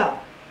don't. So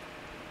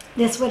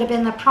this would have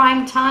been the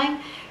prime time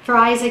for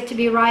Isaac to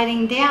be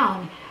writing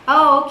down,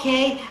 oh,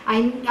 okay,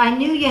 I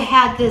knew you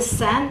had this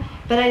son,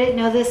 but I didn't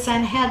know this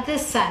son had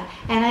this son,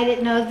 and I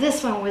didn't know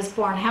this one was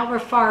born, however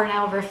far and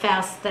however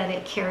fast that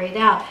it carried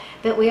out.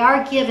 But we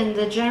are given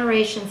the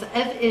generations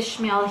of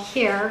Ishmael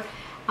here,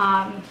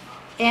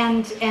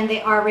 and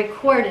they are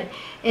recorded.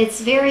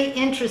 It's very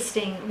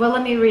interesting. Well,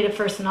 let me read it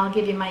first, and I'll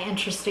give you my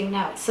interesting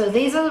notes. So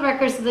these are the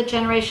records of the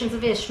generations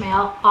of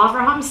Ishmael,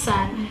 Abraham's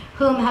son,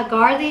 whom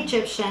Hagar the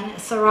Egyptian,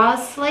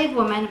 Sarah's slave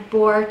woman,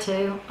 bore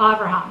to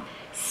Abraham.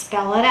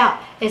 Spell it out.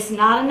 It's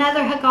not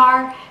another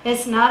Hagar.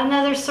 It's not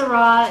another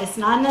Sarah. It's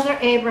not another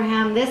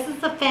Abraham. This is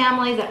the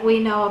family that we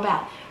know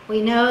about.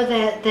 We know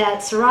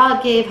that Sarah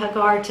gave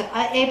Hagar to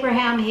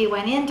Abraham. He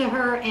went into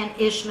her, and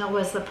Ishmael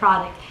was the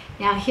product.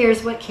 Now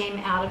here's what came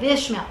out of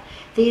Ishmael.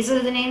 These are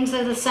the names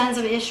of the sons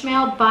of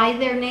Ishmael by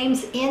their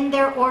names in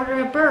their order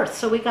of birth.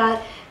 So we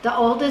got the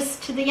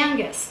oldest to the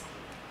youngest.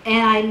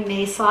 And I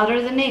may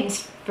slaughter the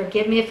names.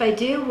 Forgive me if I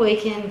do. We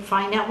can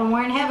find out when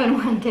we're in heaven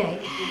one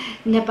day.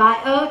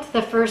 Nebaioth,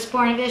 the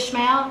firstborn of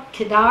Ishmael,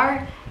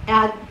 Kedar,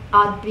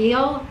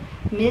 Adbeel,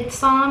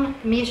 Mibsam,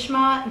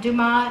 Mishma,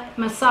 Duma,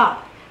 Masa,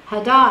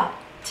 Hadad,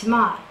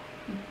 Tema,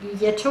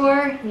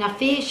 Yetur,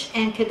 Naphish,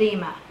 and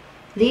Kedema.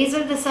 These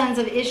are the sons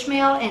of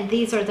Ishmael, and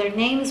these are their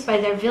names by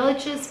their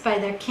villages, by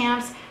their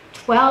camps,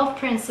 12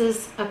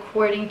 princes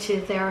according to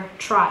their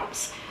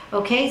tribes.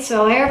 Okay,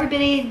 so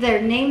everybody,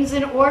 their names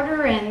in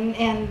order,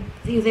 and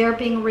they're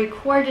being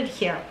recorded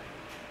here.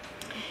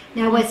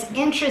 Now what's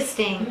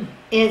interesting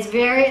is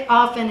very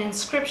often in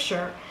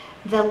Scripture,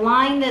 the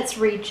line that's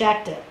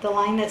rejected, the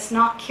line that's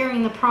not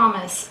carrying the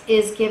promise,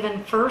 is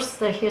given first,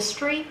 the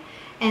history,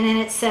 and then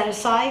it's set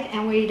aside,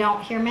 and we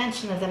don't hear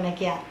mention of them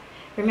again.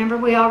 Remember,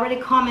 we already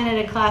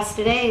commented in class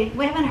today,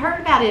 we haven't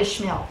heard about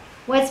Ishmael.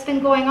 What's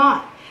been going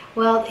on?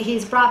 Well,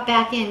 he's brought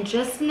back in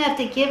just enough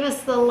to give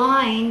us the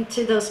line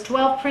to those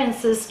 12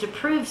 princes to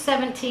prove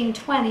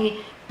 1720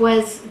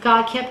 was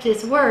God kept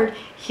his word.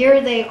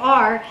 Here they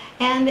are,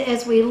 and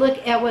as we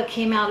look at what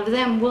came out of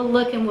them, we'll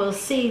look and we'll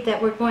see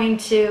that we're going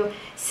to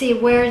see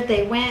where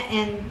they went,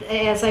 and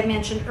as I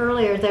mentioned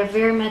earlier, they're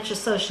very much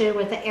associated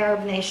with the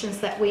Arab nations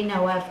that we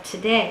know of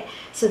today.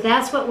 So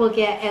that's what we'll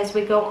get as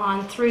we go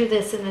on through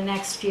this in the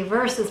next few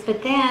verses.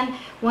 But then,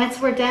 once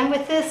we're done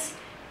with this,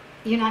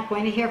 you're not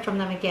going to hear from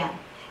them again.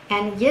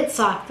 And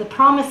Yitzhak, the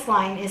promised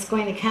line, is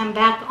going to come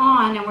back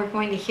on, and we're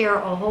going to hear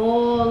a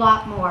whole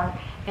lot more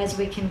as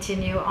we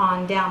continue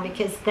on down,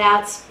 because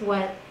that's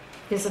what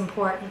is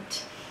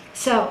important.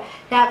 So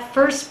that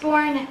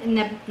firstborn,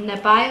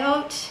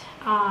 Nebaioth,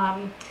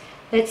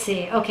 let's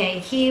see, okay,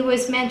 he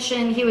was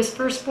mentioned, he was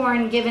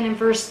firstborn given in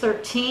verse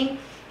 13.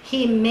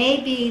 He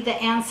may be the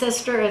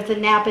ancestor of the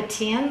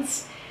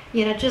Nabateans,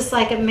 you know, just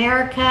like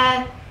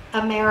Americans,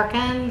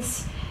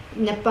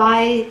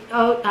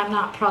 Nebaioth, I'm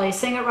not probably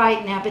saying it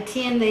right,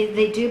 Nabatean,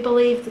 they do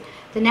believe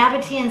the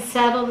Nabateans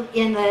settled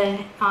in the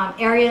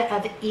area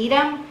of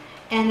Edom,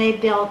 and they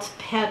built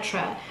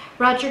Petra.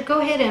 Roger, go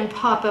ahead and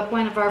pop up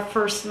one of our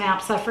first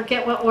maps. I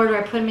forget what order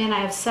I put them in.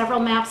 I have several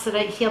maps that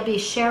he'll be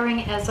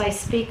sharing as I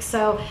speak,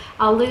 so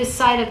I'll lose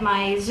sight of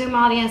my Zoom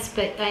audience,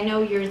 but I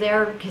know you're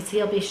there because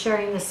he'll be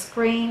sharing the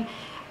screen.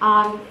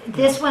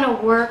 This one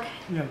will work.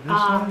 Yeah,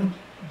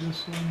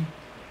 this one.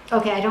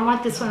 Okay, I don't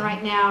want this one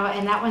right now,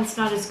 and that one's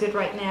not as good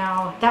right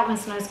now. That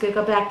one's not as good.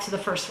 Go back to the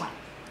first one.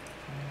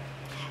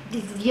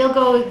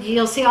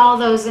 You'll see all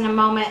those in a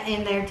moment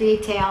in their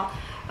detail.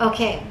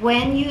 Okay,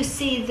 when you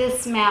see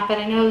this map, and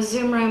I know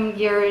Zoom Room,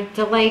 you're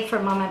delayed for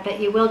a moment,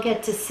 but you will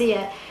get to see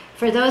it.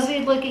 For those of you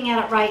looking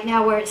at it right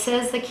now, where it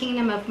says the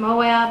kingdom of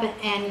Moab,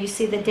 and you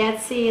see the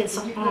Dead Sea, it's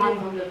Just put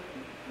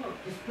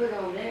it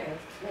on there.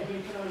 Let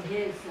him put on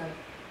his.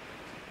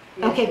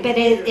 Okay, but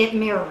it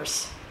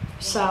mirrors.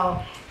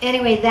 So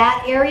anyway,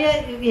 that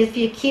area, if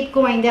you keep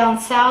going down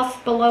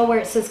south below where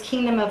it says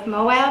kingdom of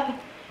Moab,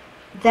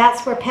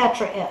 that's where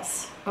Petra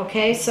is.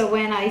 Okay, so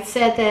when I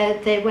said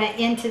that they went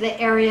into the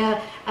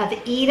area of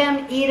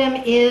Edom,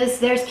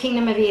 there's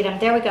kingdom of Edom.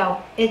 There we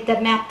go. The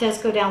map does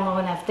go down low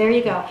enough. There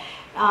you go.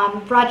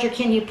 Roger,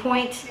 can you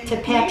point to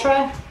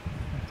Petra?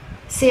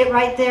 See it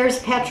right there is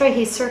Petra.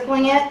 He's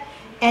circling it.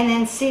 And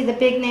then see the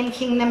big name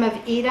kingdom of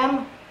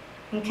Edom.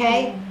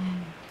 Okay.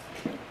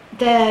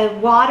 The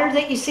water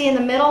that you see in the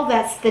middle,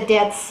 that's the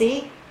Dead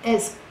Sea.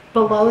 Is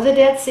below the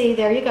Dead Sea,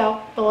 there you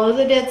go, below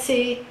the Dead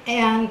Sea,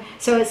 and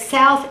so it's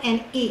south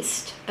and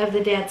east of the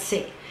Dead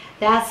Sea.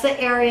 That's the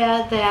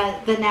area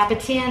that the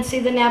Nabatean, see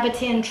the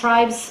Nabatean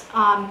tribes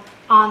on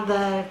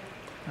the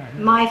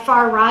my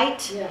far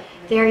right? Yeah.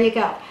 There you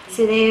go.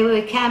 So they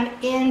would come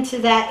into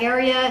that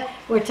area.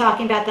 We're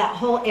talking about that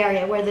whole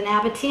area where the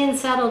Nabateans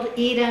settled,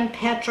 Edom,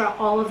 Petra,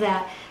 all of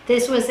that.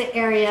 This was the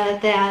area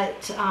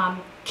that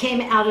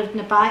came out of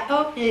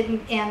Nebaioth,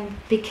 and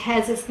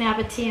because it's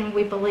Nabatean,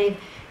 we believe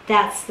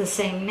that's the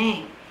same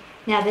name.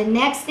 Now the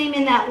next name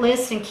in that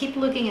list, and keep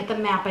looking at the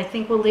map, I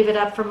think we'll leave it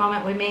up for a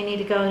moment. We may need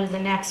to go to the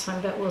next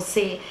one, but we'll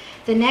see.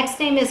 The next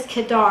name is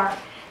Kedar.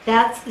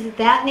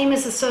 That name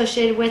is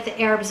associated with the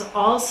Arabs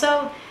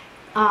also.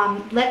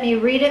 Let me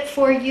read it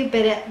for you,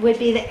 but it would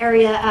be the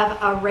area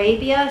of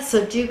Arabia.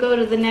 So do go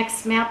to the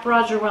next map,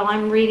 Roger, while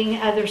I'm reading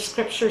other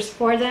scriptures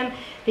for them,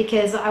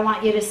 because I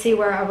want you to see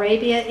where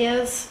Arabia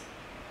is.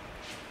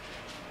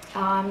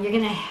 You're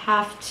going to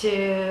have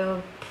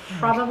to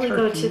probably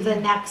go to the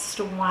next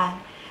one.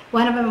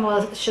 One of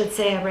them should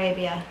say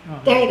Arabia.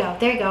 There you go.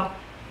 There you go.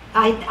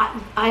 I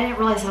didn't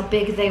realize how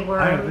big they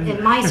were.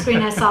 In my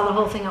screen, I saw the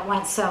whole thing at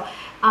once. So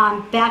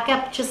back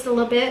up just a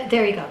little bit.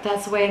 There you go.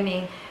 That's the way I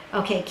mean.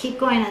 Okay, keep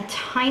going a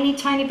tiny,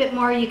 tiny bit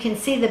more. You can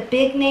see the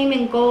big name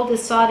in gold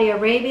is Saudi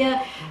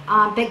Arabia.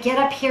 But get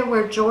up here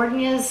where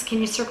Jordan is. Can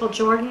you circle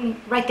Jordan?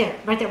 Right there,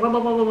 right there. Whoa, whoa,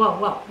 whoa, whoa, whoa,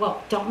 whoa,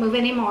 whoa. Don't move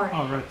anymore.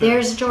 Oh, right there.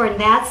 There's Jordan.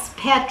 That's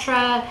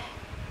Petra.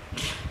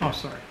 Oh,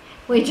 sorry.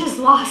 We just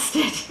lost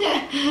it.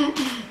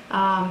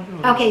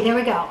 Okay, there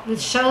we go.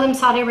 Let's show them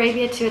Saudi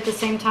Arabia too at the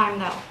same time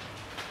though.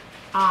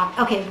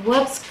 Okay,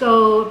 whoops,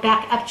 go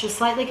back up just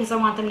slightly because I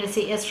want them to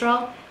see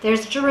Israel.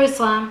 There's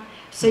Jerusalem.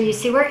 So you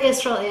see where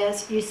Israel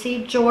is. You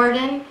see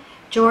Jordan.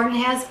 Jordan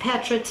has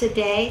Petra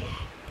today.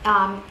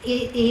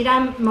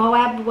 Edom,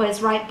 Moab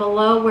was right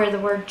below where the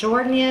word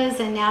Jordan is,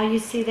 and now you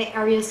see the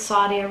area of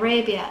Saudi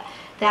Arabia.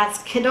 That's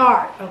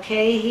Kedar,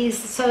 okay?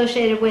 He's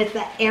associated with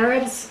the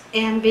Arabs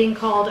and being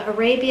called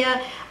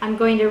Arabia. I'm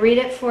going to read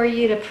it for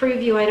you to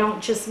prove you I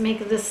don't just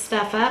make this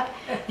stuff up.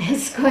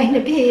 It's going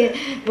to be,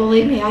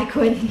 believe me, I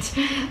couldn't.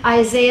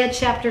 Isaiah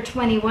chapter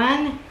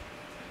 21.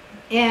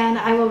 And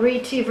I will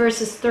read to you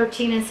verses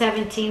 13 and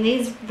 17.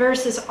 These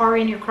verses are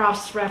in your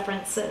cross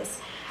references.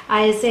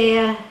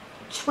 Isaiah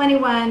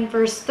 21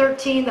 verse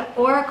 13, the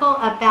oracle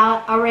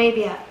about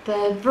Arabia,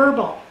 the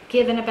verbal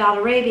given about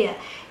Arabia.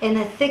 In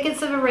the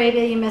thickets of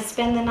Arabia you must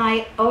spend the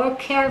night, O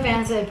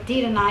caravans of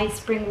Dedanites,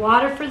 bring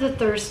water for the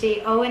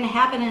thirsty, O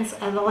inhabitants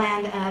of the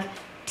land of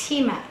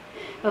Tema.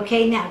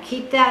 Okay, now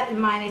keep that in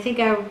mind. I think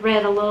I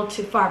read a little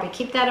too far, but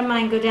keep that in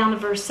mind. Go down to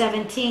verse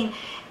 17.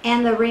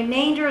 And the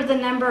remainder of the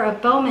number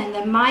of bowmen,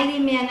 the mighty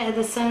men of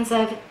the sons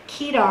of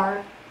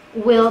Kedar,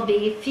 will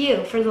be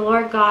few, for the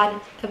Lord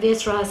God of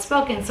Israel has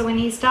spoken. So when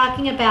he's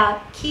talking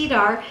about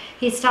Kedar,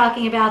 he's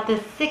talking about the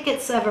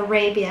thickets of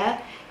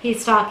Arabia.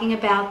 He's talking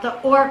about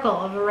the oracle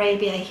of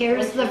Arabia.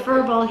 Here's the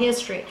verbal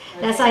history.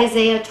 That's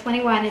Isaiah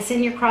 21. It's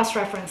in your cross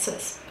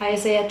references.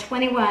 Isaiah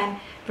 21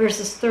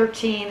 verses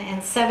 13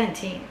 and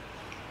 17.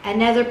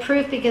 Another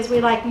proof, because we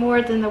like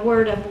more than the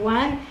word of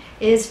one,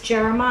 is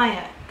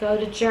Jeremiah. Go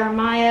to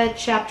Jeremiah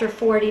chapter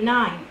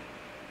 49.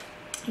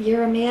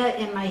 Jeremiah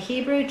in my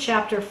Hebrew,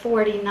 chapter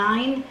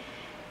 49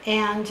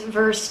 and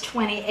verse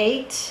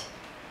 28.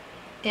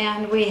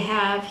 And we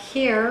have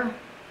here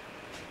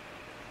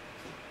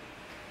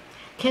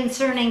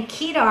concerning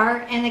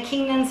Kedar and the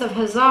kingdoms of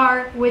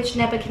Hazar, which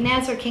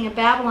Nebuchadnezzar, king of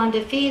Babylon,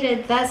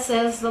 defeated. Thus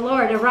says the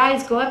Lord,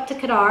 arise, go up to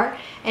Kedar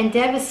and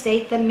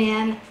devastate the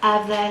men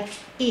of the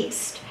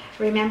east.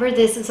 Remember,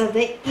 this is of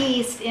the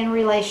east in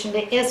relation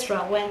to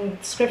Israel. When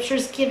Scripture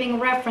is giving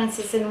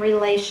references in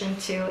relation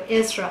to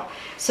Israel.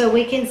 So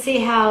we can see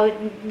how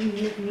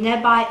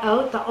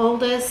Nebaioth, the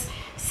oldest,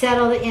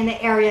 settled in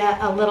the area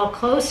a little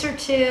closer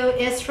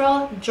to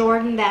Israel,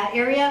 Jordan, that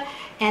area.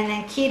 And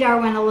then Kedar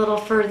went a little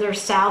further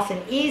south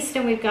and east,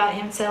 and we've got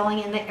him settling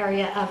in the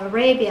area of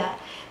Arabia.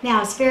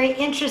 Now, it's very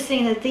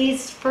interesting that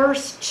these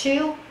first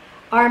two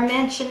are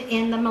mentioned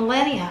in the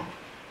millennium,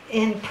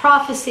 in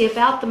prophecy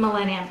about the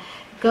millennium.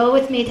 Go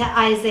with me to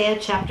Isaiah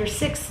chapter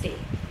 60.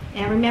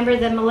 And remember,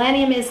 the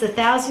millennium is the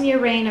 1,000-year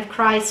reign of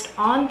Christ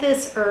on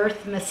this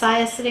earth,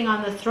 Messiah sitting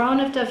on the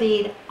throne of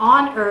David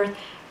on earth,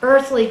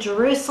 earthly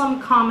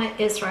Jerusalem,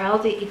 Israel,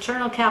 the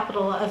eternal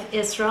capital of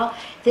Israel.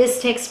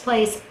 This takes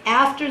place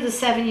after the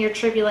 7-year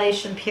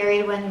tribulation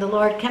period when the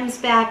Lord comes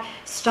back,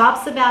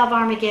 stops the battle of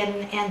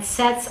Armageddon, and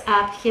sets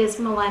up his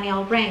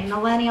millennial reign.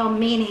 Millennial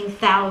meaning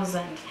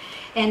 1,000.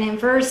 And in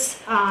verse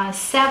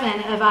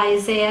 7 of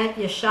Isaiah,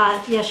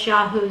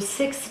 Yeshayahu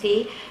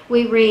 60,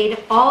 we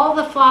read, all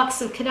the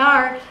flocks of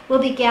Kedar will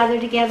be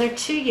gathered together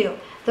to you.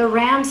 The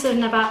rams of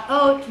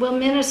Nebaioth will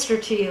minister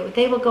to you.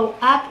 They will go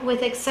up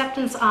with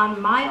acceptance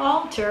on my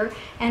altar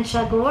and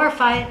shall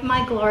glorify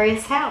my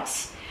glorious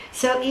house.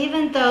 So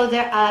even though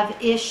they're of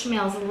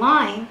Ishmael's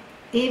line,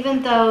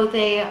 even though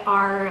they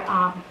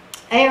are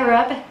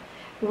Arab,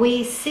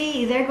 we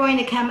see they're going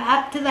to come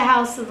up to the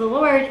house of the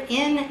Lord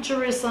in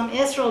Jerusalem,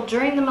 Israel,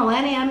 during the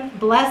millennium.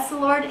 Bless the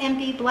Lord and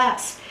be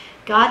blessed.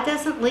 God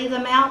doesn't leave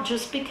them out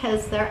just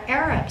because they're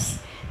Arabs.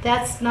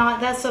 That's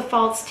a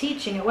false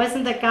teaching. It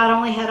wasn't that God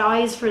only had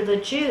eyes for the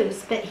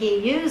Jews, but he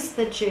used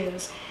the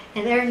Jews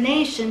and their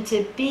nation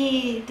to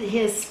be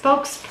his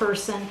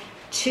spokesperson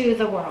to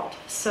the world.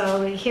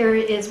 So here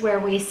is where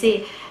we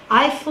see.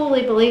 I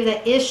fully believe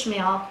that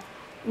Ishmael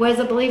was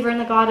a believer in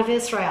the God of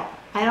Israel.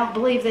 I don't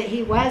believe that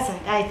he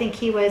wasn't. I think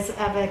he was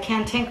of a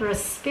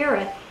cantankerous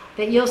spirit.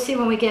 But you'll see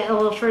when we get a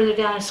little further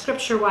down in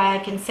Scripture why I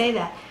can say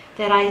that.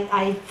 that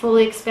I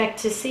fully expect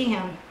to see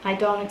him. I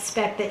don't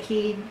expect that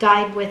he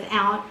died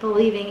without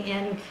believing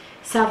in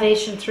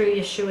salvation through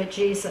Yeshua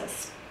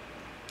Jesus.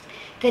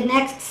 The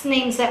next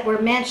names that were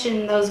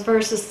mentioned in those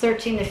verses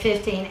 13 to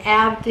 15,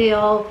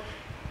 Adbael,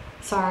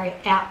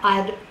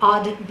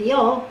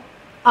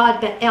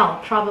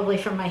 probably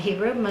from my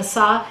Hebrew,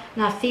 Massa,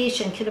 Naphish,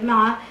 and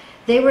Kedemah,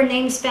 they were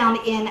names found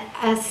in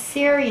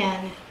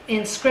Assyrian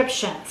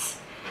inscriptions.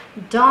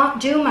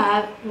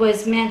 Duma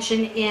was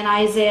mentioned in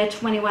Isaiah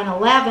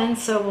 21:11,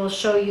 so we'll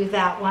show you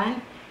that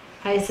one.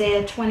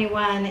 Isaiah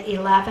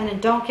 21:11,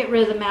 and don't get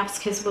rid of the maps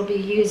because we'll be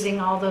using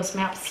all those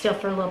maps still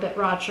for a little bit,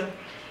 Roger.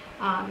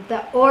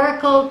 The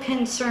oracle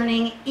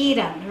concerning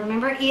Edom.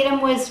 Remember, Edom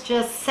was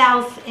just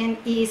south and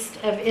east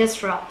of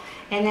Israel,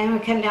 and then we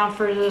come down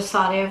further to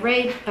Saudi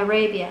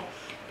Arabia.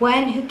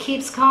 One who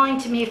keeps calling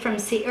to me from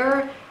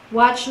Seir,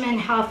 watchman,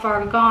 how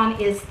far gone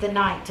is the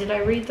night? Did I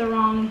read the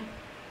wrong?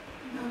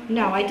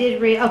 No, I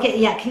did read. Okay,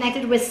 yeah,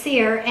 connected with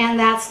Seir, and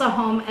that's the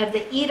home of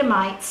the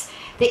Edomites.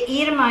 The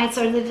Edomites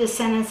are the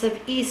descendants of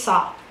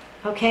Esau.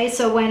 Okay,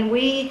 so when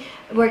we're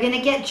going to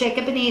get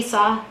Jacob and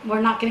Esau,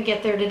 we're not going to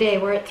get there today.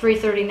 We're at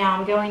 3:30 now.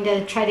 I'm going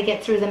to try to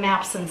get through the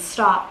maps and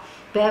stop.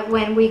 But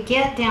when we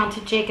get down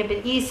to Jacob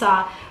and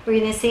Esau, we're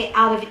going to see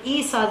out of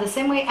Esau, the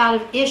same way out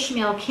of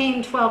Ishmael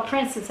came 12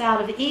 princes,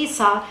 out of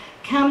Esau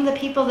come the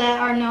people that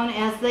are known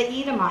as the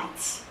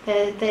Edomites.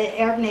 The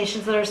Arab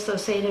nations that are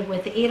associated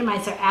with the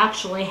Edomites are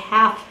actually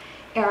half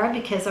Arab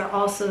because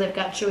they've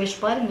got Jewish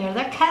blood and they're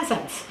their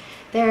cousins.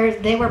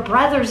 They were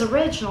brothers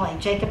originally,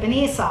 Jacob and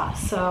Esau.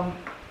 So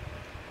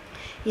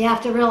you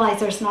have to realize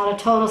there's not a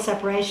total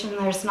separation,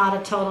 there's not a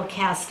total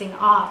casting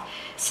off.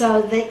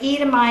 So the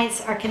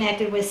Edomites are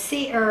connected with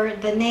Seir,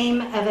 the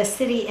name of a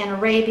city in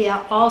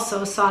Arabia,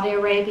 also Saudi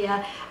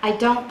Arabia. I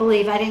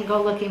didn't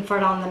go looking for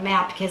it on the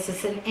map because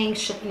it's an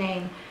ancient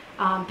name.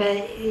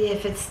 But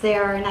if it's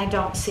there, and I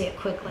don't see it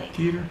quickly.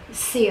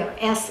 Seir,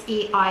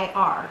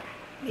 S-E-I-R.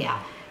 Yeah,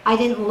 I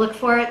didn't look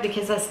for it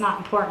because that's not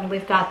important.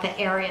 We've got the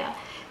area.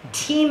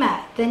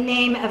 Tema, the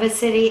name of a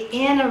city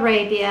in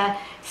Arabia,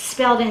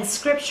 spelled in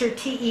scripture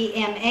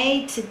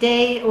T-E-M-A.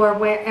 Today, or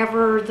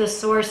wherever the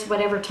source,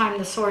 whatever time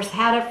the source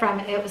had it from,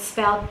 it was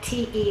spelled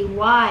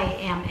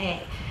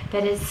T-E-Y-M-A.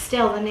 But it's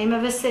still the name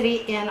of a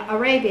city in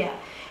Arabia.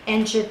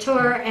 And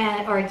Jetur,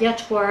 or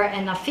Yetur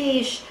and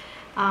Naphish,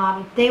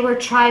 they were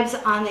tribes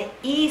on the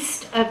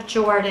east of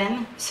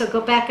Jordan. So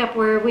go back up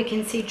where we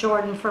can see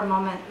Jordan for a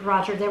moment,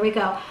 Roger. There we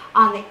go.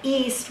 On the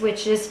east,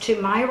 which is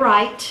to my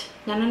right.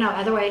 No,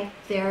 other way.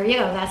 There you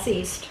go. That's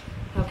east.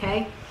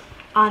 Okay.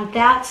 On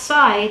that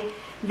side,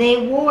 they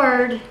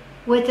warred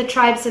with the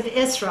tribes of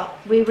Israel.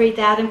 We read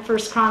that in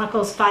 1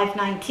 Chronicles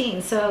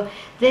 5:19. So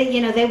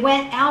they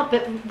went out,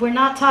 but we're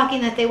not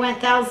talking that they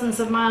went thousands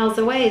of miles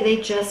away. They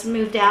just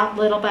moved out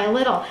little by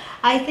little.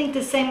 I think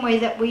the same way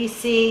that we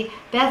see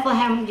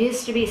Bethlehem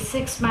used to be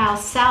 6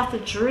 miles south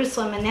of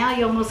Jerusalem, and now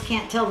you almost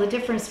can't tell the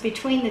difference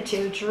between the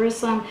two.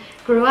 Jerusalem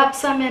grew up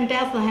some, and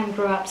Bethlehem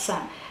grew up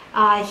some.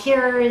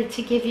 Here,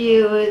 to give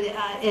you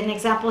an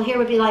example, here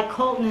would be like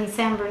Colton and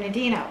San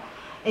Bernardino.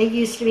 It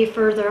used to be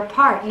further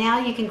apart. Now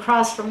you can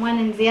cross from one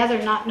end to the other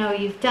and not know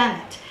you've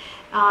done it.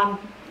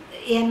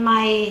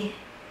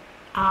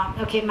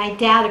 My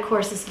dad, of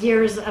course, is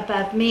years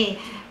above me.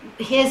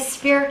 His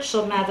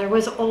spiritual mother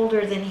was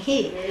older than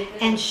he,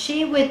 and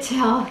she would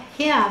tell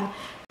him,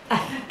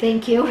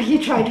 thank you, you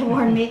tried to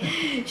warn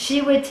me,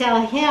 she would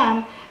tell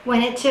him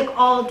when it took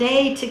all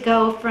day to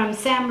go from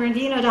San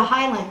Bernardino to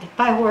Highland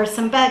by horse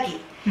and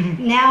buggy.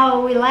 Now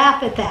we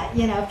laugh at that,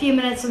 a few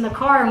minutes in the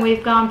car and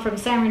we've gone from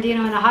San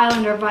Bernardino into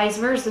Highland or vice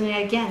versa, and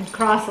again,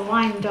 cross the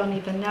line and don't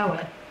even know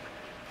it.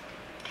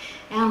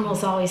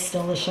 Animals always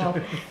steal the show.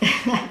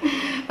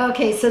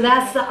 Okay, so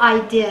that's the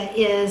idea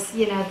is,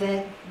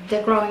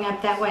 the growing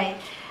up that way.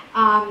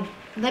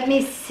 Let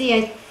me see,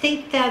 I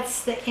think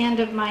that's the end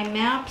of my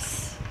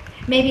maps.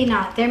 Maybe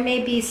not. There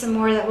may be some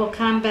more that will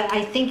come, but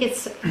I think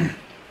it's...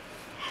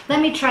 Let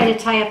me try to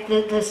tie up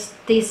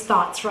these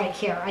thoughts right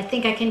here. I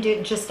think I can do it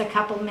in just a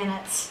couple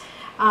minutes.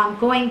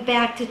 Going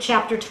back to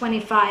chapter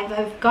 25,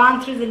 I've gone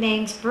through the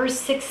names. Verse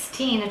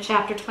 16 of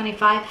chapter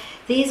 25,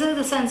 these are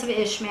the sons of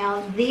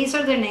Ishmael. These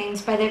are their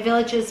names by their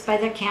villages, by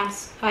their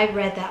camps. I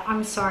read that.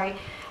 I'm sorry.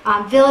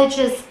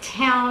 Villages,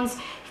 towns.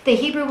 The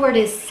Hebrew word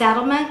is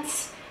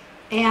settlements,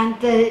 and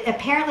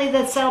apparently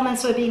the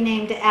settlements would be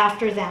named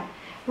after them.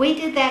 We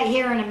did that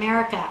here in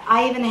America.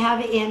 I even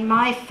have in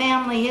my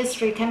family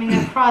history coming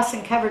across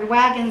in covered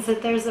wagons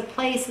that there's a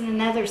place in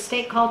another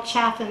state called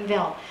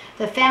Chaffinville.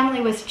 The family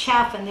was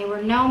Chaffin. They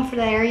were known for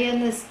that area,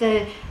 and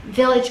the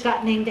village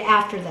got named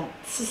after them.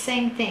 It's the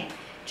same thing.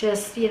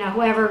 Just,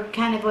 whoever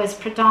kind of was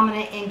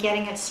predominant in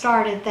getting it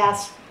started,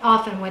 that's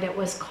often what it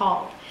was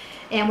called.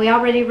 And we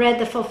already read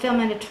the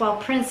fulfillment of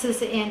 12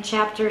 princes in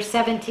chapter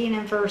 17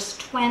 and verse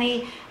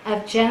 20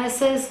 of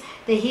Genesis.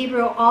 The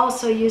Hebrew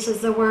also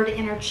uses the word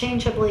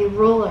interchangeably,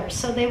 rulers.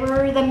 So they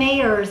were the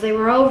mayors, they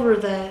were over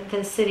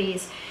the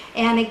cities.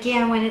 And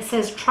again, when it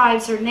says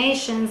tribes or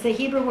nations, the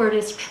Hebrew word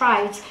is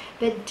tribes,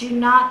 but do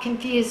not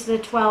confuse the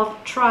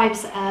 12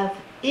 tribes of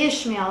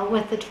Ishmael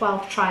with the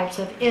 12 tribes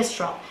of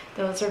Israel.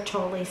 Those are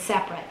totally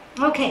separate.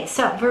 Okay,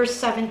 so verse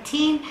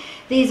 17,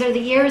 these are the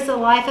years of the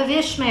life of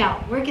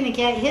Ishmael. We're going to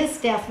get his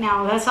death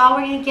now. That's all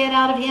we're going to get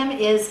out of him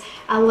is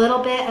a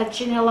little bit of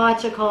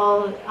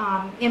genealogical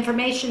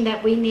information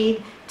that we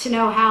need to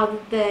know how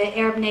the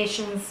Arab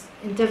nations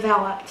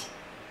developed.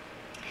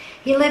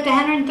 He lived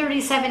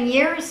 137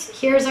 years.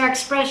 Here's our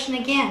expression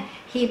again.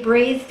 He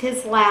breathed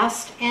his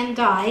last and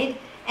died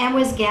and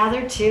was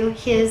gathered to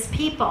his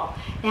people.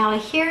 Now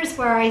here's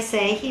where I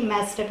say he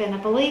must have been a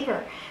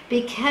believer,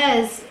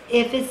 because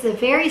if it's the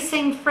very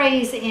same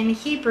phrase in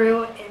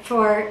Hebrew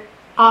for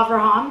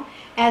Abraham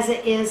as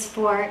it is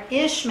for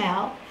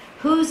Ishmael,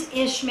 who's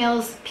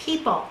Ishmael's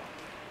people?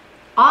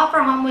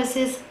 Abraham was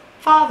his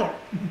father.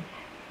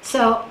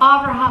 So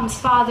Abraham's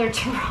father,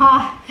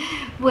 Terah,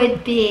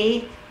 would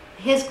be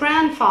his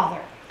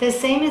grandfather, the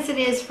same as it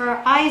is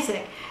for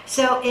Isaac.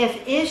 So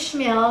if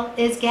Ishmael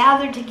is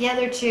gathered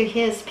together to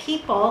his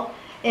people,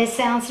 it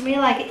sounds to me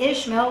like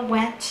Ishmael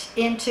went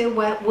into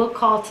what we'll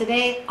call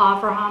today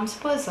Abraham's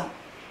bosom.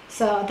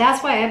 So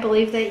that's why I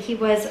believe that he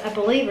was a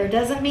believer.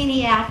 Doesn't mean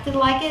he acted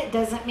like it.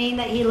 Doesn't mean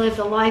that he lived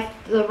a life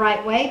the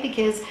right way,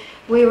 because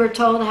we were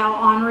told how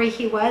ornery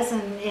he was,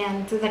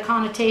 and the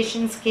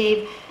connotations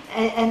gave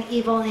an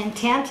evil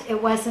intent.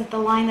 It wasn't the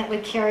line that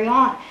would carry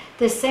on.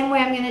 The same way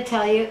I'm going to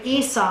tell you,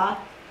 Esau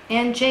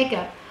and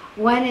Jacob.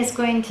 One is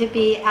going to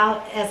be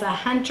out as a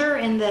hunter,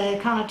 and the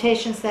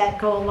connotations that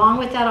go along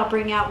with that I'll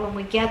bring out when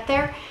we get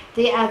there.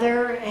 The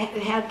other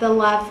had the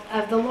love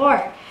of the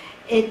Lord.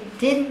 It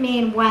didn't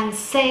mean one's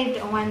saved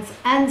and one's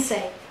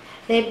unsaved.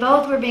 They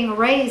both were being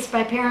raised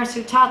by parents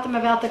who taught them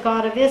about the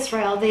God of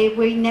Israel.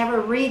 We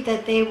never read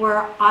that they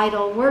were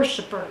idol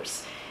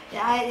worshipers.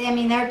 I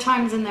mean, there are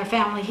times in their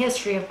family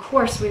history, of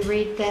course, we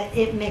read that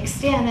it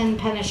mixed in and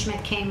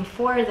punishment came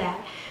for that.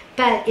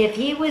 But if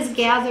he was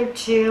gathered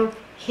to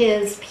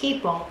his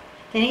people,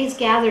 then he's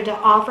gathered to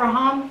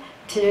Abraham,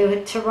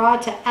 to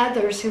Terah, to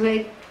others who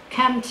had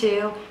come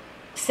to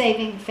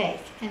saving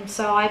faith. And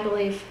so I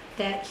believe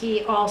that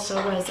he also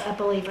was a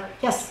believer.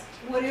 Yes?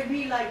 Would it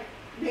be like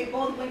they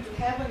both went to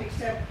heaven,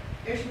 except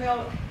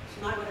Ishmael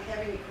is not going to have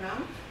any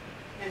crown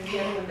and the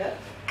other one does?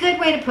 Good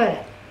way to put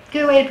it.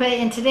 Good way to put it.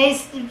 In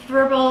today's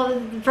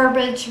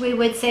verbiage, we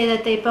would say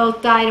that they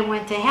both died and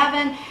went to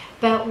heaven,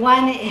 but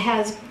one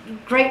has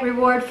great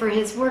reward for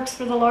his works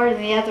for the Lord,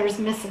 and the other is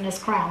missing his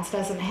crowns,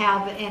 doesn't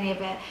have any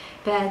of it.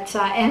 But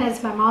and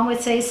as my mom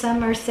would say,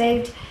 some are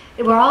saved.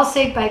 We're all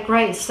saved by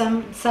grace.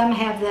 Some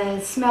have the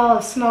smell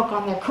of smoke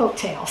on their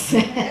coattails.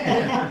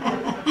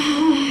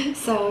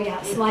 So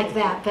yes, like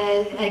that.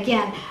 But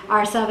again,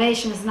 our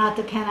salvation is not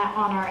dependent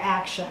on our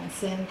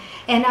actions.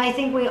 And I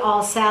think we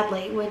all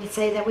sadly would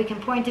say that we can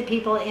point to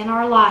people in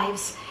our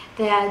lives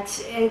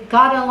that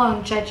God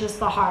alone judges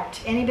the heart.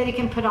 Anybody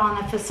can put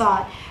on a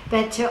facade.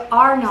 But to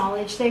our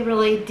knowledge, they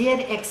really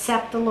did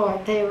accept the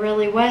Lord. There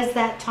really was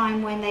that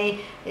time when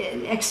they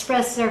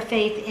expressed their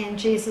faith in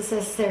Jesus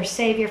as their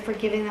Savior,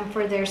 forgiving them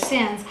for their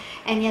sins.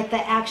 And yet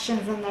the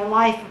actions in their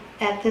life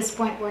at this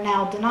point were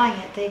now denying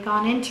it. They've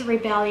gone into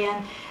rebellion.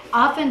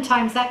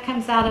 Oftentimes that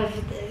comes out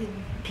of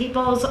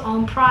people's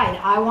own pride.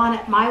 I want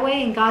it my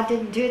way, and God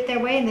didn't do it their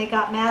way, and they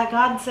got mad at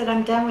God and said,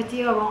 I'm done with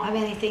you. I won't have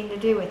anything to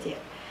do with you.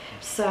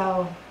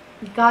 So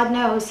God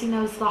knows. He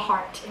knows the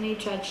heart, and he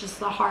judges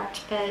the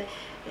heart. But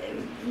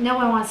no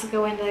one wants to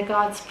go into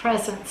God's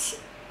presence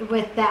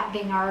with that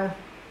being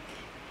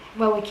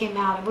what we came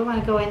out of. We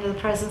want to go into the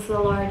presence of the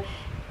Lord,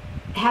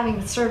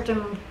 having served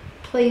him,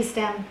 pleased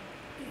him,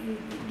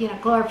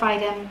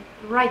 glorified him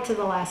right to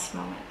the last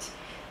moment.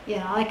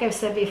 Like I've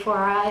said before,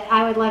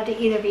 I would love to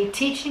either be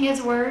teaching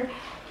his word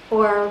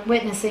or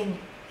witnessing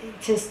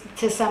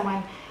to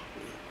someone.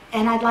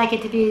 And I'd like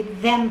it to be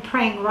them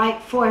praying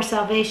right for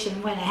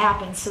salvation when it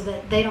happens, so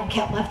that they don't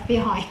get left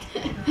behind.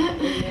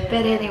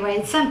 But anyway,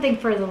 it's something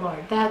for the Lord.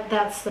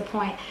 That's the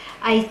point.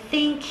 I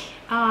think,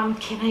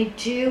 can I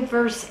do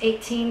verse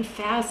 18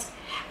 fast?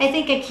 I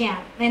think I can.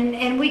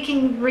 And we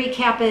can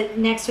recap it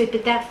next week,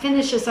 but that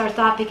finishes our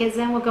thought, because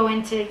then we'll go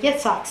into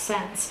Yitzhak's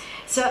sons.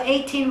 So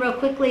 18, real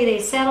quickly, they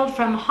settled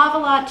from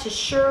Havilah to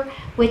Shur,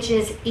 which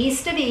is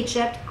east of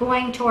Egypt,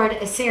 going toward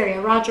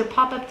Assyria. Roger,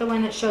 pop up the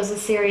one that shows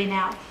Assyria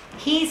now.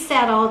 He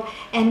settled,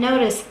 and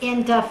notice,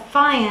 in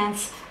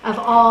defiance of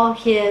all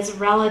his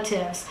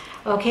relatives.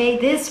 Okay,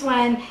 this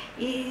one,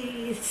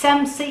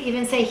 some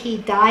even say he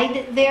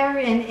died there,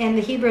 and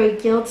the Hebrew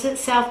yields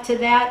itself to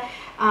that.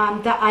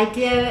 The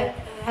idea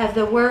of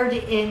the word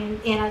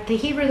in the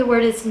Hebrew, the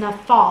word is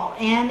naphal,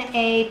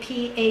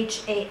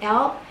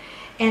 N-A-P-H-A-L,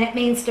 and it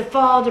means to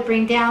fall, to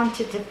bring down,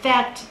 to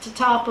defect, to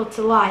topple,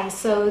 to lie.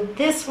 So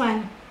this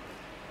one,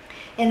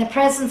 in the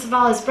presence of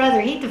all his brother,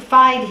 he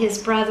defied his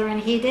brother,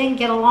 and he didn't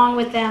get along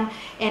with them,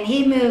 and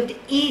he moved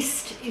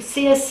east. You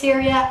see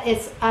Assyria,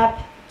 it's up,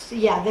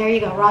 yeah, there you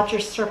go,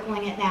 Roger's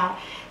circling it now.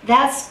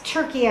 That's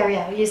Turkey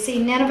area. You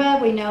see Nineveh,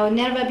 we know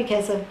Nineveh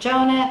because of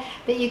Jonah,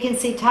 but you can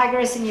see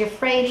Tigris and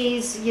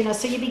Euphrates,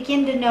 so you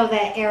begin to know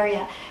that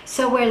area.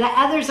 So where the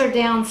others are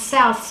down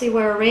south, see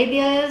where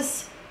Arabia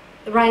is?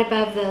 Right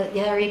above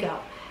yeah, there you go.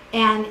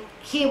 And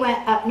he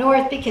went up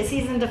north because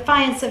he's in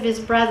defiance of his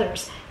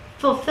brothers.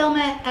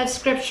 Fulfillment of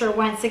scripture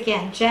once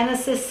again.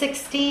 Genesis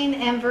 16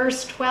 and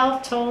verse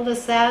 12 told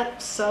us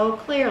that so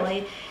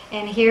clearly.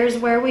 And here's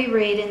where we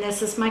read, and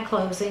this is my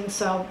closing,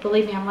 so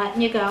believe me, I'm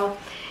letting you go.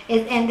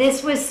 And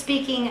this was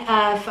speaking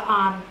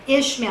of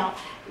Ishmael.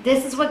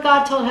 This is what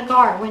God told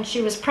Hagar when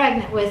she was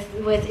pregnant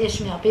with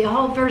Ishmael.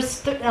 Behold,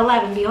 verse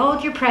 11,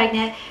 behold, you're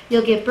pregnant,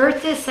 you'll give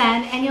birth to a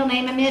son, and you'll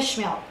name him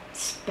Ishmael.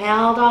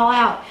 Spelled all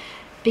out.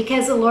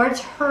 Because the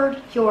Lord's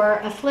heard your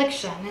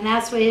affliction. And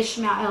that's what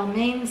Ishmael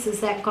means, is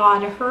that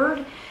God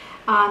heard.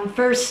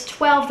 Verse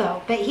 12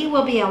 though, but he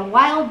will be a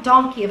wild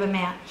donkey of a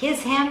man.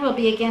 His hand will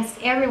be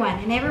against everyone,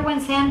 and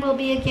everyone's hand will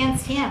be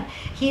against him.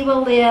 He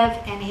will live,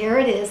 and here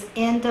it is,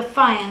 in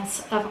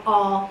defiance of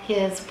all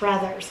his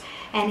brothers.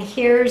 And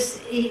here's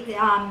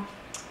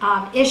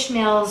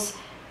Ishmael's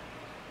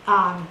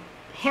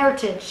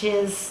heritage,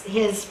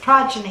 his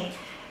progeny.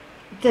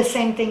 The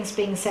same thing's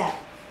being said.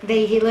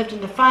 He lived in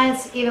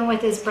defiance even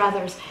with his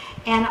brothers.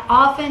 And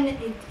often,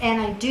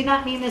 and I do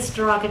not mean this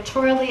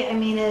derogatorily, I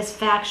mean it as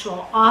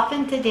factual.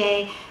 Often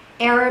today,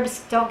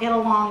 Arabs don't get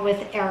along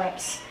with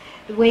Arabs.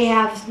 We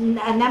have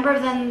a number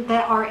of them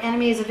that are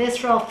enemies of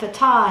Israel,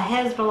 Fatah,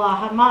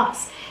 Hezbollah,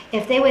 Hamas.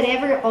 If they would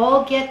ever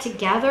all get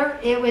together,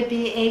 it would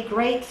be a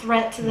great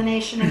threat to the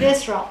nation of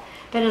Israel.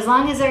 But as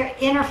long as they're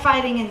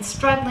interfighting and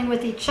struggling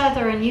with each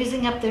other and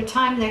using up their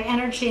time, their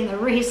energy, and their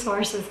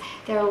resources,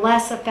 they're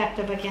less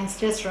effective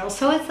against Israel.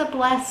 So it's a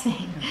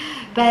blessing.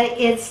 But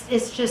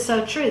it's just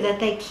so true that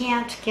they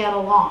can't get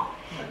along.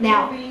 But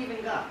Now, they don't believe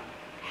in God.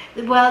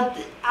 well,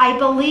 I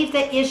believe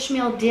that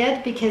Ishmael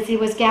did because he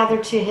was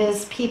gathered to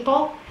his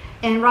people.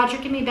 And Roger,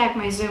 give me back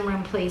my Zoom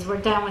room, please. We're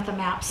done with the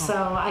maps,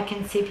 so I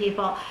can see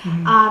people.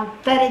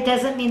 But it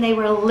doesn't mean they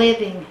were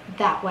living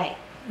that way.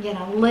 You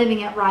know,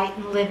 living it right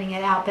and living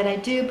it out. But I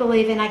do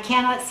believe, and I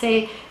cannot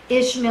say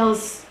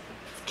Ishmael's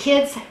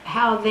kids,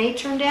 how they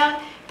turned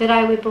out, but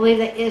I would believe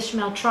that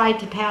Ishmael tried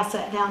to pass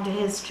that down to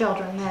his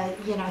children,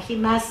 that, you know, he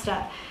messed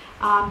up.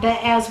 But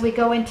as we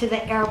go into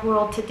the Arab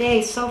world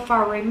today, so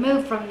far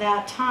removed from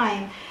that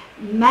time,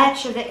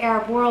 much of the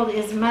Arab world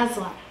is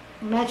Muslim.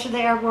 Much of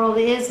the Arab world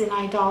is in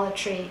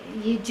idolatry.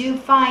 You do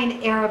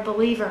find Arab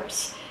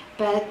believers,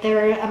 but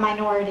they're a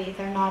minority.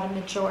 They're not a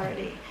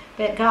majority.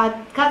 But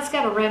God's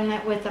got a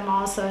remnant with them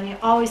also, and he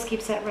always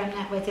keeps that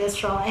remnant with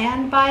Israel.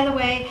 And by the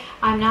way,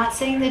 I'm not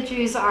saying the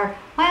Jews are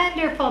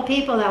wonderful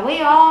people, that we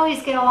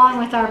always get along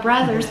with our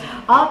brothers.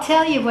 I'll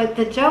tell you what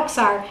the jokes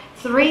are.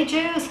 3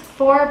 Jews,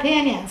 4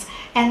 opinions.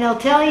 And they'll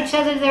tell each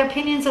other their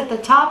opinions at the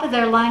top of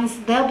their lungs.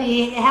 They'll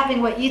be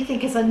having what you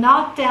think is a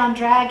knockdown,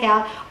 drag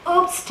out.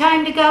 Oops,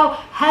 time to go.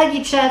 Hug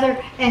each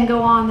other and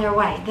go on their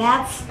way.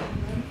 That's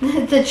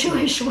the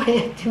Jewish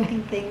way of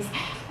doing things.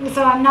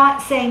 So I'm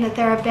not saying that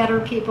there are better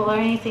people or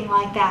anything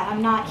like that.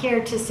 I'm not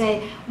here to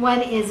say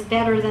one is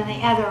better than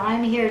the other.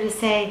 I'm here to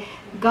say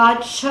God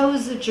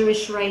chose the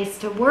Jewish race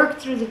to work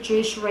through the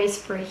Jewish race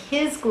for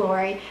his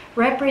glory,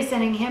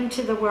 representing him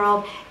to the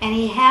world, and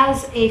he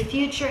has a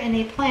future and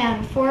a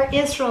plan for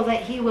Israel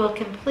that he will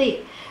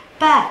complete.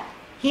 But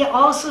he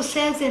also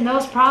says in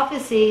those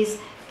prophecies,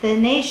 the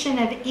nation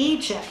of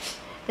Egypt,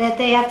 that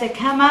they have to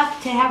come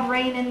up to have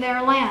rain in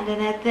their land,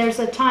 and that there's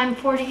a time,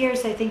 40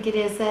 years I think it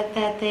is, that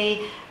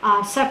they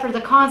suffer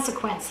the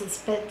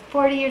consequences. But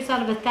 40 years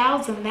out of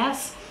 1,000,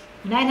 that's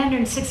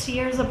 960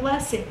 years of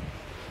blessing.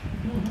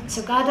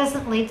 So God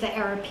doesn't leave the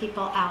Arab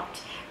people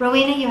out.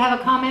 Rowena, you have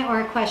a comment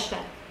or a question?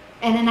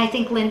 And then I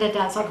think Linda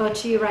does. I'll go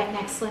to you right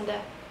next,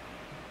 Linda.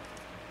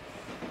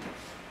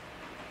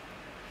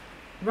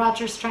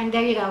 Roger's trying,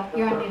 there you go,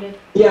 you're unmuted.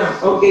 Yeah,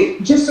 okay,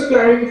 just to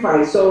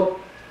clarify, so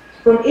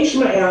from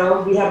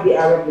Ishmael, we have the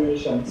Arab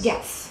nations.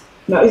 Yes.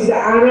 Now, is the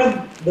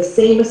Arab the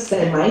same as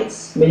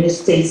Semites, when you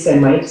say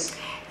Semites?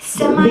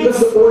 Semites.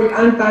 Because the word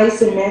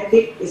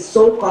anti-Semitic is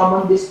so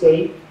common this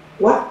day.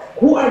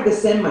 Who are the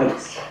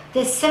Semites?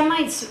 The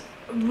Semites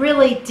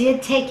really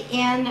did take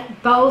in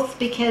both,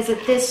 because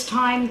at this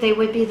time they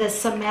would be the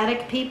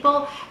Semitic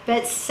people,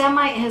 but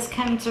Semite has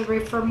come to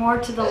refer more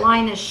to the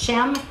line of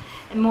Shem,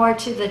 more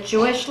to the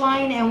Jewish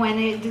line, and when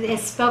it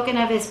is spoken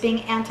of as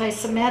being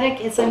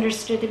anti-Semitic, it's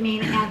understood to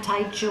mean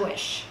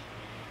anti-Jewish.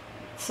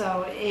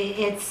 So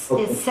it's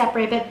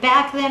separate. But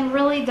back then,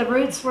 really, the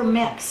roots were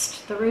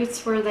mixed. The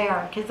roots were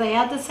there because they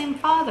had the same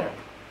father.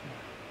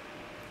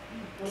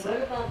 Well,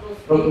 what about those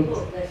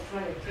people that's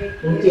trying to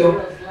take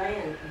Israel's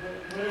land?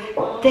 What are they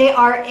called? They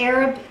are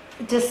Arab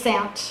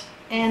descent,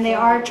 and they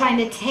are trying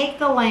to take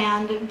the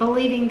land,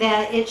 believing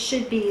that it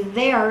should be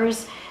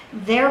theirs.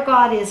 Their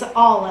God is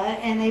Allah,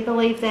 and they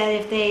believe that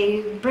if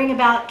they bring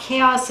about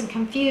chaos and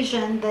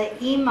confusion, the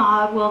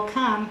Imam will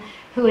come,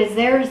 who is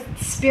their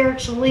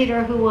spiritual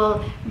leader, who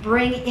will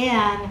bring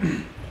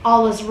in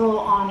Allah's rule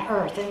on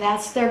earth, and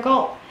that's their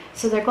goal.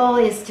 So their goal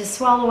is to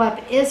swallow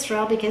up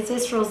Israel, because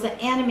Israel's the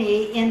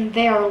enemy in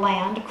their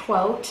land,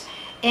 quote,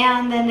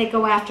 and then they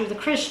go after the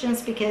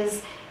Christians,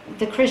 because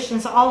the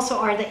Christians also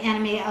are the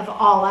enemy of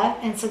Allah,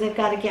 and so they've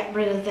got to get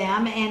rid of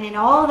them. And in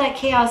all that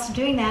chaos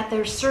doing that,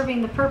 they're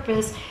serving the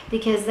purpose,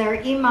 because their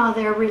imam,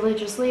 their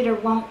religious leader,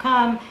 won't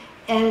come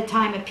at a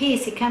time of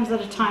peace. He comes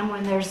at a time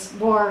when there's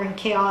war and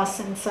chaos,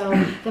 and so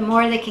the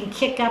more they can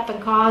kick up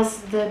and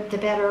cause, the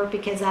better,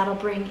 because that'll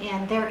bring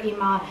in their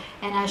iman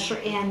and usher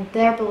in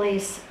their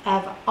beliefs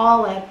of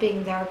Allah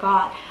being their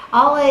God.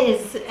 Allah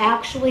is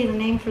actually the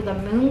name for the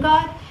moon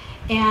god,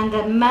 and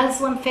the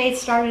Muslim faith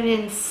started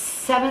in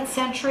 7th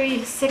century,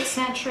 6th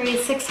century,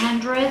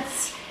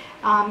 600s.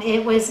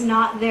 It was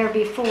not there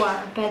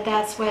before, but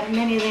that's what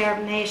many of the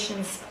Arab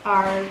nations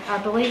are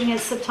believing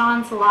is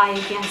Satan's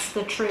lie against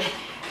the truth.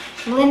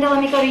 Linda,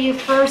 let me go to you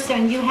first,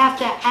 and you have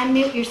to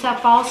unmute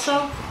yourself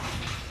also.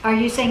 Are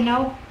you saying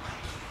no?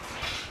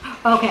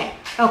 Okay,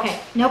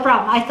 no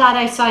problem. I thought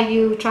I saw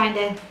you trying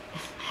to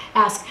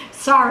ask.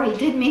 Sorry,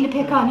 didn't mean to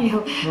pick on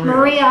you.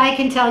 Maria, I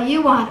can tell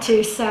you want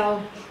to,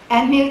 so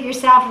unmute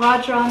yourself.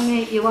 Roger,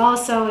 unmute you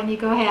also, and you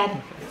go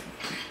ahead.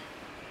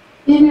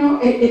 You know,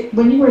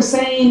 when you were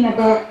saying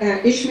about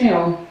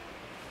Ishmael,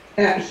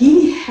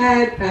 he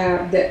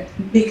had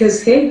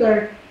because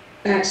Hagar,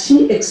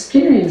 she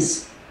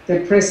experienced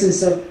the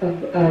presence of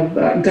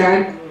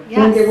God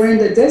when they were in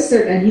the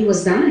desert and he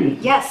was dying.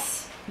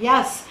 Yes.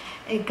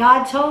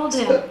 God told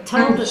him. So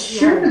I'm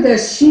sure that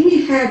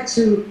she had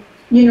to,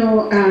 you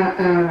know,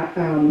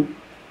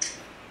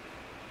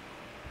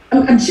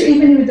 I'm sure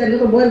even if the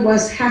little boy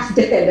was half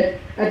dead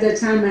at the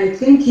time, I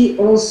think he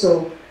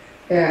also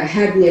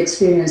had the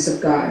experience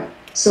of God.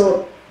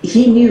 So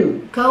he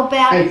knew. Go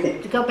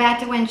back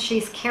to when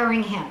she's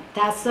carrying him.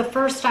 That's the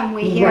first time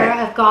we hear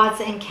of God's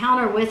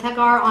encounter with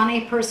Hagar on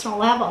a personal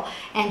level,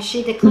 and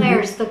she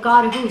declares, "The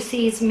God who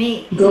sees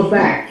me." Go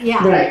back.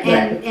 Yeah,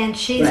 and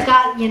she's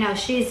got, you know,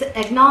 she's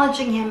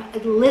acknowledging him,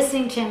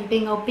 listening to him,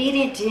 being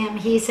obedient to him.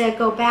 He said,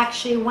 "Go back."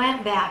 She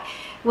went back.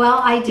 Well,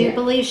 I do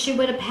believe she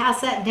would have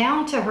passed that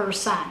down to her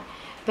son.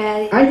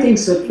 But I think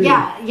so too.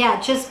 Yeah.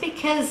 Just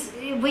because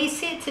we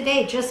see it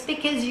today, just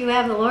because you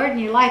have the Lord in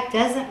your life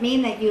doesn't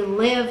mean that you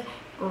live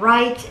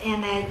right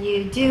and that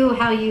you do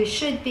how you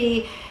should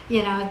be.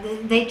 You know,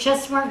 they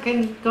just weren't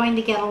going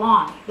to get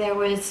along. There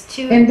was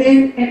two. And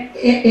then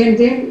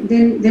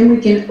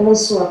we can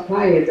also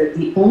apply it that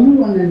the only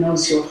one that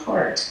knows your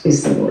heart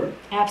is the Lord.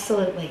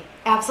 Absolutely.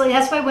 That's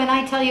why when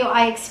I tell you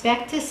I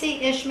expect to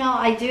see Ishmael,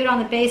 I do it on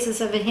the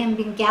basis of him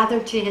being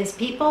gathered to his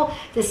people,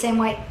 the same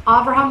way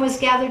Abraham was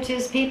gathered to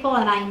his people,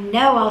 and I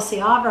know I'll see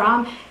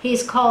Abraham.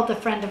 He's called the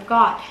friend of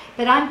God.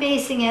 But I'm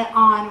basing it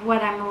on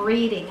what I'm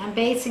reading. I'm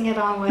basing it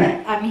on what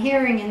I'm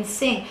hearing and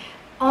seeing.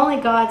 Only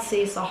God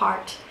sees the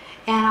heart.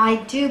 And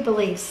I do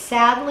believe,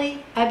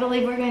 sadly, I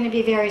believe we're going to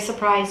be very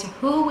surprised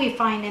who we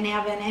find in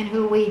heaven and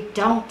who we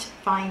don't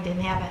find in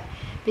heaven.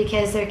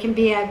 Because there can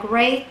be a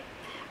great,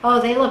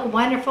 they look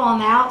wonderful on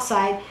the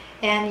outside,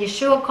 and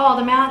Yeshua called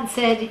them out and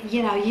said,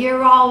 you know,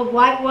 you're all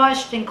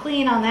whitewashed and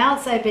clean on the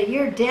outside, but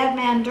you're dead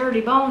man,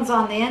 dirty bones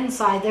on the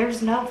inside.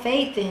 There's no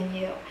faith in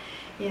you.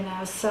 You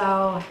know,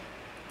 so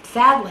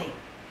sadly,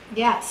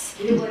 yes.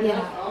 You know what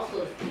else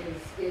also is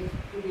when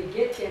we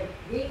get there,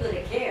 we ain't going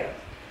to care.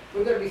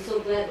 We're going to be so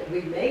glad that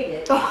we made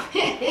it.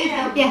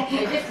 And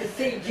just to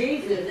see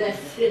Jesus,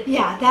 that's it.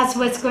 Yeah, that's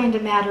what's going to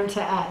matter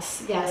to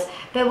us, yes.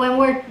 But when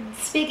we're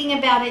speaking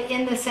about it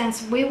in the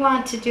sense, we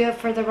want to do it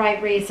for the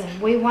right reason.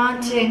 We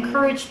want to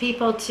encourage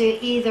people to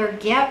either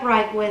get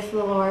right with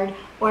the Lord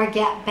or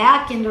get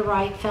back into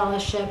right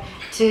fellowship,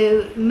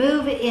 to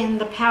move in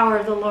the power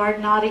of the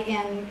Lord, not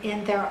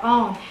in their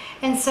own.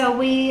 And so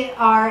we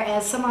are,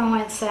 as someone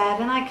once said,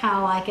 and I kind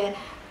of like it,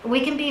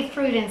 we can be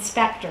fruit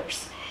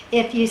inspectors.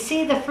 If you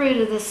see the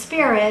fruit of the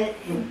Spirit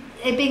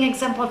it being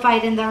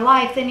exemplified in their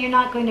life, then you're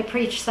not going to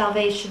preach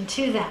salvation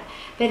to them.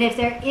 But if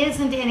there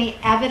isn't any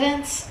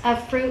evidence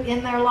of fruit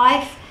in their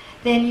life,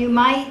 then you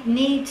might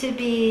need to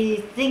be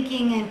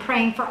thinking and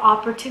praying for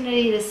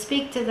opportunity to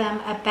speak to them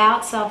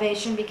about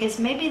salvation, because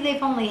maybe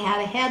they've only had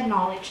a head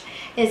knowledge.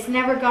 It's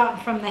never gotten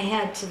from the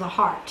head to the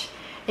heart.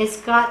 It's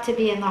got to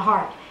be in the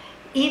heart.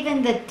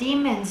 Even the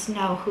demons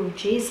know who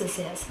Jesus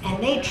is,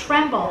 and they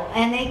tremble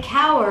and they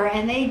cower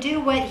and they do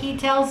what he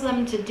tells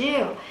them to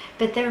do,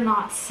 but they're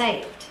not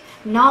saved.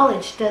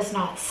 Knowledge does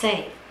not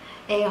save.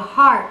 A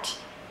heart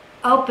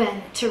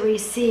open to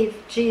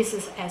receive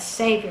Jesus as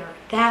Savior,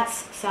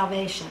 that's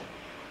salvation.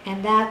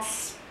 And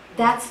that's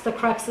the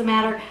crux of the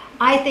matter.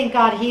 I thank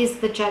God he's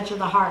the judge of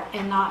the heart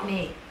and not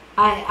me.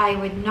 I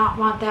would not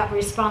want that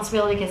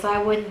responsibility, because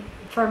I wouldn't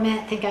for a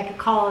minute think I could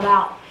call it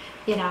out.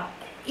 You know,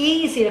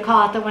 easy to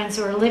call out the ones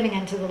who are living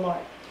unto the Lord,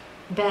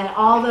 but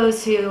all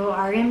those who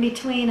are in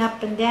between,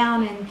 up and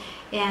down,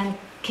 and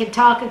can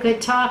talk a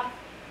good talk,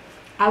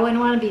 I wouldn't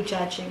want to be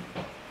judging.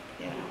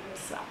 You know,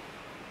 so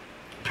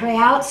pray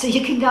out so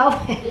you can go.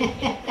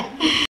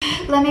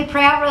 Let me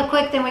pray out real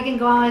quick, then we can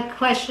go on with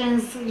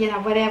questions, you know,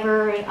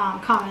 whatever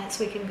comments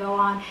we can go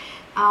on.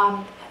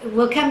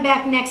 We'll come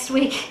back next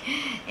week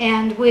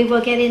and we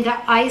will get into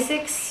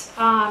Isaac's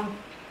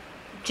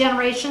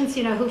generations,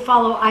 you know, who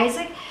follow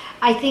Isaac.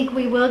 I think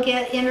we will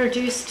get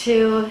introduced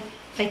to,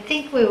 I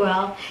think we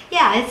will.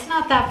 Yeah, it's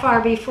not that far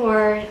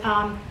before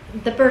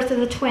the birth of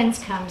the twins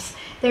comes.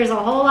 There's a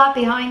whole lot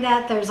behind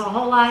that. There's a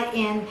whole lot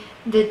in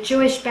the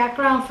Jewish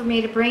background for me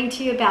to bring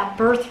to you about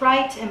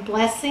birthright and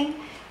blessing.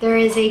 There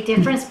is a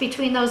difference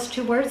between those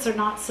two words. They're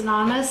not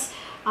synonymous.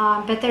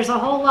 But there's a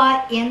whole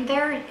lot in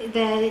there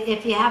that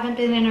if you haven't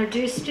been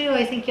introduced to,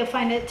 I think you'll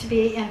find it to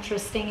be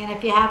interesting. And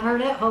if you have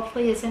heard it,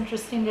 hopefully it's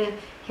interesting to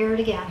hear it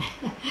again.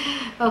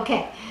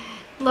 Okay.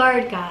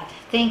 Lord God,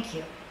 thank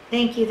you.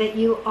 Thank you that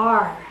you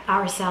are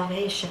our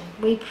salvation.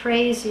 We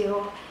praise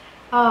you,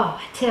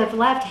 to have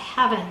left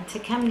heaven, to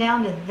come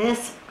down to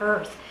this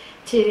earth,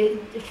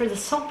 for the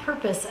sole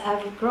purpose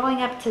of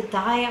growing up to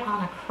die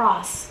on a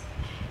cross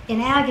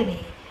in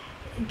agony,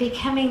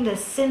 becoming the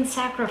sin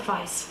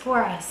sacrifice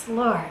for us.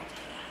 Lord,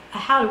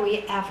 how do we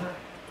ever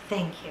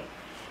thank you?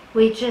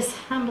 We just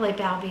humbly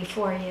bow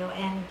before you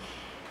and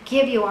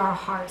give you our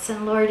hearts.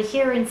 And Lord,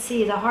 hear and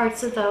see the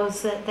hearts of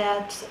those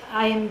that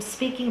I am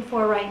speaking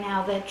for right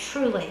now, that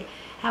truly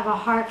have a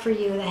heart for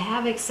you, that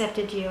have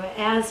accepted you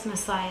as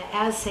Messiah,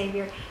 as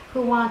Savior,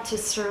 who want to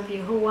serve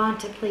you, who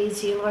want to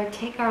please you. Lord,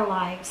 take our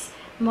lives,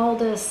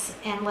 mold us,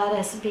 and let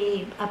us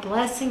be a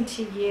blessing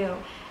to you,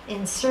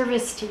 in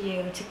service to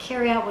you, to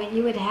carry out what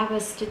you would have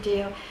us to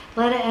do.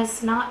 Let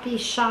us not be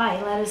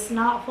shy. Let us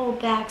not hold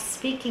back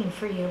speaking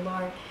for you,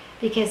 Lord,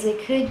 because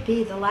it could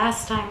be the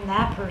last time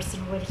that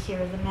person would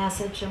hear the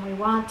message, and we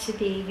want to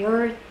be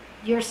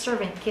your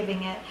servant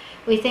giving it.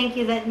 We thank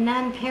you that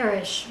none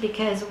perish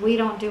because we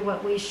don't do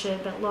what we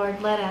should, but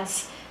Lord, let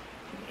us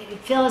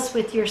fill us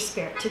with your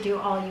Spirit to do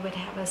all you would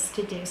have us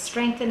to do.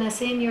 Strengthen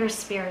us in your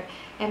Spirit,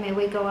 and may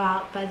we go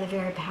out by the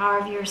very power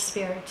of your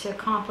Spirit to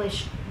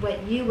accomplish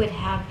what you would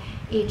have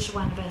each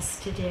one of us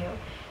to do.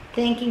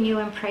 Thanking you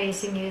and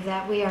praising you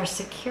that we are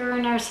secure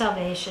in our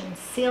salvation,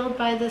 sealed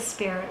by the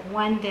Spirit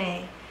one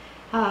day,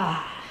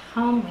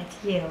 home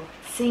with you,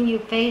 seeing you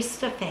face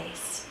to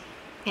face,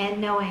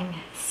 and knowing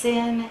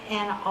sin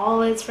and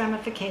all its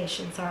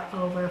ramifications are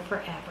over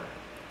forever.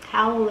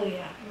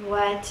 Hallelujah.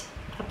 What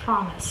a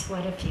promise.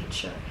 What a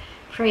future.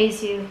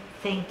 Praise you.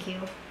 Thank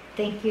you.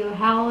 Thank you.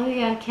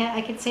 Hallelujah.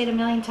 I could say it a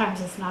million times.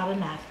 It's not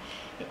enough.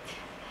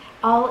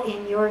 All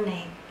in your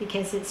name,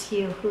 because it's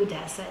you who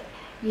does it.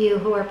 You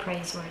who are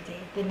praiseworthy.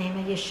 The name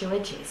of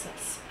Yeshua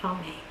Jesus.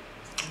 Amen.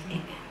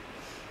 Amen.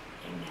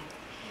 Amen.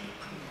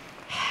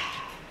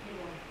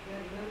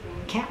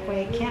 Can't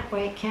wait, can't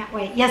wait, can't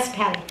wait. Yes,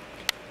 Patty.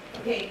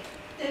 Okay,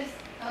 there's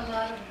a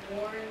lot of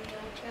war in the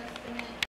Old Testament.